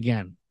through it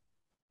again.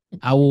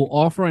 I will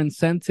offer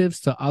incentives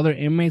to other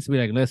inmates to be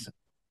like, listen,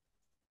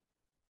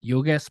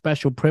 you'll get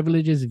special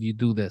privileges if you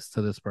do this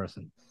to this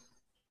person.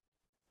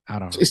 I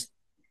don't know.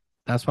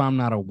 That's why I'm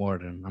not a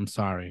warden. I'm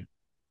sorry.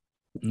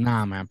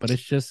 Nah, man. But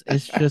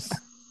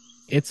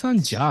it's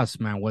unjust,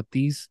 man. What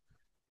these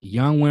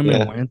young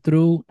women went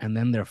through, and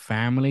then their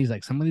families.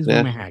 Like some of these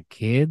women had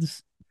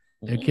kids.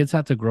 Their kids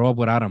had to grow up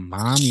without a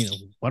mom.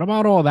 What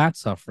about all that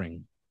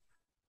suffering?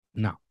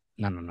 No.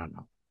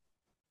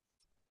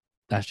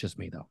 That's just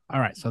me, though. All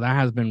right. So that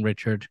has been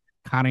Richard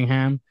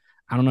Cottingham.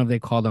 I don't know if they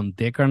called him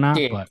Dick or not,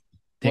 Dick. but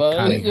Dick Well,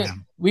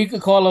 Cottingham. we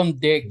could call him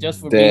Dick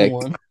just for Dick. being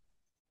one.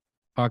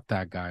 Fuck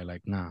that guy.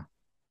 Like, nah.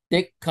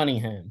 Dick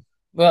Cunningham.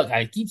 Well,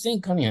 I keep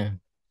saying Cunningham.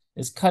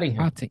 It's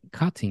Cottingham.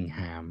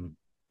 Cottingham.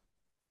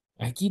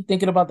 I keep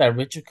thinking about that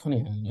Richard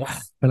Cunningham. Ugh. I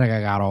feel like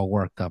I got all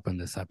worked up in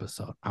this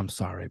episode. I'm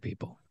sorry,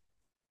 people.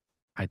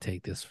 I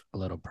take this a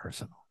little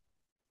personal.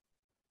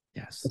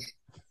 Yes.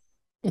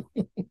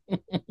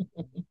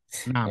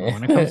 Nah, man,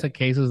 when it comes to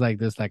cases like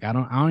this, like I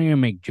don't even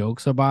make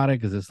jokes about it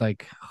because it's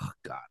like, oh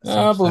god. But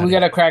we upsetting.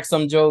 gotta crack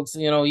some jokes,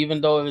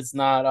 even though it's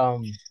not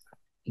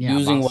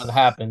using boss. what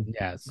happened.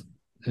 Yes.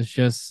 It's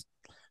just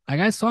like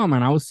I saw,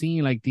 man. I was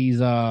seeing like these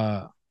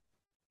the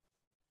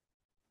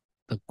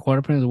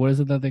quarter prints. What is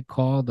it that they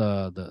call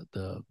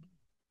the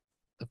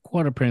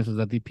quarter prints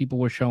that the people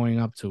were showing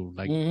up to,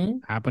 like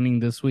happening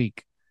this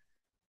week.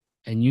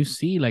 And you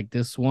see like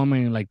this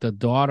woman, like the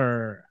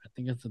daughter, I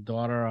think it's the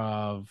daughter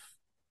of,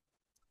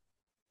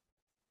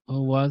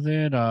 who was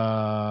it?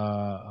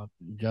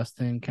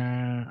 Justin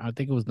Karen. I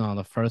think it was, no,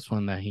 the first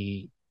one that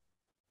I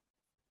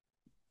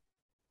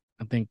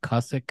think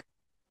Cusick.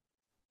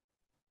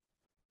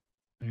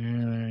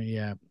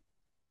 Yeah.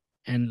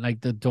 And like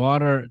the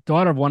daughter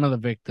of one of the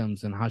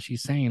victims, and how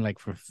she's saying, like,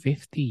 for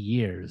 50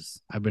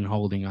 years I've been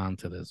holding on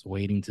to this,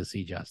 waiting to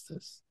see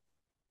justice.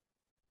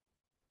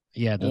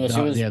 Yeah,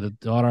 the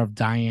daughter of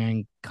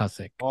Diane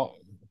Cusick. Oh,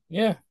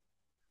 yeah.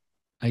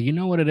 Like, you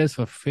know what it is?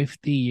 For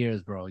 50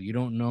 years, bro, you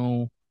don't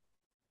know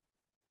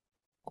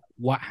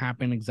what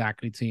happened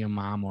exactly to your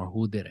mom or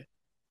who did it.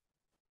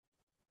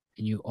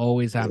 And you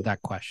always have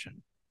that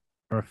question.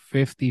 For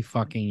 50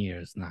 fucking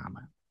years. Nah,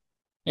 man.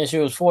 Yeah, she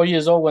was 4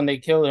 years old when they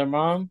killed her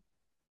mom.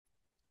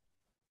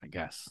 I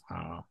guess. I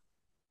don't know.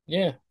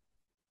 Yeah.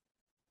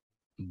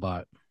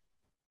 But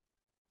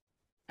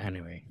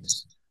anyway. I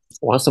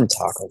want some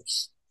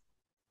tacos.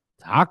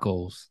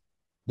 Tacos?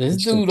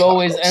 This Some dude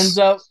always tacos. ends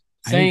up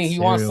I saying ate he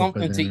wants cereal for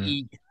something to dinner.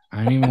 eat.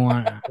 I don't even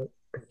want.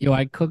 Yo,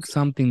 I cooked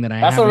something that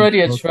I That's haven't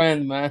already a cooked.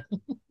 trend, man.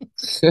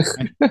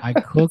 I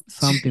cooked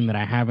something that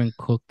I haven't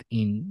cooked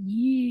in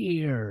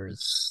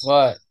years.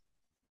 What?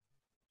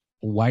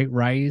 White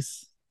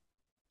rice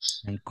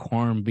and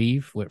corned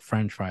beef with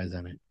French fries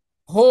in it.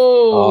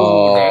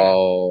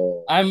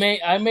 Oh, Oh, I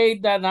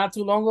made that not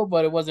too long ago,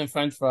 but it wasn't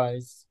French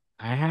fries.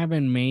 I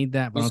haven't made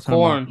that, It but I'm was talking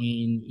about corn.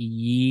 in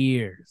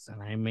years.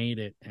 And I made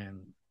it,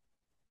 and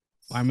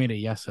I made it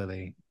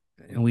yesterday,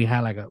 and we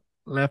had like a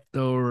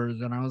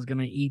leftovers, and I was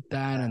gonna eat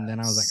that, and then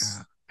I was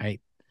like, I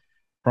ate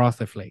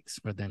frosted flakes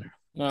for dinner.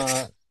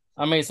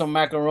 I made some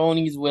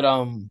macaronis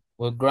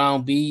with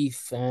ground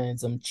beef and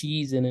some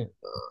cheese in it.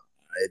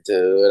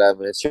 dude, I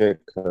miss your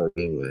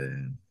cooking,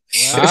 man.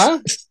 Huh?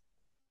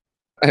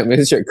 I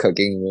miss your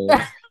cooking,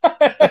 man.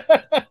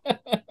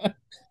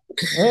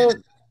 Well,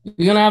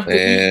 you're gonna have to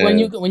eat when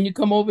Man. you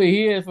come over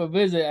here for a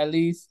visit, at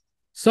least.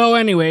 So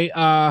anyway,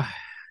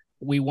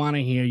 we want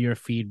to hear your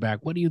feedback.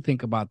 What do you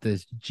think about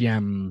this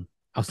gem?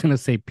 I was gonna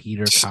say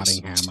Peter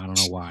Cottingham. I don't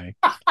know why.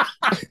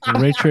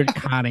 Richard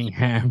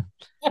Cottingham.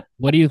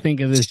 What do you think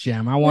of this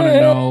gem? I want to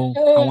know.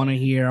 I want to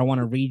hear. I want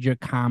to read your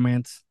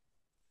comments.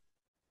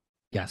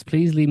 Yes,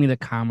 please leave me the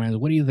comments.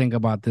 What do you think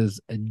about this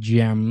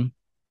gem?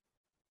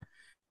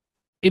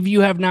 If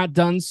you have not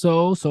done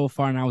so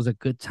far, now is a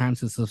good time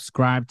to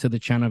subscribe to the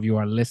channel if you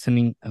are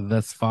listening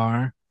thus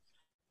far.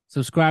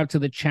 Subscribe to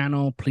the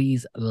channel.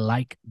 Please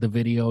like the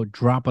video.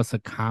 Drop us a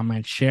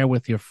comment. Share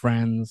with your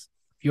friends.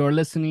 If you're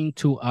listening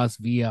to us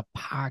via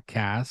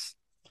podcast,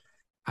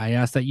 I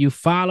ask that you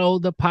follow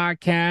the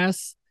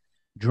podcast.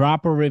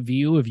 Drop a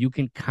review. If you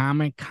can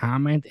comment,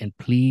 and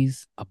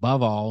please,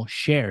 above all,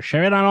 share.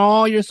 Share it on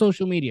all your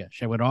social media.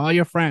 Share with all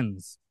your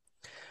friends.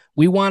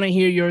 We want to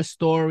hear your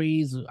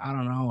stories. I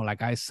don't know,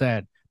 like I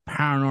said,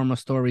 paranormal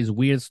stories,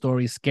 weird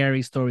stories,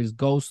 scary stories,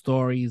 ghost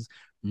stories,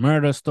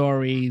 murder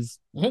stories,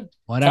 whatever.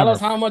 Tell us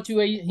how much you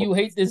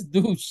hate this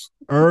douche.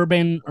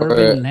 Urban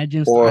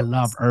legends. I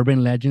love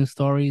urban legend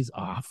stories.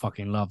 Oh, I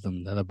fucking love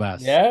them. They're the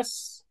best.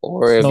 Yes.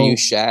 Or if you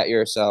shat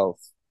yourself.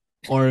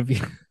 Or if you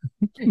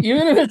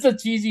even if it's a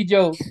cheesy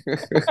joke.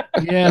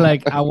 Yeah,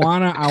 like I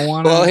wanna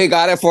Well, he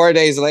got it 4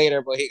 days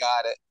later, but he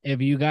got it.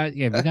 If you got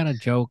a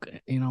joke,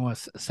 you know what?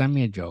 Send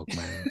me a joke,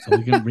 man, so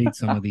we can read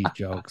some of these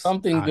jokes.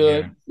 Something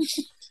good.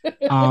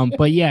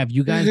 But yeah, if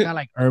you guys got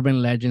like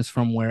urban legends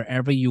from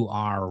wherever you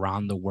are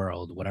around the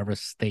world, whatever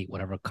state,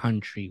 whatever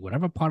country,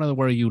 whatever part of the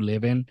world you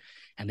live in,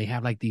 and they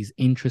have like these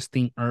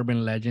interesting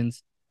urban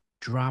legends,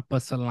 drop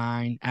us a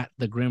line at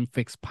the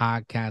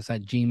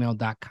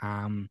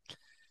grimfixpodcast@gmail.com.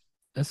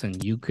 Listen,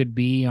 you could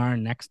be our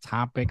next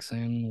topics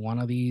in one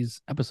of these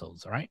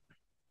episodes. All right.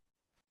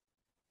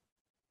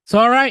 So,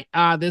 all right,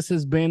 this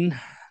has been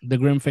the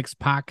Grim Fix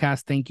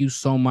Podcast. Thank you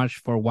so much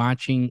for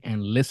watching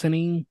and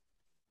listening.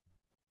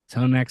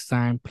 Till next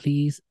time,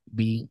 please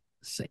be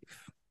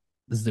safe.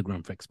 This is the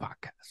Grim Fix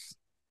Podcast.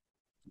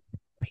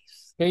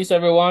 Peace. Peace,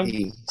 everyone.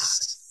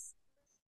 Peace.